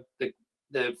 the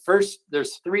first,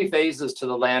 there's 3 phases to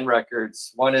the land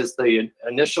records. One is the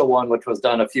initial one, which was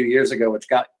done a few years ago, which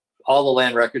got all the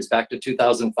land records back to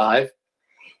 2005.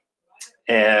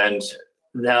 And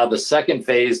now the second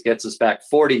phase gets us back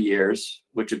 40 years,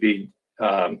 which would be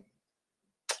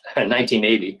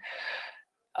 1980.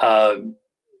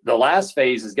 The last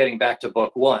phase is getting back to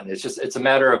book 1. It's a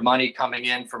matter of money coming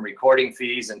in from recording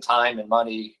fees and time and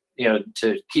money, to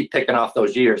keep picking off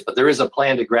those years. But there is a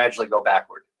plan to gradually go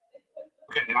backward.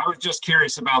 Okay, I was just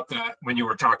curious about that when you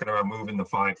were talking about moving the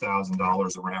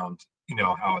 $5,000 around,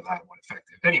 how that would affect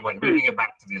it. Anyway, bringing it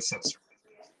back to the assessor.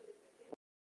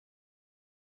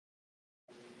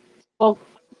 Well,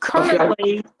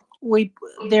 currently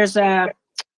there's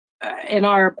in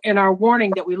our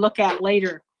warning that we look at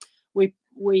later, we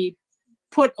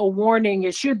put a warning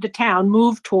is should the town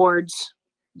move towards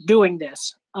doing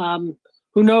this.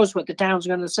 Who knows what the town's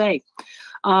going to say.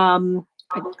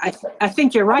 I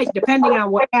think you're right. Depending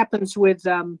on what happens with,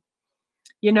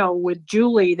 with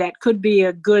Julie, that could be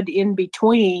a good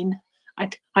in-between.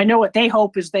 I know what they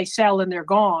hope is they sell and they're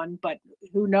gone, but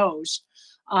who knows?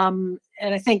 And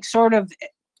I think sort of,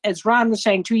 as Ron was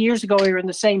saying, 2 years ago, we were in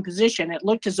the same position. It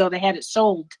looked as though they had it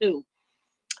sold too.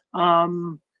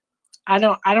 I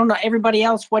don't know. Everybody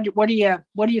else, what do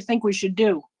you think we should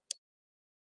do?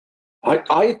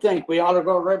 I think we ought to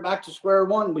go right back to square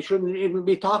one. We shouldn't even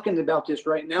be talking about this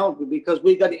right now because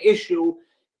we got an issue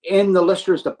in the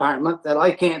listers department that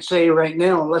I can't say right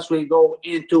now unless we go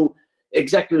into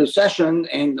executive session,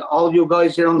 and all you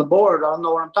guys here on the board all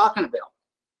know what I'm talking about.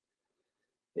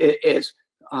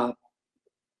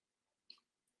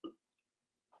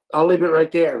 I'll leave it right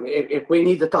there. If we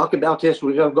need to talk about this,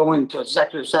 we're gonna go into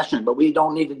executive session, but we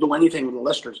don't need to do anything with the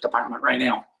listers department right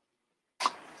now.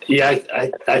 Yeah,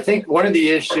 I think one of the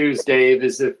issues, Dave,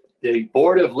 is if the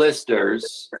board of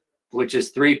listers, which is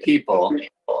 3 people,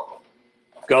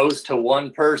 goes to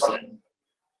one person,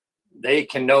 they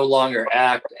can no longer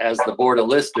act as the board of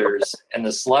listers, and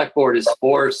the select board is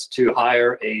forced to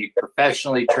hire a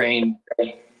professionally trained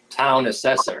town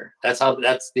assessor. That's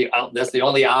the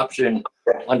only option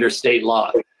under state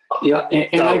law. Yeah,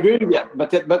 and I agree with you,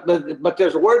 but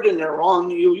there's a word in there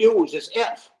wrong you use, it's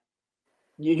if.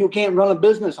 You can't run a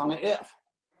business on an if.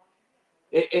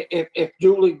 If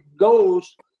Julie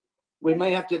goes, we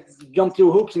may have to jump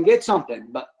through hoops and get something,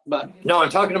 but. No, I'm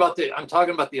talking about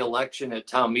the election at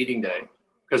town meeting day.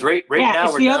 Because right now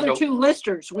it's we're the down other to 2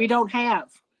 listers we don't have.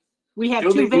 We have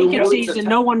Julie- 2 vacancies and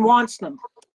no one wants them.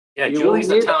 Yeah, You Julie's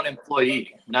won't a need town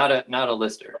employee, not a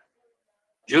lister.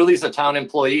 Julie's a town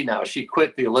employee now. She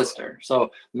quit the lister. So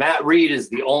Matt Reed is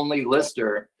the only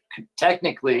lister.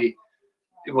 Technically,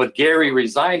 with Gary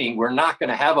resigning, we're not going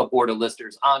to have a board of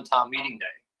listers on town meeting day.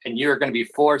 And you're going to be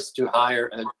forced to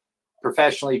hire a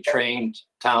professionally trained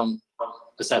town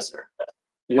assessor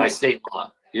by state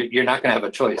law. You're not going to have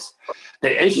a choice.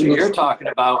 The issue you're talking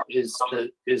about is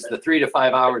the 3 to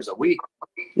 5 hours a week.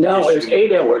 No, it's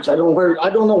 8 hours. I don't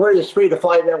know where the 3 to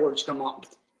 5 hours come up.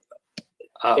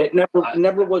 It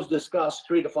never was discussed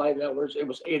 3 to 5 hours. It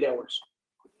was 8 hours.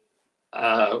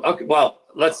 Okay, well,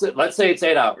 let's say it's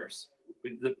 8 hours.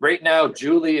 Right now,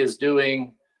 Julie is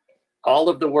doing all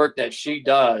of the work that she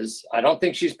does. I don't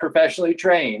think she's professionally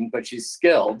trained, but she's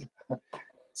skilled.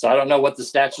 So I don't know what the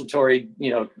statutory,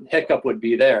 hiccup would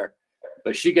be there,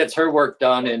 but she gets her work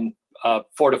done in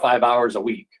 4 to 5 hours a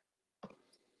week.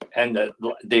 And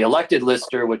the elected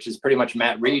lister, which is pretty much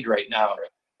Matt Reed right now,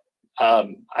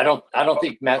 I don't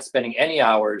think Matt's spending any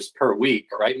hours per week,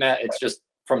 right, Matt? It's just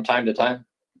from time to time.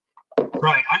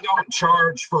 Right. I don't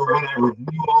charge for when I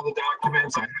review all the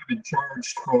documents. I haven't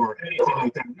charged for anything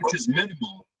like that, which is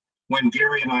minimal when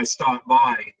Gary and I stop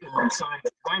by and sign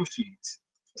the timesheets.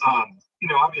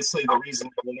 Obviously the reason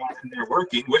that we're not in there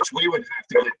working, which we would have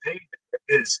to get paid,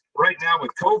 is right now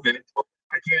with COVID,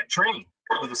 I can't train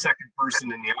with a second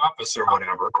person in the office or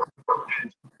whatever.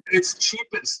 And it's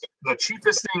cheapest. The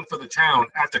cheapest thing for the town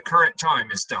at the current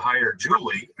time is to hire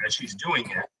Julie as she's doing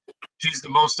it. She's the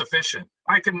most efficient.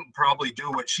 I can probably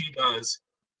do what she does,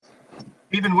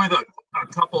 even with a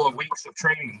couple of weeks of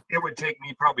training. It would take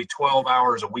me probably 12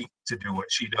 hours a week to do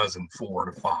what she does in 4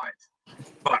 to 5.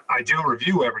 But I do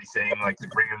review everything, like the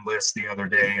grand list the other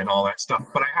day and all that stuff.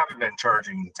 But I haven't been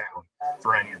charging the town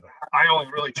for any of that. I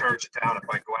only really charge the town if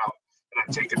I go out and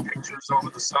I'm taking pictures over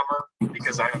the summer,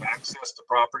 because I have access to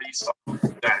properties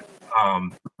that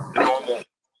the normal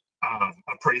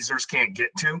appraisers can't get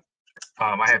to.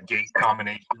 I have gate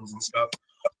combinations and stuff.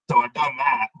 So I've done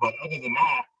that. But other than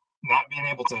that, not being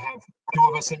able to have 2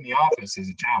 of us in the office is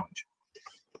a challenge.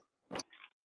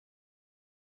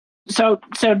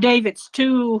 So Dave, it's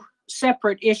 2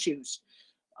 separate issues.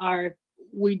 Are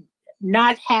we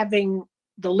not having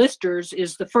the listers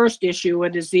is the first issue,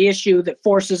 and is the issue that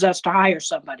forces us to hire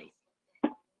somebody.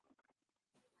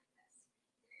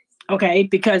 Okay,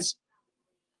 because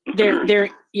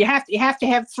you have to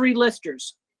have 3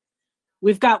 listers.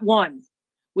 We've got 1.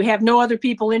 We have no other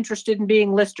people interested in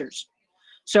being listers.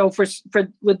 So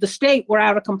with the state, we're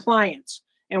out of compliance.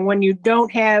 And when you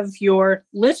don't have your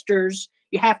listers,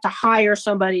 you have to hire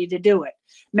somebody to do it.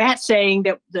 Matt's saying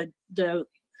that the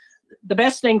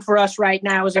best thing for us right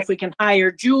now is if we can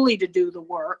hire Julie to do the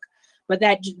work, but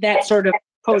that sort of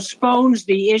postpones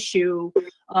the issue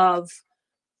of,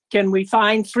 can we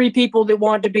find 3 people that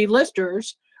want to be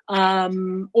listers,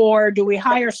 or do we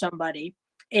hire somebody?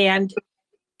 And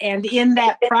in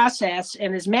that process,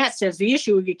 and as Matt says, the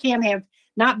issue, if you can't have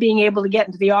not being able to get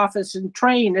into the office and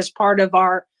train is part of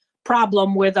our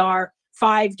problem with our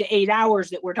 5 to 8 hours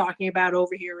that we're talking about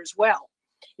over here as well.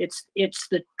 It's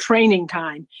the training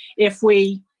time.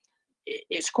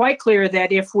 It's quite clear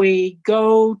that if we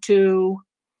go to,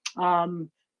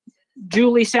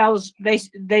 Julie sells,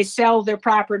 they sell their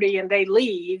property and they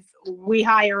leave, we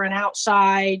hire an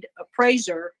outside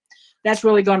appraiser, that's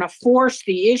really going to force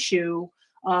the issue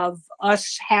of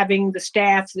us having the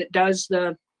staff that does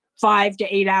the 5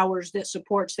 to 8 hours that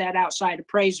supports that outside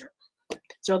appraiser.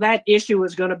 So that issue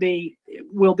is going to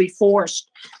will be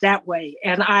forced that way.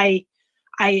 And I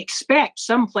expect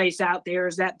someplace out there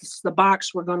is that's the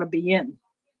box we're going to be in.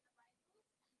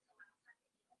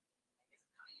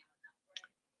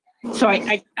 So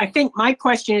I think my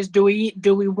question is, do we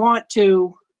want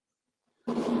to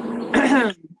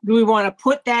do we want to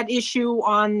put that issue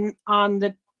on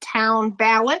the town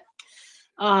ballot?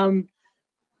 Do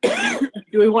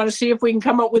we want to see if we can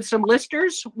come up with some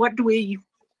listers? What do you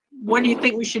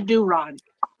think we should do, Ron?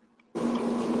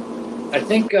 I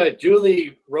think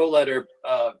Julie Roletter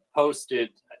posted,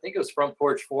 I think it was Front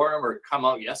Porch Forum or come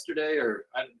out yesterday or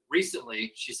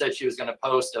recently, she said she was going to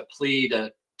post a plea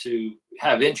to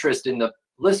have interest in the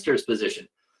lister's position.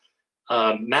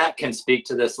 Matt can speak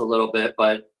to this a little bit,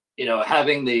 but you know,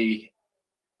 having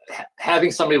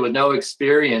somebody with no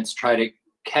experience try to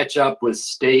catch up with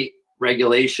state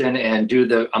regulation and do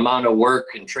the amount of work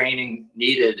and training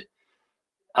needed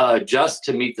just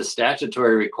to meet the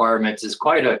statutory requirements is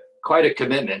quite a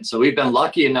commitment. So we've been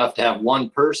lucky enough to have one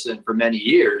person for many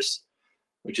years,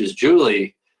 which is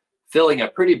Julie, filling a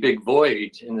pretty big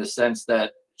void in the sense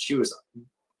that she was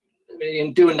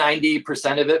doing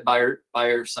 90% of it by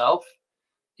herself,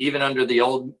 even under the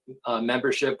old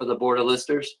membership of the Board of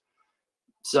Listers.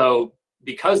 So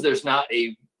because there's not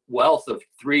a wealth of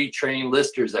 3 trained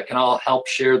listers that can all help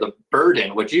share the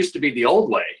burden, which used to be the old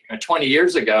way. 20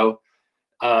 years ago,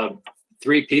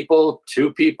 3 people,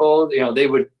 2 people, you know, they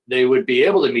would be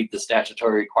able to meet the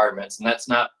statutory requirements, and that's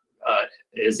not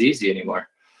as easy anymore.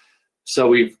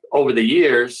 So over the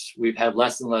years, we've had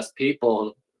less and less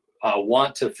people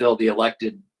want to fill the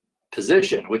elected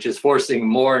position, which is forcing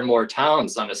more and more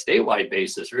towns on a statewide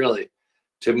basis, really,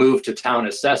 to move to town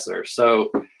assessor.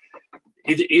 So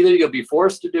either you'll be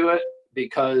forced to do it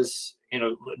because, you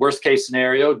know, worst case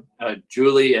scenario,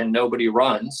 Julie and nobody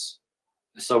runs.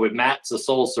 So if Matt's the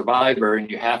sole survivor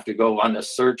and you have to go on a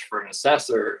search for an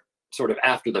assessor sort of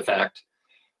after the fact,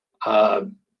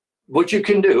 what you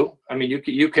can do, I mean,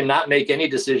 you cannot make any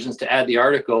decisions to add the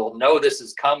article, know this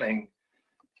is coming,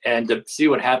 and to see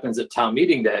what happens at town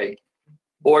meeting day.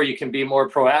 Or you can be more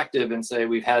proactive and say,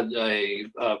 we've had a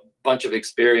bunch of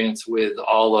experience with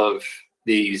all of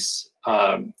these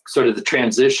sort of the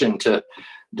transition to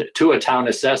a town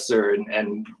assessor,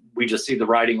 and we just see the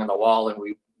writing on the wall, and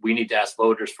we need to ask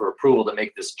voters for approval to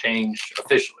make this change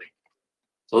officially.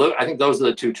 So I think those are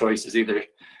the 2 choices: either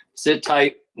sit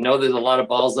tight, know there's a lot of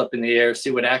balls up in the air,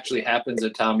 see what actually happens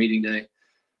at town meeting day,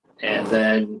 and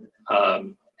then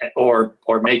or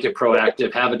make it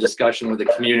proactive, have a discussion with the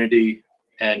community,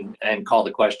 and call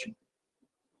the question.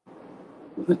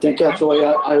 I think that's the way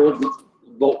I would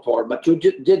vote for. But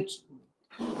did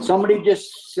somebody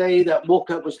just say that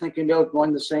Wolcott was thinking they were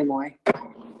going the same way?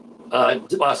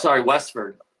 Sorry,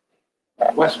 Westford.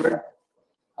 Westford.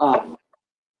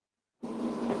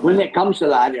 When it comes to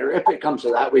that, or if it comes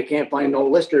to that, we can't find no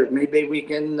listers. Maybe we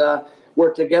can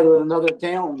work together with another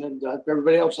town, and if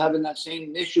everybody else having that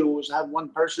same issue, is have one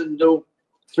person do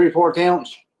 3-4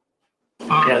 towns.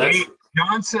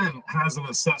 Johnson has an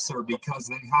assessor because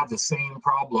they had the same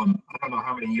problem. I don't know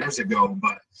how many years ago,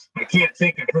 but I can't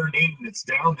think of her name that's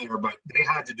down there, but they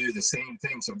had to do the same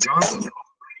thing. So Johnson's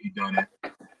already done it.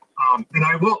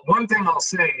 And one thing I'll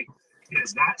say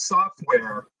is that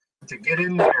software, to get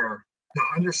in there, to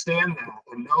understand that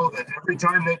and know that every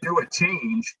time they do a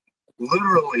change,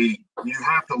 literally you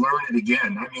have to learn it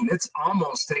again. I mean, it's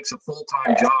almost takes a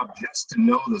full-time job just to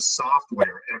know the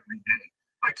software every day.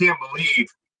 I can't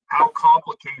believe how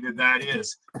complicated that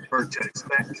is to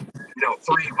expect,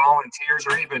 3 volunteers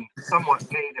or even somewhat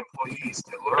paid employees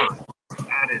to learn.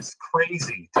 That is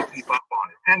crazy to keep up on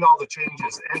it, and all the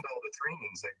changes and all the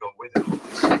trainings that go with it.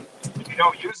 If you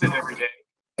don't use it every day,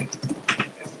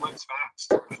 it flips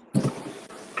fast.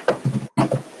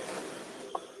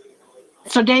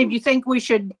 So Dave, you think we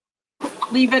should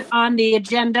leave it on the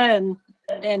agenda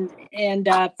and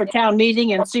for town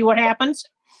meeting and see what happens?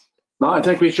 No, I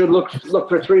think we should look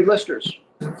for 3 listers,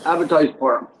 advertise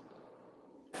for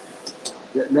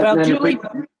them. Well, Julie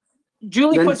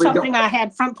put something I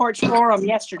had Front Porch Forum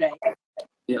yesterday.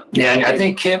 Yeah, and I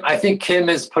think Kim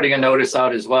is putting a notice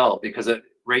out as well, because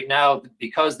right now,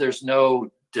 because there's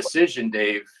no decision,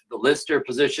 Dave, the lister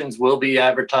positions will be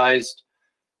advertised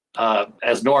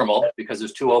as normal because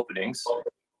there's 2 openings.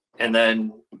 And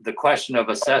then the question of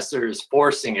assessors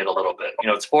forcing it a little bit, you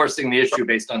know, it's forcing the issue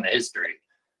based on the history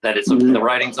that it's the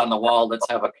writing's on the wall. Let's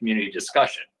have a community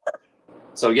discussion.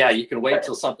 So yeah, you can wait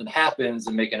till something happens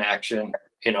and make an action,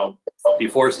 you know, be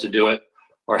forced to do it,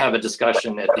 or have a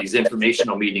discussion at these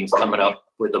informational meetings coming up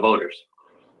with the voters.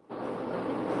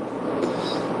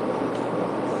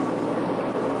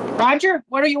 Roger,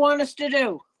 what do you want us to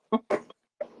do?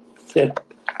 Susan.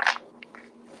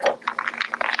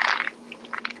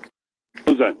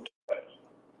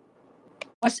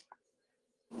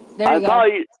 There I you go. thought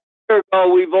a year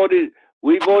ago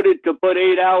we voted to put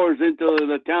 8 hours into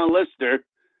the town lister.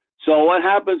 So what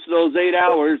happens to those 8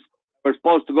 hours are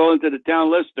supposed to go into the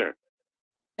town lister?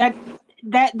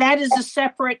 That is a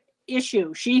separate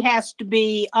issue. She has to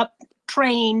be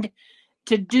trained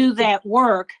to do that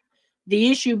work. The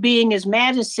issue being, as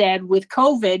Matt has said, with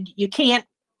COVID, you can't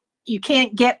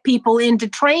get people in to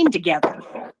train together.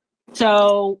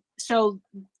 So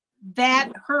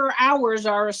that her hours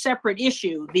are a separate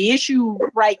issue. The issue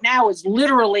right now is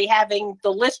literally having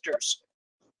the listers.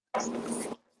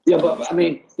 Yeah, but I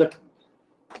mean, the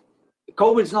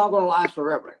COVID's not gonna last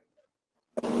forever.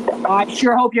 I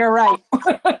sure hope you're right.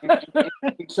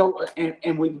 So,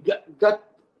 and we've got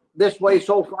this way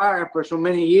so far for so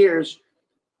many years.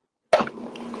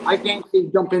 I can't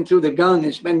keep jumping through the gun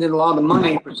and spending a lot of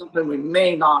money for something we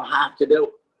may not have to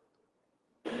do.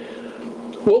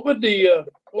 What would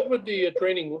the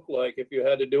training look like if you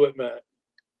had to do it, Matt?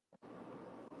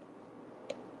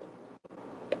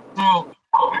 Well,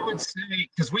 I would say,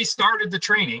 because we started the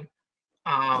training,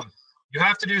 you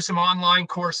have to do some online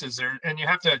courses there, and you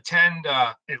have to attend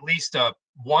at least I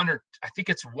think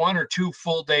it's 1 or 2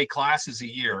 full day classes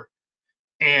a year.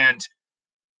 And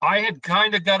I had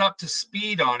kind of got up to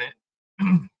speed on it,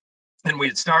 and we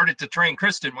had started to train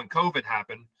Kristen when COVID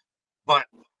happened. But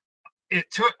it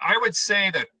took, I would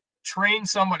say, to train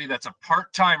somebody that's a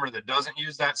part-timer that doesn't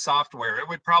use that software, it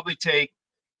would probably take,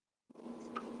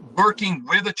 working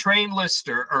with a trained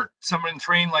lister or someone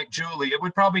trained like Julie, it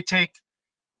would probably take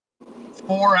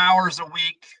 4 hours a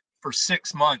week for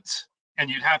 6 months. And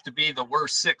you'd have to be the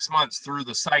worst 6 months through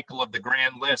the cycle of the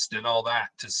grand list and all that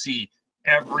to see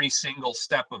every single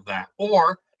step of that.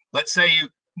 Or let's say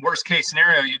worst case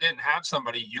scenario, you didn't have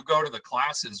somebody, you go to the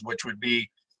classes, which would be,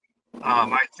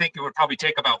 I think it would probably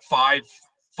take about 5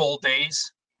 full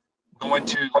days going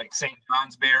to like St.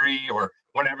 Johnsbury or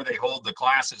whenever they hold the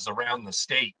classes around the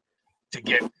state to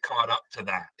get caught up to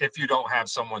that if you don't have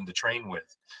someone to train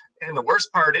with. And the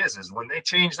worst part is when they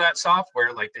change that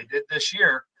software like they did this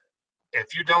year,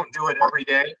 if you don't do it every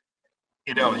day,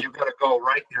 you know, you've got to go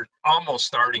right, you're almost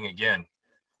starting again.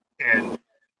 And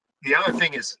the other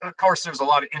thing is, of course, there's a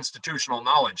lot of institutional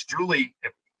knowledge. Julie,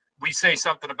 if we say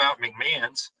something about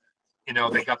McMahon's, you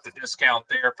know, they got the discount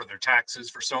there for their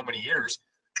taxes for so many years.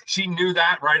 She knew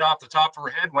that right off the top of her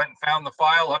head, went and found the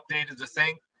file, updated the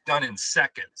thing, done in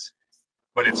seconds.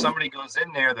 But if somebody goes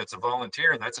in there that's a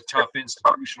volunteer, that's a tough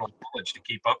institutional knowledge to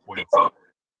keep up with. Okay.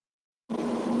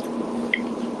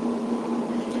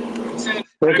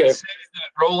 I would say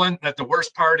that, Roland, that the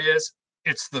worst part is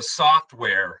it's the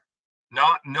software,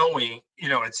 not knowing, you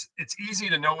know, it's easy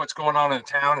to know what's going on in the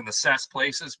town and the cess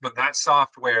places, but that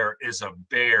software is a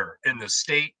bear, and the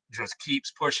state just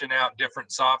keeps pushing out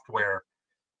different software,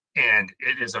 and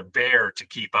it is a bear to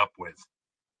keep up with.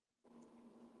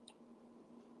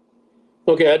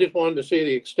 Okay, I just wanted to see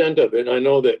the extent of it. I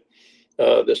know that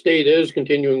the state is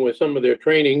continuing with some of their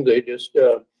training. They just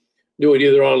do it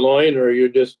either online or you're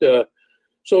just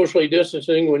socially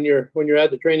distancing when you're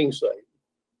at the training site.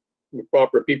 The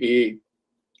proper PPE.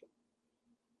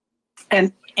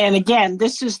 And again,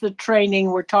 this is the training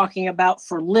we're talking about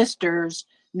for listers,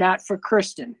 not for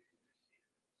Kristen.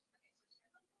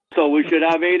 So we should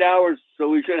have 8 hours. So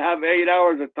we should have 8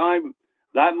 hours of time,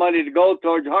 that money to go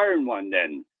towards hiring one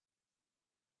then.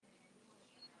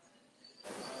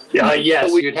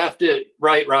 Yes, you'd have to,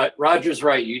 right, Roger's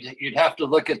right. You'd have to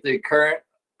look at the current,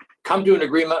 come to an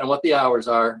agreement on what the hours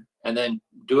are, and then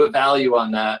do a value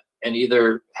on that, and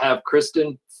either have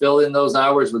Kristen fill in those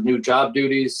hours with new job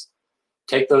duties,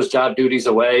 take those job duties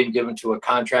away and give them to a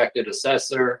contracted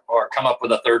assessor, or come up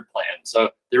with a third plan. So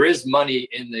there is money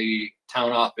in the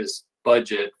town office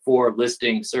budget for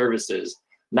listing services,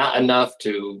 not enough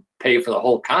to pay for the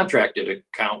whole contracted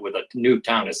account with a new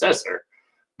town assessor,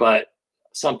 but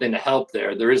something to help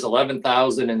there. There is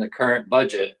 $11,000 in the current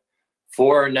budget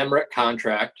for a NEMRIC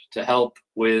contract to help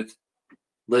with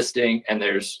listing, and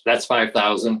that's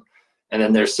 $5,000. And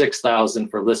then there's 6,000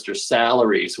 for lister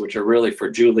salaries, which are really for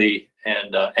Julie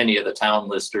and any of the town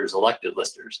listers, elected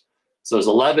listers. So there's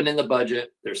 11 in the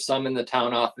budget. There's some in the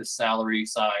town office salary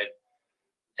side.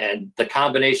 And the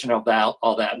combination of that,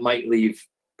 all that might leave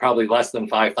probably less than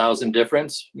 5,000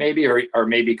 difference, maybe, or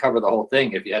maybe cover the whole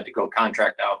thing if you had to go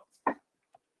contract out.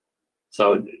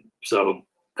 So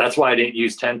that's why I didn't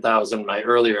use 10,000 in my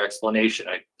earlier explanation.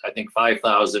 I think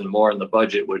 5,000 more in the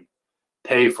budget would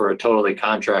pay for a totally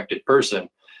contracted person.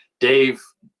 Dave's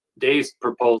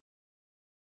proposal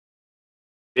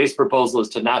is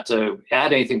to not to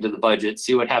add anything to the budget,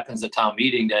 see what happens at town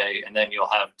meeting day, and then you'll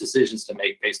have decisions to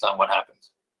make based on what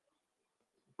happens.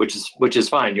 Which is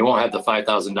fine. You won't have the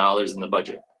 $5,000 in the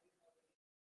budget.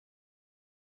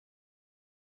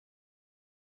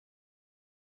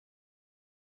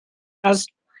 As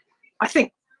I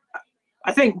think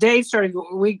Dave started,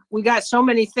 we got so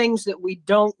many things that we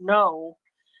don't know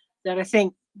that I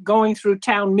think going through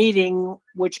town meeting,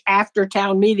 which after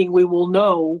town meeting we will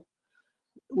know,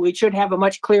 we should have a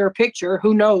much clearer picture.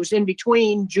 Who knows? In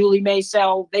between, they may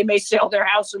sell their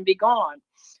house and be gone.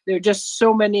 There are just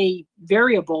so many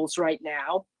variables right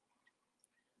now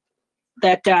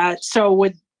that,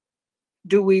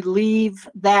 do we leave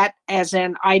that as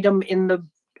an item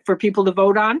for people to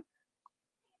vote on?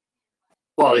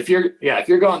 Well, if you're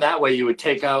going that way, you would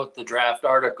take out the draft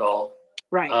article.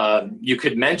 Right. You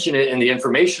could mention it in the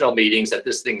informational meetings that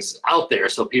this thing's out there,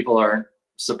 so people aren't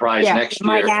surprised next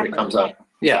year if it comes up.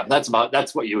 Yeah, that's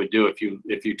what you would do if you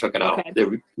took it out. Okay.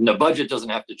 The budget doesn't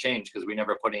have to change because we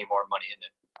never put any more money in it.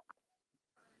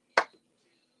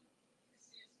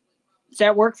 Does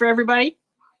that work for everybody?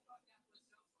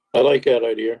 I like that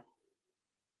idea.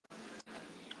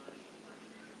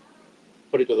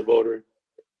 Put it to the voter.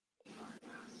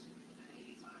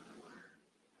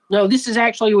 No, this is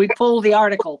actually, we pull the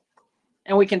article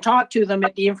and we can talk to them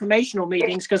at the informational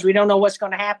meetings because we don't know what's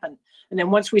going to happen. And then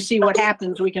once we see what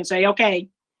happens, we can say, okay,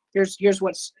 here's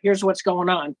what's going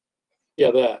on.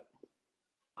 Yeah, that.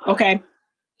 Okay.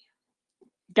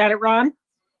 Got it, Ron?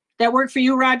 That work for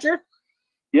you, Roger?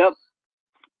 Yep.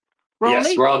 Rolly?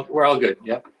 Yes, we're all good.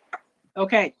 Yep.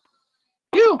 Okay.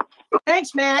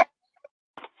 Thanks, Matt.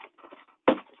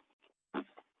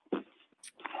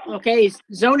 Okay,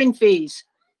 zoning fees.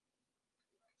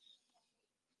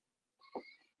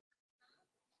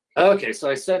 Okay, so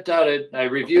I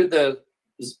reviewed the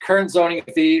current zoning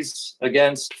fees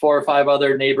against 4 or 5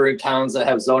 other neighboring towns that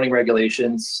have zoning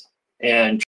regulations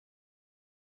and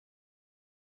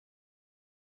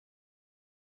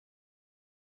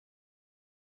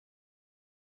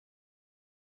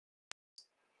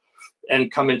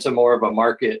come into more of a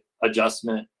market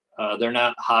adjustment. They're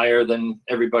not higher than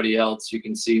everybody else. You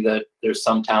can see that there's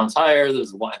some towns higher.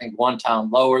 There's I think one town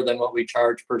lower than what we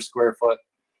charge per square foot.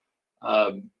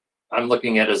 I'm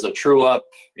looking at it as a true up,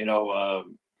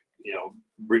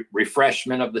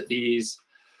 refreshment of the fees,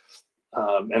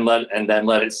 and then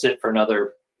let it sit for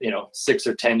another, 6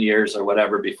 or 10 years or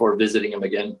whatever before visiting them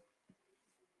again.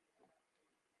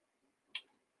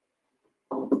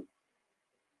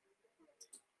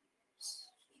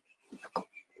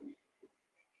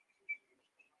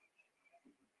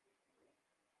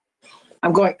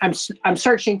 I'm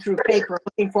searching through paper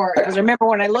looking for it because I remember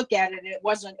when I looked at it, there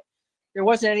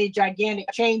wasn't any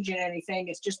gigantic change in anything.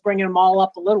 It's just bringing them all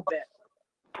up a little bit.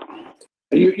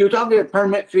 You're talking about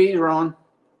permit fees, Ron?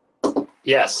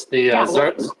 Yes, Yes.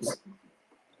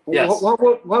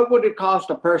 What would it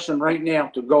cost a person right now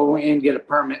to go in and get a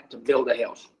permit to build a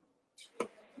house?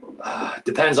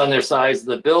 Depends on their size of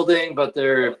the building, but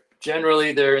they're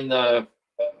in the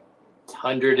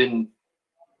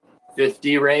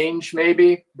 150 range,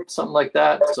 maybe something like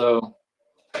that. So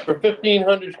For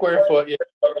 1,500 square foot, yeah,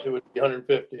 it would be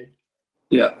 150.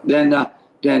 Yeah, then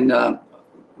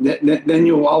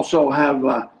you also have,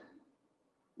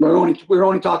 we're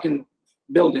only talking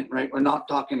building, right? We're not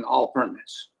talking all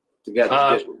permits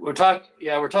together. we're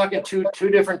talking two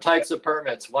different types of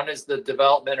permits. One is the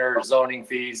development or zoning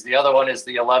fees. The other one is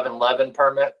the 1111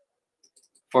 permit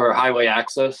for highway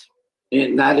access.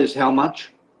 And that is how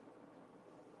much?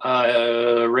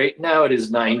 Right now it is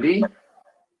 90.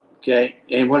 Okay,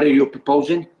 and what are you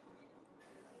proposing?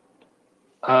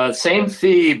 Same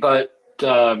fee, but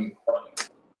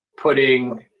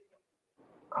putting,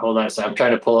 hold on a second, I'm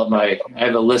trying to pull up I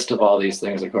have a list of all these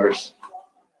things, of course.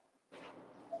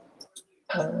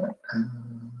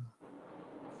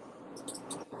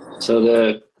 So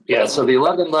the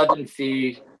 1111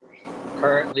 fee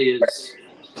currently is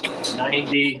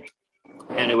 90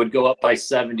 and it would go up by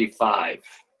 75.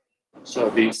 So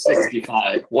it'd be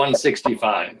 65,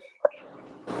 165.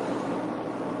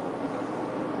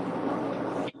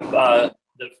 The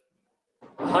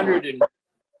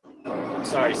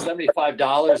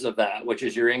 $75 of that, which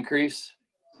is your increase,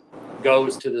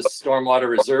 goes to the Stormwater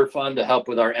Reserve Fund to help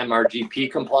with our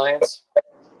MRGP compliance.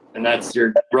 And that's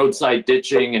your roadside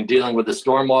ditching and dealing with the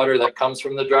stormwater that comes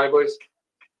from the driveways.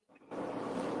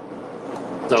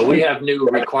 So we have new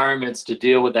requirements to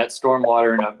deal with that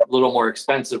stormwater in a little more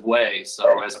expensive way.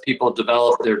 So as people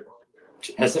develop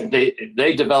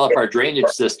they develop our drainage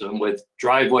system with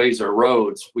driveways or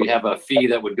roads, we have a fee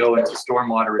that would go into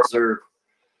stormwater reserve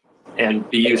and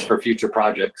be used for future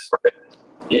projects.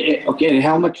 Okay, and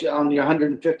how much on your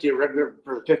 150 regular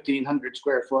for 1,500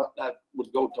 square foot that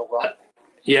would go to what?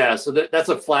 Yeah, so that's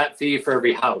a flat fee for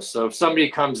every house. So if somebody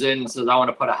comes in and says, I want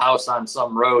to put a house on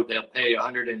some road, they'll pay the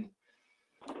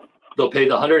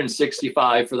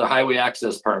 165 for the highway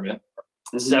access permit.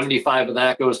 75 of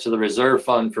that goes to the reserve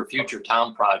fund for future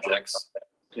town projects.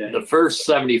 Okay. The first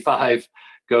 75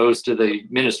 goes to the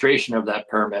administration of that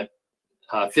permit.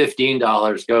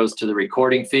 $15 goes to the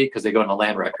recording fee because they go into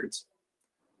land records.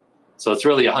 So it's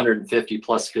really 150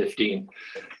 plus 15.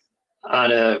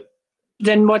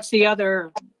 Then what's the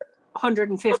other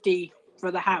 150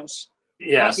 for the house?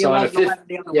 Yeah, Not the so on 11,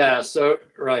 the other one. yeah, so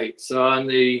right. So on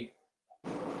we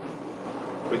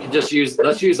can just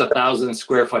let's use 1,000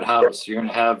 square foot house. You're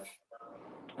gonna have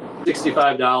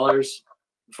 $65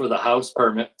 for the house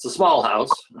permit. It's a small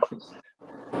house.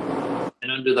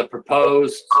 And under the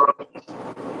proposed,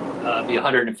 be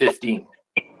 115.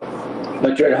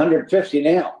 But you're at 150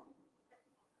 now.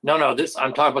 No,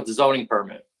 I'm talking about the zoning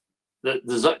permit.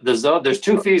 There's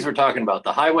two fees we're talking about.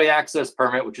 The highway access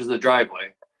permit, which is the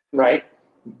driveway, Right.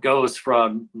 goes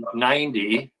from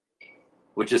 90,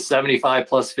 which is 75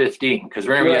 plus 15, because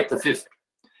we're gonna get the 50.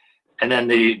 And then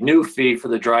the new fee for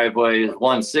the driveway is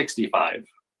 165.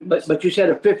 But you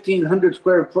said a 1,500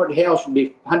 square foot house would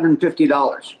be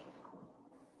 $150.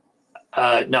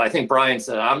 No, I think Brian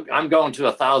said I'm going to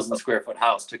 1,000 square foot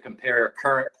house to compare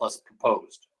current plus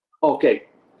proposed. Okay.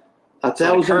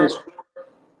 So 1,000.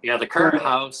 the current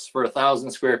house for 1,000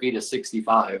 square feet is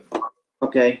 65.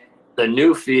 Okay. The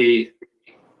new fee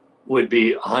would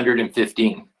be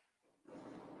 115.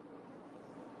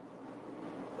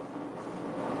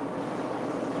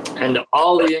 And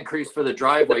all the increase for the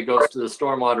driveway goes to the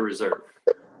stormwater reserve.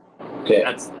 Okay.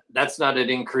 That's not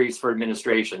an increase for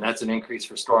administration. That's an increase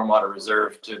for stormwater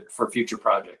reserve for future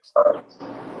projects.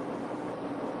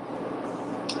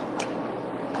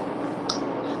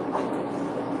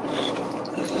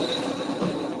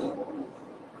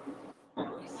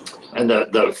 And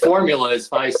the formula is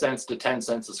 5 cents to 10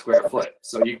 cents a square foot.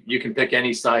 So you can pick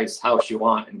any size house you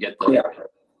want and get the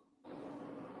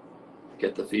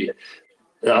fee.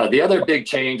 The other big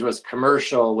change was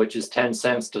commercial, which is 10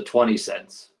 cents to 20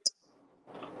 cents.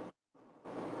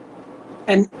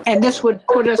 And this would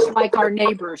put us like our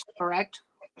neighbors, correct?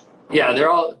 Yeah,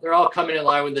 they're all coming in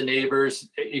line with the neighbors.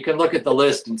 You can look at the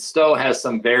list, and Stowe has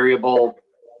some variable.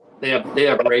 They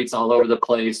have rates all over the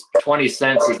place. 20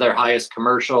 cents is their highest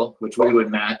commercial, which we would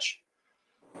match.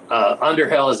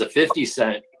 Underhill is a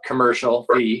 50-cent commercial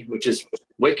fee, which is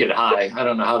wicked high. I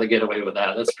don't know how they get away with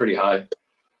that. That's pretty high.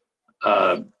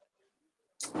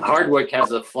 Hardwick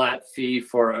has a flat fee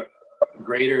for a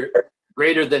greater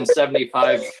than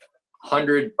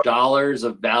 $7,500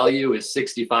 of value is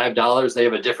 $65. They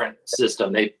have a different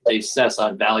system. They assess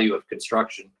on value of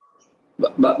construction.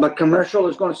 But commercial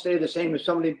is going to stay the same. If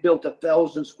somebody built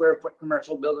 1,000 square foot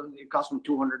commercial building, it costs them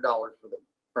 $200 for the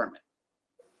permit.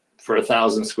 For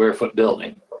 1,000 square foot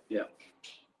building. Yeah.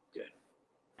 Good.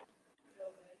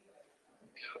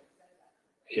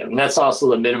 Yeah, and that's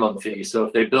also the minimum fee. So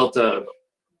if they built a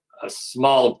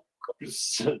small,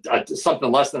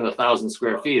 something less than 1,000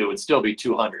 square feet, it would still be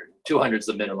 200. 200 is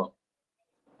the minimum.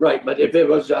 Right, but if it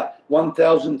was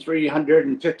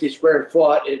 1,350 square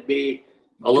foot, it'd be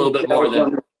a little bit more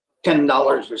than $10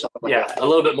 or something like yeah, that. a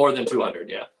little bit more than 200.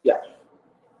 Yeah. Yeah.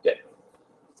 Okay.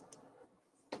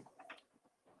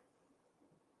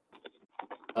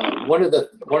 One of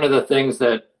the things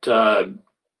that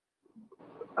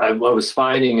I was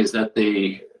finding is that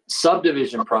the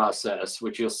subdivision process,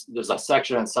 there's a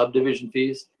section on subdivision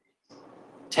fees,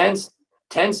 tends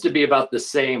to be about the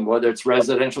same, whether it's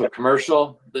residential or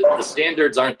commercial. The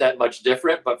standards aren't that much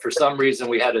different, but for some reason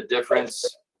we had a difference.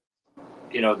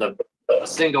 You know, a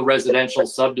single residential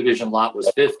subdivision lot was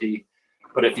 50,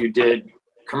 but if you did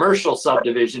commercial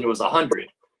subdivision, it was 100.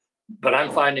 But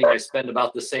I'm finding I spend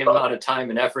about the same amount of time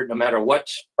and effort no matter what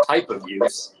type of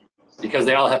use, because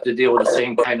they all have to deal with the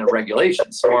same kind of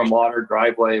regulations, stormwater,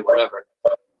 driveway, whatever.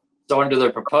 So under the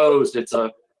proposed, it's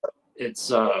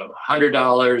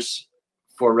 $100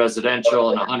 for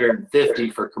residential and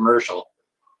 $150 for commercial.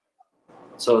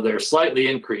 So they're slightly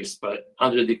increased, but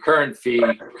under the current fee,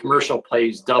 commercial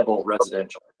pays double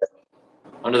residential.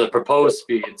 Under the proposed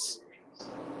fee, it's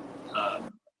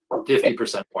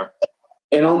 50% more.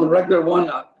 And on the regular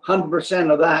one,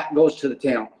 100% of that goes to the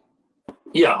town.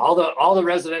 Yeah, all the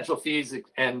residential fees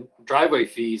and driveway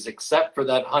fees, except for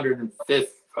that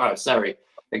 105th,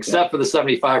 except for the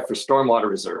 75 for stormwater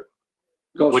reserve,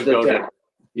 Goes would to go the town.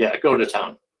 go to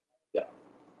town. Yeah.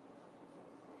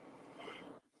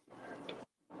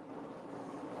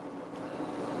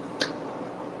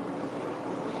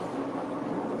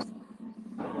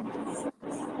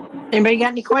 Anybody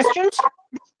got any questions?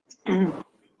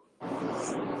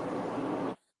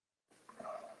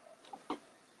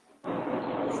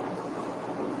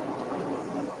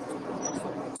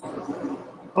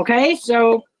 Okay,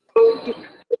 so is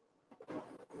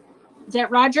that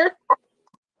Roger?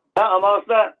 Yeah, I'm all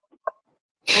set.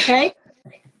 Okay.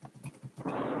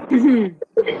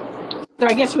 So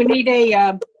I guess we need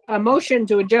a motion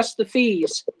to adjust the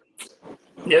fees.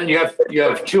 Yeah, you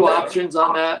have two options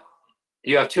on that.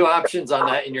 You have two options on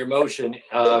that in your motion.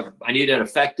 I need an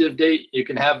effective date. You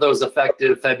can have those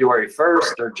effective February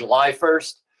 1st or July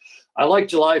 1st. I like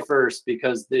July 1st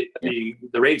because the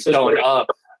rates going up.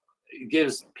 It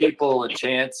gives people a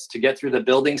chance to get through the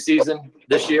building season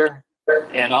this year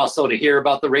and also to hear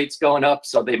about the rates going up.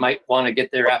 So they might want to get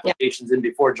their applications in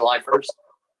before July 1st.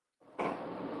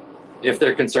 If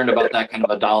they're concerned about that kind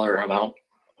of a dollar amount.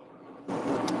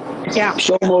 Yeah.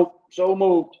 So moved. So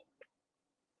moved.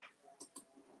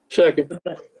 Second,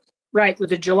 Right, with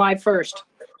the July 1st.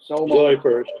 So moved. July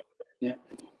 1st. Yeah.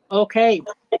 Okay.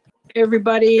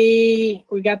 Everybody,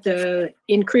 we got the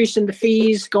increase in the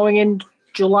fees going in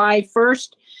July 1st.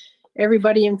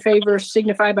 Everybody in favor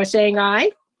signify by saying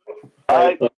aye.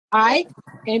 Aye. Aye.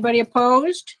 Anybody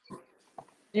opposed?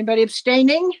 Anybody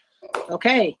abstaining?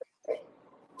 Okay.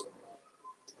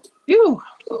 Phew.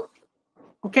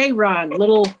 Okay, Ron,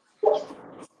 little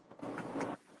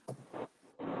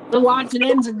odds and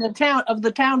ends of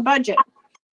the town budget.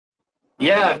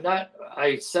 Yeah,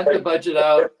 I sent the budget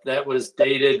out that was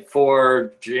dated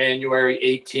for January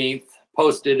 18th,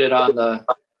 posted it on the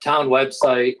town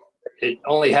website. It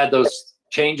only had those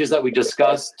changes that we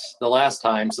discussed the last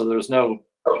time, so there was no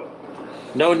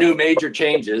new major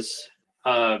changes.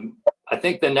 I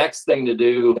think the next thing to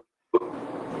do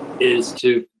is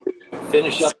to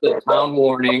finish up the town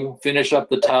warning, finish up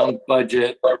the town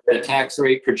budget, the tax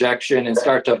rate projection, and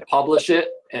start to publish it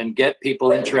and get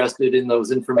people interested in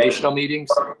those informational meetings.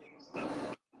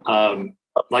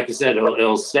 Like I said,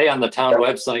 it'll stay on the town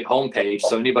website homepage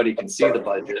so anybody can see the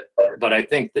budget. But I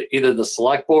think that either the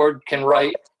select board can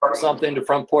write something to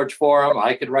Front Porch Forum,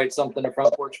 I could write something to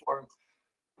Front Porch Forum.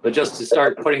 But just to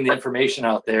start putting the information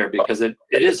out there, because it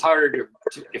is harder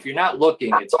to, if you're not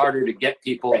looking, it's harder to get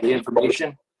people the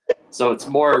information. So it's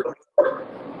more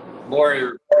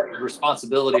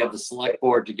responsibility of the select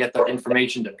board to get the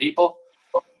information to people.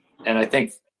 And I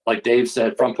think, like Dave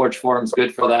said, Front Porch Forum's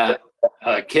good for that.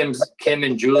 Kim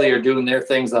and Julie are doing their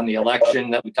things on the election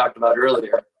that we talked about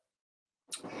earlier.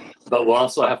 But we'll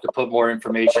also have to put more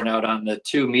information out on the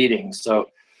two meetings. So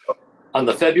on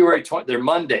the February 20, they're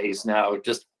Mondays now,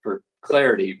 just for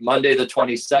clarity. Monday the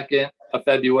 22nd of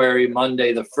February,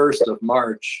 Monday the 1st of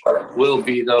March will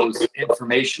be those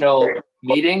informational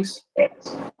meetings.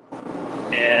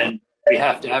 And we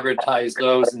have to advertise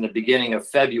those in the beginning of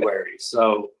February.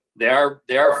 So they are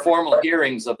formal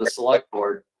hearings of the select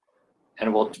board,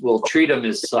 and we'll treat them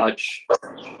as such.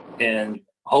 And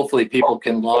hopefully people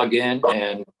can log in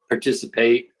and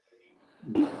participate.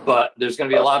 But there's going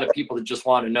to be a lot of people that just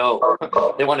want to know.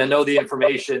 They want to know the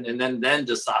information and then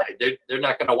decide. They're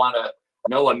not going to want to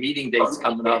know a meeting date's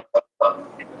coming up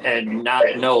and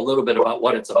not know a little bit about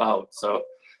what it's about. So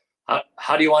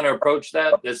how do you want to approach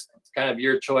that? This is kind of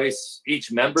your choice.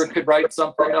 Each member could write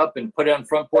something up and put it on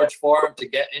Front Porch Forum to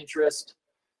get interest.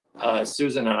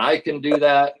 Susan and I can do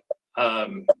that.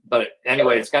 But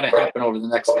anyway, it's going to happen over the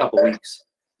next couple weeks.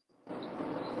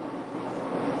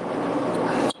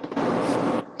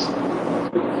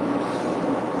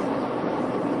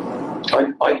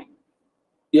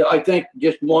 I think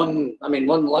just one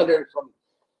letter from,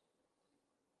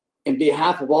 in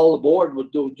behalf of all the board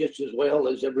would do just as well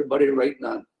as everybody writing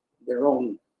on their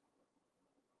own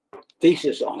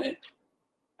thesis on it.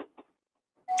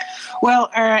 Well,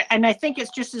 and I think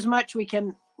it's just as much we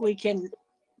can,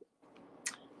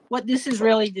 what this is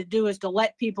really to do is to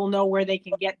let people know where they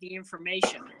can get the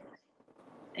information.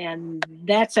 And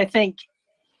that's, I think,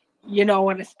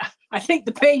 and I think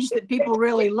the page that people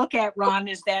really look at, Ron,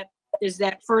 is that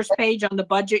first page on the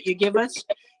budget you give us.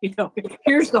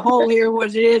 Here's the whole, here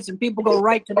what it is, and people go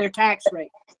right to their tax rate.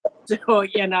 So,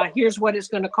 here's what it's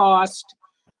gonna cost,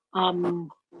 going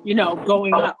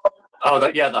up.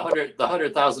 Oh, yeah, the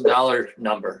 $100,000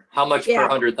 number. How much per Yeah.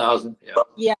 100,000?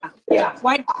 Yeah. Yeah.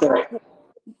 Why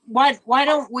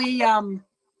don't we,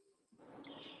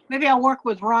 maybe I'll work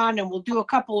with Ron and we'll do a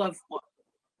couple of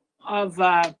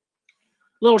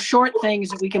little short things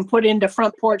that we can put into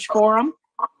Front Porch Forum,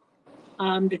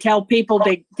 to tell people,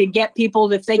 to get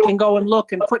people, if they can go and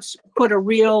look and put a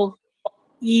real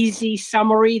easy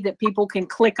summary that people can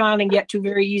click on and get to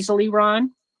very easily,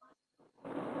 Ron.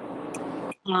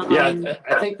 Yeah,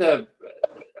 I think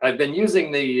I've been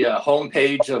using the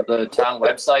homepage of the town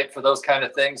website for those kind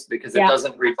of things, because it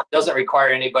doesn't require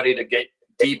anybody to get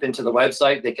deep into the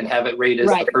website. They can have it rated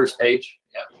as the first page.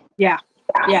 Yeah.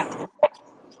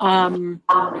 And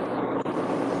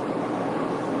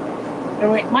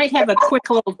we might have a quick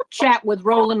little chat with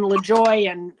Roland LaJoy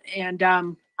and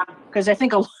because I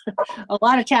think a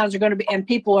lot of towns are going to be, and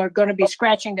people are going to be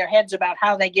scratching their heads about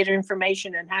how they get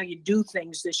information and how you do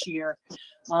things this year,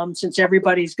 since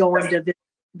everybody's going to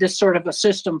this sort of a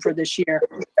system for this year.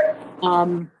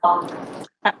 How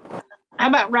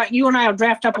about you and I will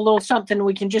draft up a little something,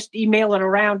 we can just email it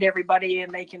around to everybody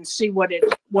and they can see what it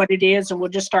is, and we'll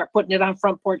just start putting it on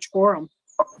Front Porch Forum.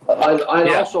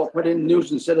 I'd also put in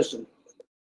News and Citizen.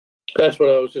 That's what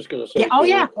I was just going to say. Yeah. Oh,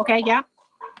 yeah. Okay. Yeah.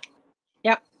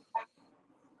 Yep.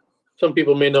 Some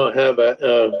people may not have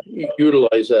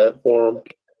utilize that forum.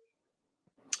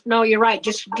 No, you're right.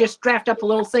 Just draft up a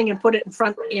little thing and put it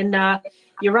in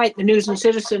you're right, the News and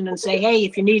Citizen, and say, hey,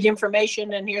 if you need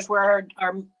information, and here's where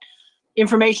our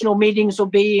informational meetings will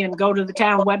be, and go to the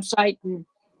town website and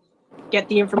get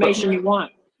the information you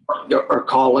want. Or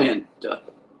call in.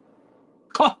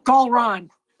 Call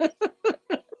Ron.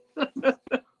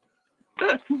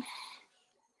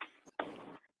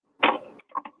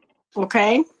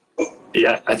 Okay.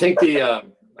 Yeah, I think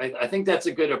I think that's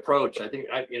a good approach. I think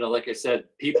like I said,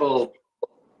 people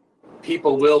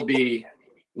will be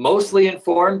mostly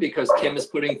informed because Kim is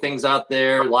putting things out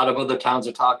there. A lot of other towns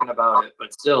are talking about it,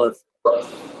 but still,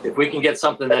 if we can get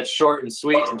something that's short and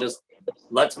sweet and just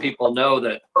lets people know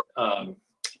that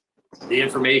the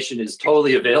information is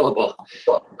totally available,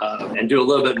 and do a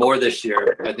little bit more this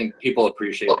year, I think people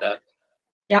appreciate that.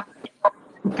 Yeah.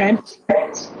 Okay.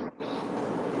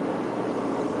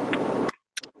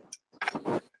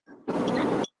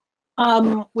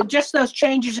 With just those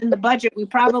changes in the budget, we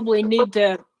probably need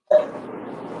to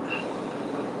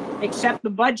accept the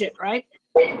budget, right?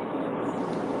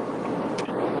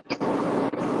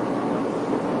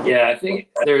 Yeah, I think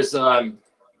there's the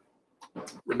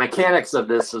mechanics of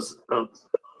this is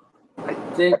I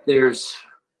think there's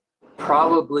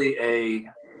probably a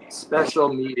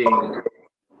special meeting,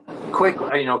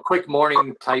 quick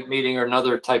morning type meeting, or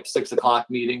another type 6 o'clock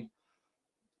meeting.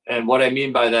 And what I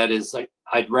mean by that is, like,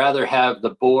 I'd rather have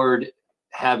the board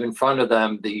have in front of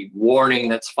them the warning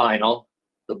that's final,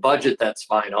 the budget that's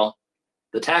final,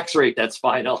 the tax rate that's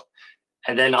final,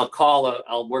 and then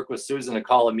I'll work with Susan to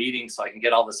call a meeting so I can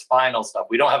get all this final stuff.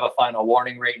 We don't have a final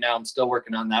warning right now. I'm still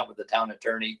working on that with the town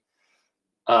attorney.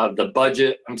 The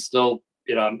budget, I'm still,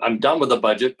 I'm done with the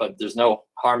budget, but there's no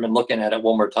harm in looking at it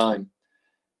one more time.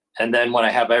 And then when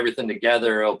I have everything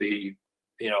together, it'll be,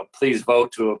 please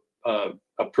vote to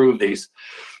approve these,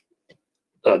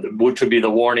 which would be the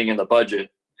warning and the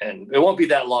budget. And it won't be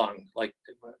that long. Like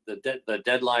the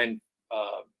deadline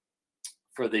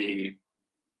for the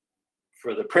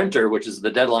printer, which is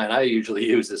the deadline I usually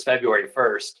use, is February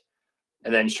 1st.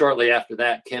 And then shortly after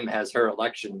that, Kim has her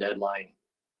election deadlines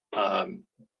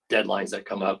that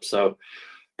come up. So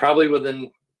probably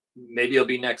maybe it'll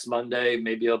be next Monday,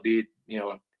 maybe it'll be,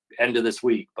 end of this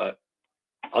week, but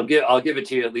I'll give it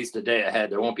to you at least a day ahead.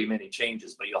 There won't be many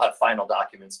changes, but you'll have final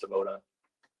documents to vote on.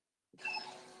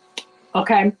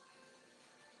 Okay.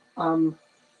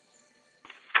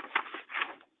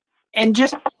 And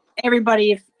just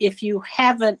everybody, if you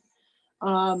haven't,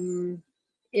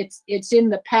 it's in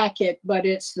the packet, but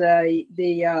it's the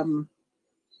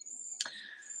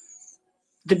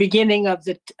beginning of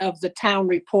the town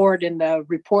report and the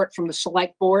report from the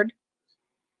select board.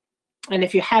 And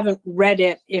if you haven't read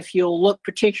it, if you'll look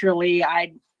particularly,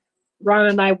 Ron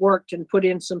and I worked and put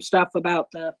in some stuff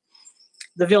about the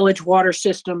village water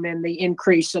system and the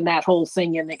increase and that whole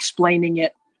thing, and explaining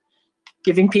it,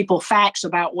 giving people facts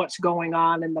about what's going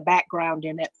on and the background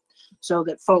in it, so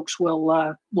that folks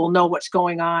will know what's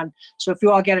going on. So if you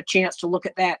all get a chance to look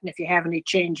at that, and if you have any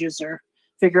changes or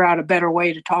figure out a better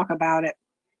way to talk about it,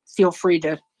 feel free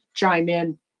to chime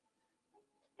in.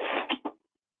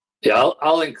 Yeah,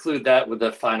 I'll include that with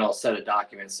the final set of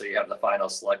documents, so you have the final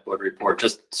select board report,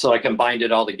 just so I can bind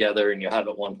it all together and you have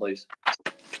it one place.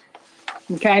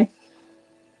 Okay.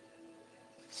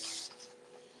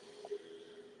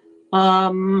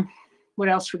 What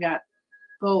else we got?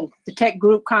 Oh, the tech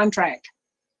group contract.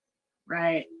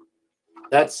 Right.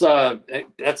 That's a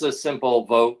simple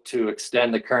vote to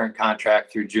extend the current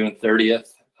contract through June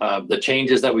 30th. The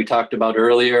changes that we talked about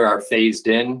earlier are phased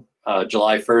in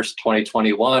July 1st,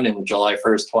 2021 and July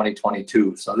 1st,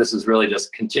 2022. So this is really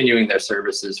just continuing their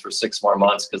services for 6 more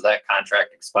months because that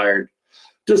contract expired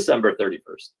December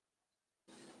 31st.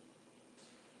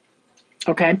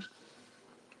 Okay.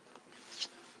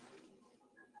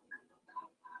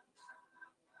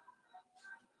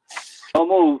 I'll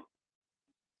move.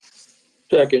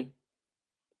 Second.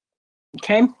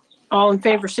 Okay. All in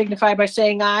favor signify by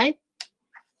saying aye.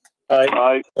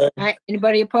 Aye. All right.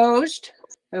 Anybody opposed?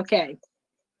 Okay.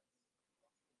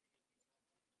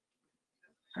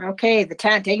 Okay, the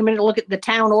town, take a minute to look at the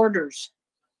town orders.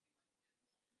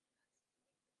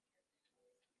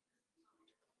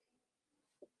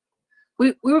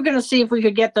 We were gonna see if we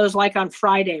could get those like on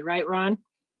Friday, right, Ron?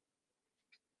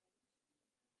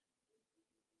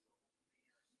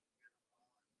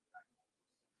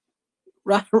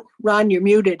 Ron, you're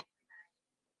muted.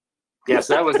 Yes,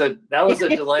 that was a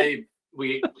delay.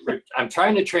 I'm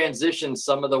trying to transition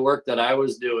some of the work that I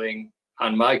was doing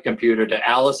on my computer to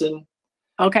Allison.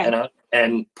 Okay.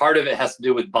 And part of it has to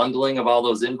do with bundling of all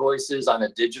those invoices on a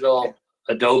digital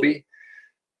Adobe.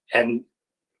 And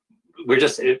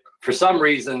for some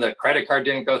reason, the credit card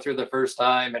didn't go through the first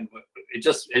time, and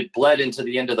it bled into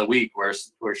the end of the week where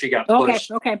she got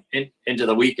pushed into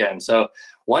the weekend. So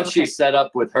once she's set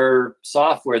up with her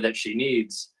software that she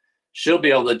needs, she'll be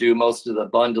able to do most of the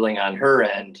bundling on her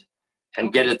end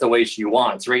and get it the way she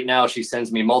wants. Right now, she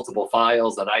sends me multiple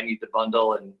files that I need to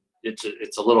bundle, and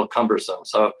it's a little cumbersome.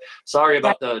 So sorry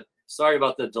about the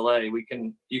delay.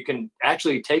 You can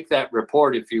actually take that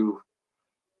report if you.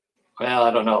 Well,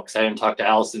 I don't know, because I didn't talk to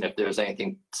Allison if there's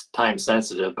anything time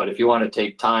sensitive, but if you want to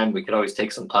take time, we could always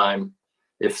take some time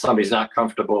if somebody's not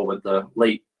comfortable with the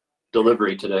late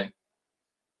delivery today.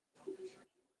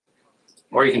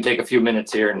 Or you can take a few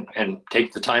minutes here and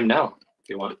take the time now if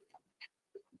you want.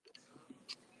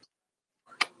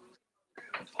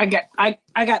 I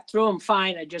got through them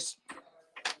fine. I just.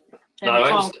 No,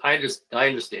 I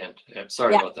understand. Yeah,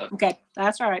 sorry about that. Okay,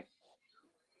 that's all right.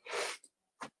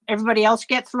 Everybody else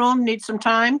get through them? Need some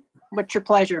time? What's your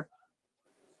pleasure?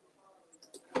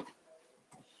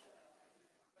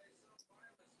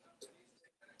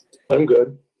 I'm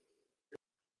good.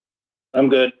 I'm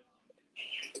good.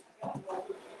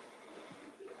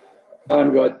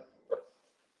 I'm good.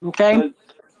 Okay.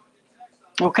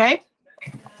 Okay.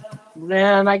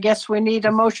 Then I guess we need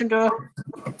a motion to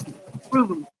approve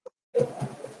them.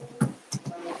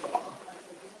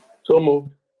 So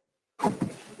moved.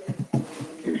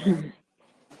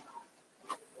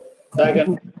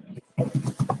 Second.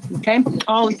 Okay.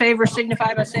 All in favor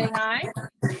signify by saying aye.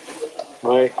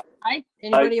 Aye. Aye.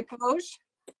 Anybody opposed?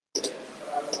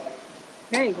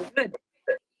 Okay, we're good.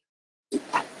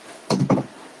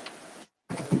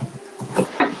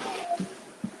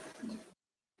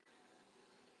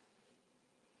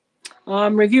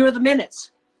 Review of the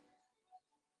minutes.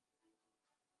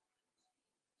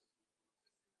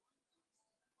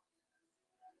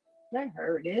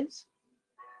 There it is.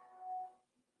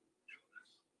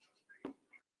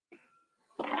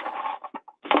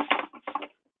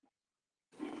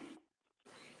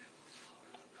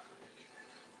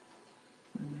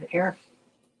 Here.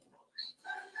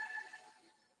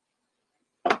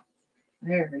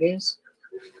 There it is.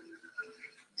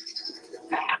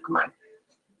 Ah, come on.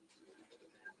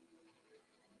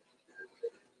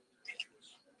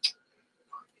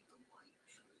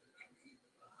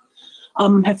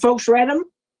 Have folks read them?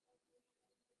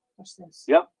 What's this?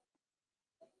 Yep.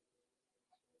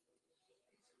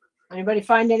 Anybody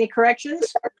find any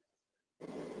corrections?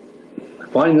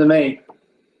 Fine to me.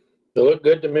 They look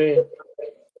good to me.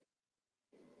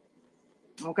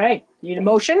 Okay, need a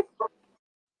motion?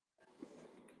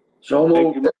 So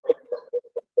moved.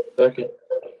 Second.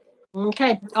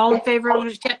 Okay, all in favor of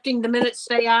accepting the minutes,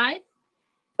 say aye.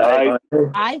 Aye.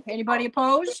 Aye. Anybody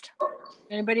opposed?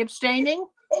 Anybody abstaining?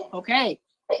 Okay.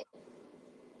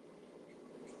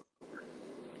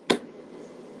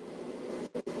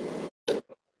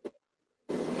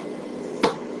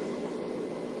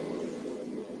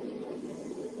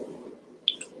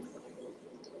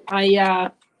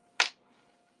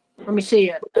 Let me see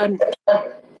it.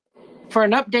 For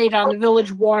an update on the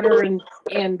village water and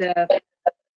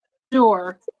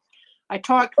sewer, I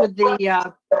talked with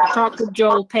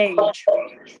Joel Page,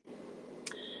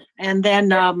 and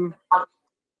then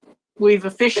we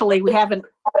haven't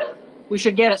we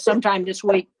should get it sometime this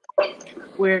week.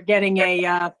 We're getting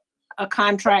a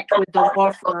contract with the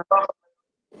law firm.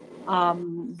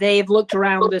 They've looked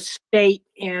around the state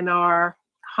and are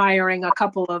hiring a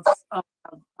couple of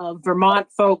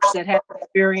Vermont folks that have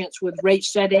experience with rate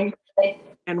setting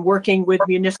and working with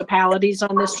municipalities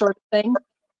on this sort of thing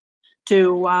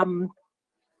to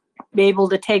be able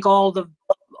to take all the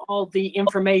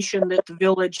information that the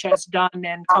village has done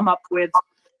and come up with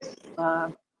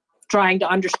trying to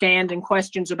understand and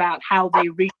questions about how they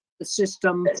reached the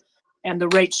system and the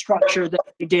rate structure that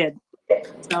they did.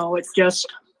 So it's just,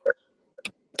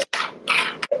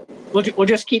 we'll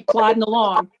just keep plodding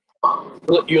along.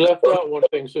 You left out one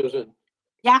thing, Susan.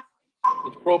 Yeah.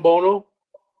 It's pro bono?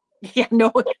 Yeah, no,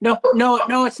 it's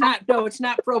not. No, it's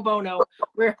not pro bono.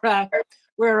 We're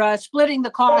splitting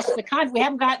the cost. We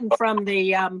haven't gotten from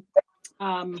the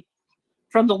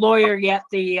lawyer yet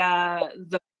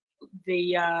the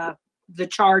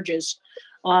charges,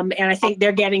 and I think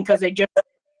they're getting, because they just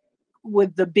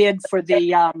with the bid for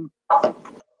the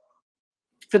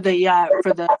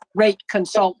rate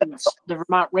consultants, the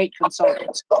Vermont rate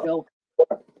consultants.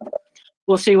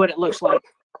 We'll see what it looks like.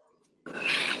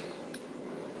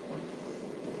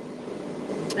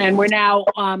 And we're now,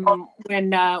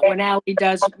 when Ally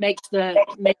makes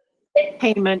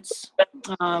payments,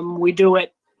 we do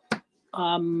it,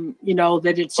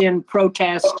 that it's in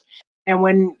protest. And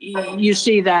when you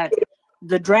see the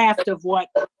draft of what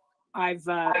I've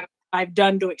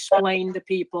done to explain to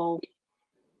people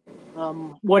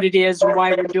what it is and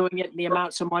why we're doing it and the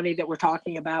amounts of money that we're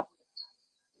talking about.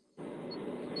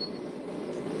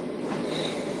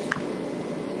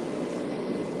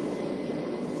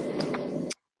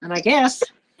 And I guess,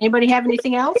 anybody have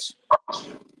anything else?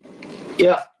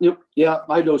 Yeah,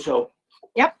 I do so.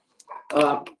 Yep.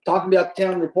 Talking about the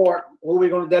town report, who are we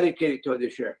going to dedicate it to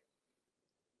this year?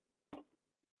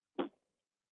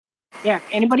 Yeah,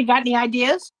 anybody got any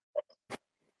ideas?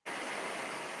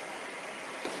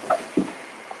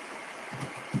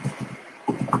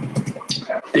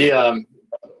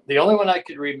 The only one I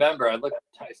could remember, I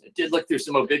did look through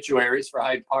some obituaries for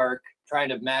Hyde Park, trying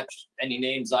to match any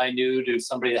names I knew to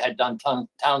somebody that had done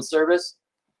town service.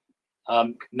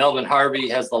 Melvin Harvey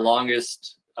has the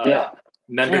longest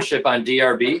membership on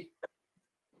DRB.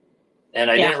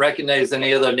 And I didn't recognize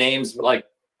any other names like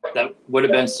that would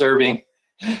have been serving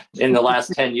in the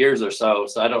last 10 years or so.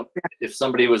 So I don't, if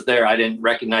somebody was there, I didn't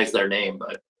recognize their name,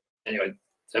 but anyway.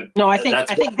 No, I think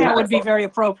that would be very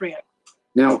appropriate.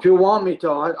 Now, if you want me to,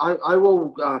 I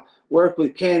will work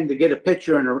with Ken to get a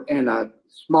picture and a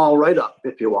small write-up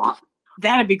if you want.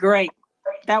 That'd be great.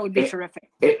 That would be terrific.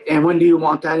 And when do you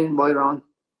want that invite on?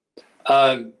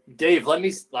 Dave,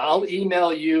 I'll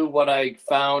email you what I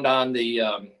found on the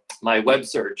my web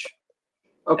search.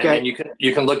 Okay. And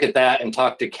you can look at that and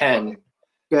talk to Ken.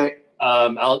 Okay.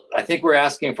 I think we're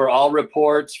asking for all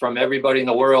reports from everybody in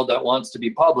the world that wants to be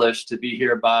published to be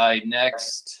here by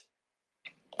next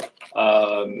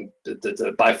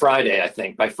by Friday, I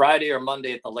think. By Friday or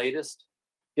Monday at the latest.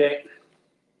 Okay.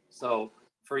 So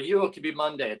for you, it could be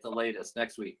Monday at the latest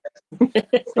next week.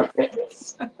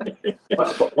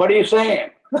 What are you saying?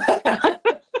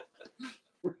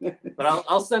 But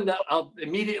I'll send that. I'll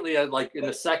immediately, like in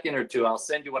a second or two, I'll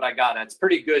send you what I got. It's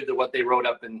pretty good to what they wrote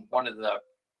up in one of the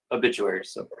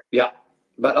obituaries. So yeah,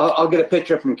 but I'll get a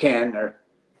picture from Ken or.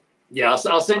 Yeah,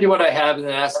 I'll send you what I have and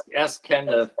then ask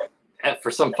Ken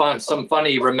for some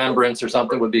funny remembrance or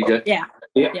something would be good. Yeah.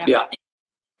 Yeah.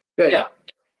 Good. Yeah.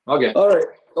 Okay. All right,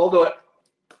 I'll do it.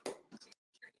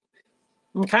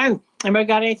 Okay. Anybody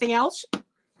got anything else?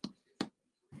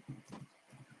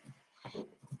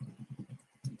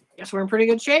 Guess we're in pretty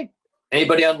good shape.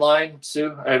 Anybody online,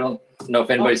 Sue? I don't know if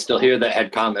anybody's still here that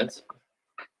had comments.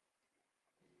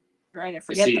 Right, I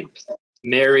forget them.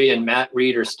 Mary and Matt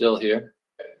Reed are still here.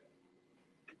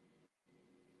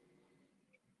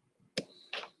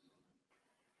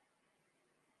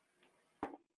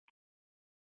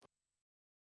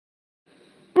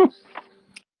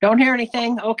 Don't hear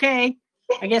anything. Okay,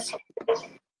 I guess.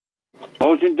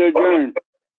 Motion to adjourn.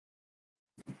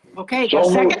 Okay,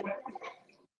 just a second.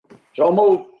 So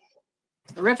move.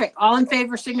 Terrific. All in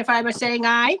favor signify by saying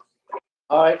aye.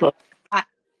 All right. Aye.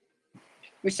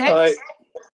 We're set. All right.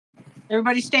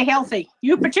 Everybody stay healthy.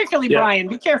 You particularly, Brian.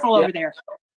 Be careful over there.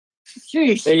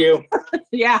 Jeez. Thank you.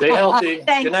 Yeah. Stay healthy.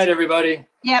 Thanks. Good night, everybody.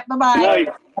 Yeah, bye-bye. Night.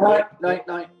 All right.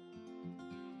 Night.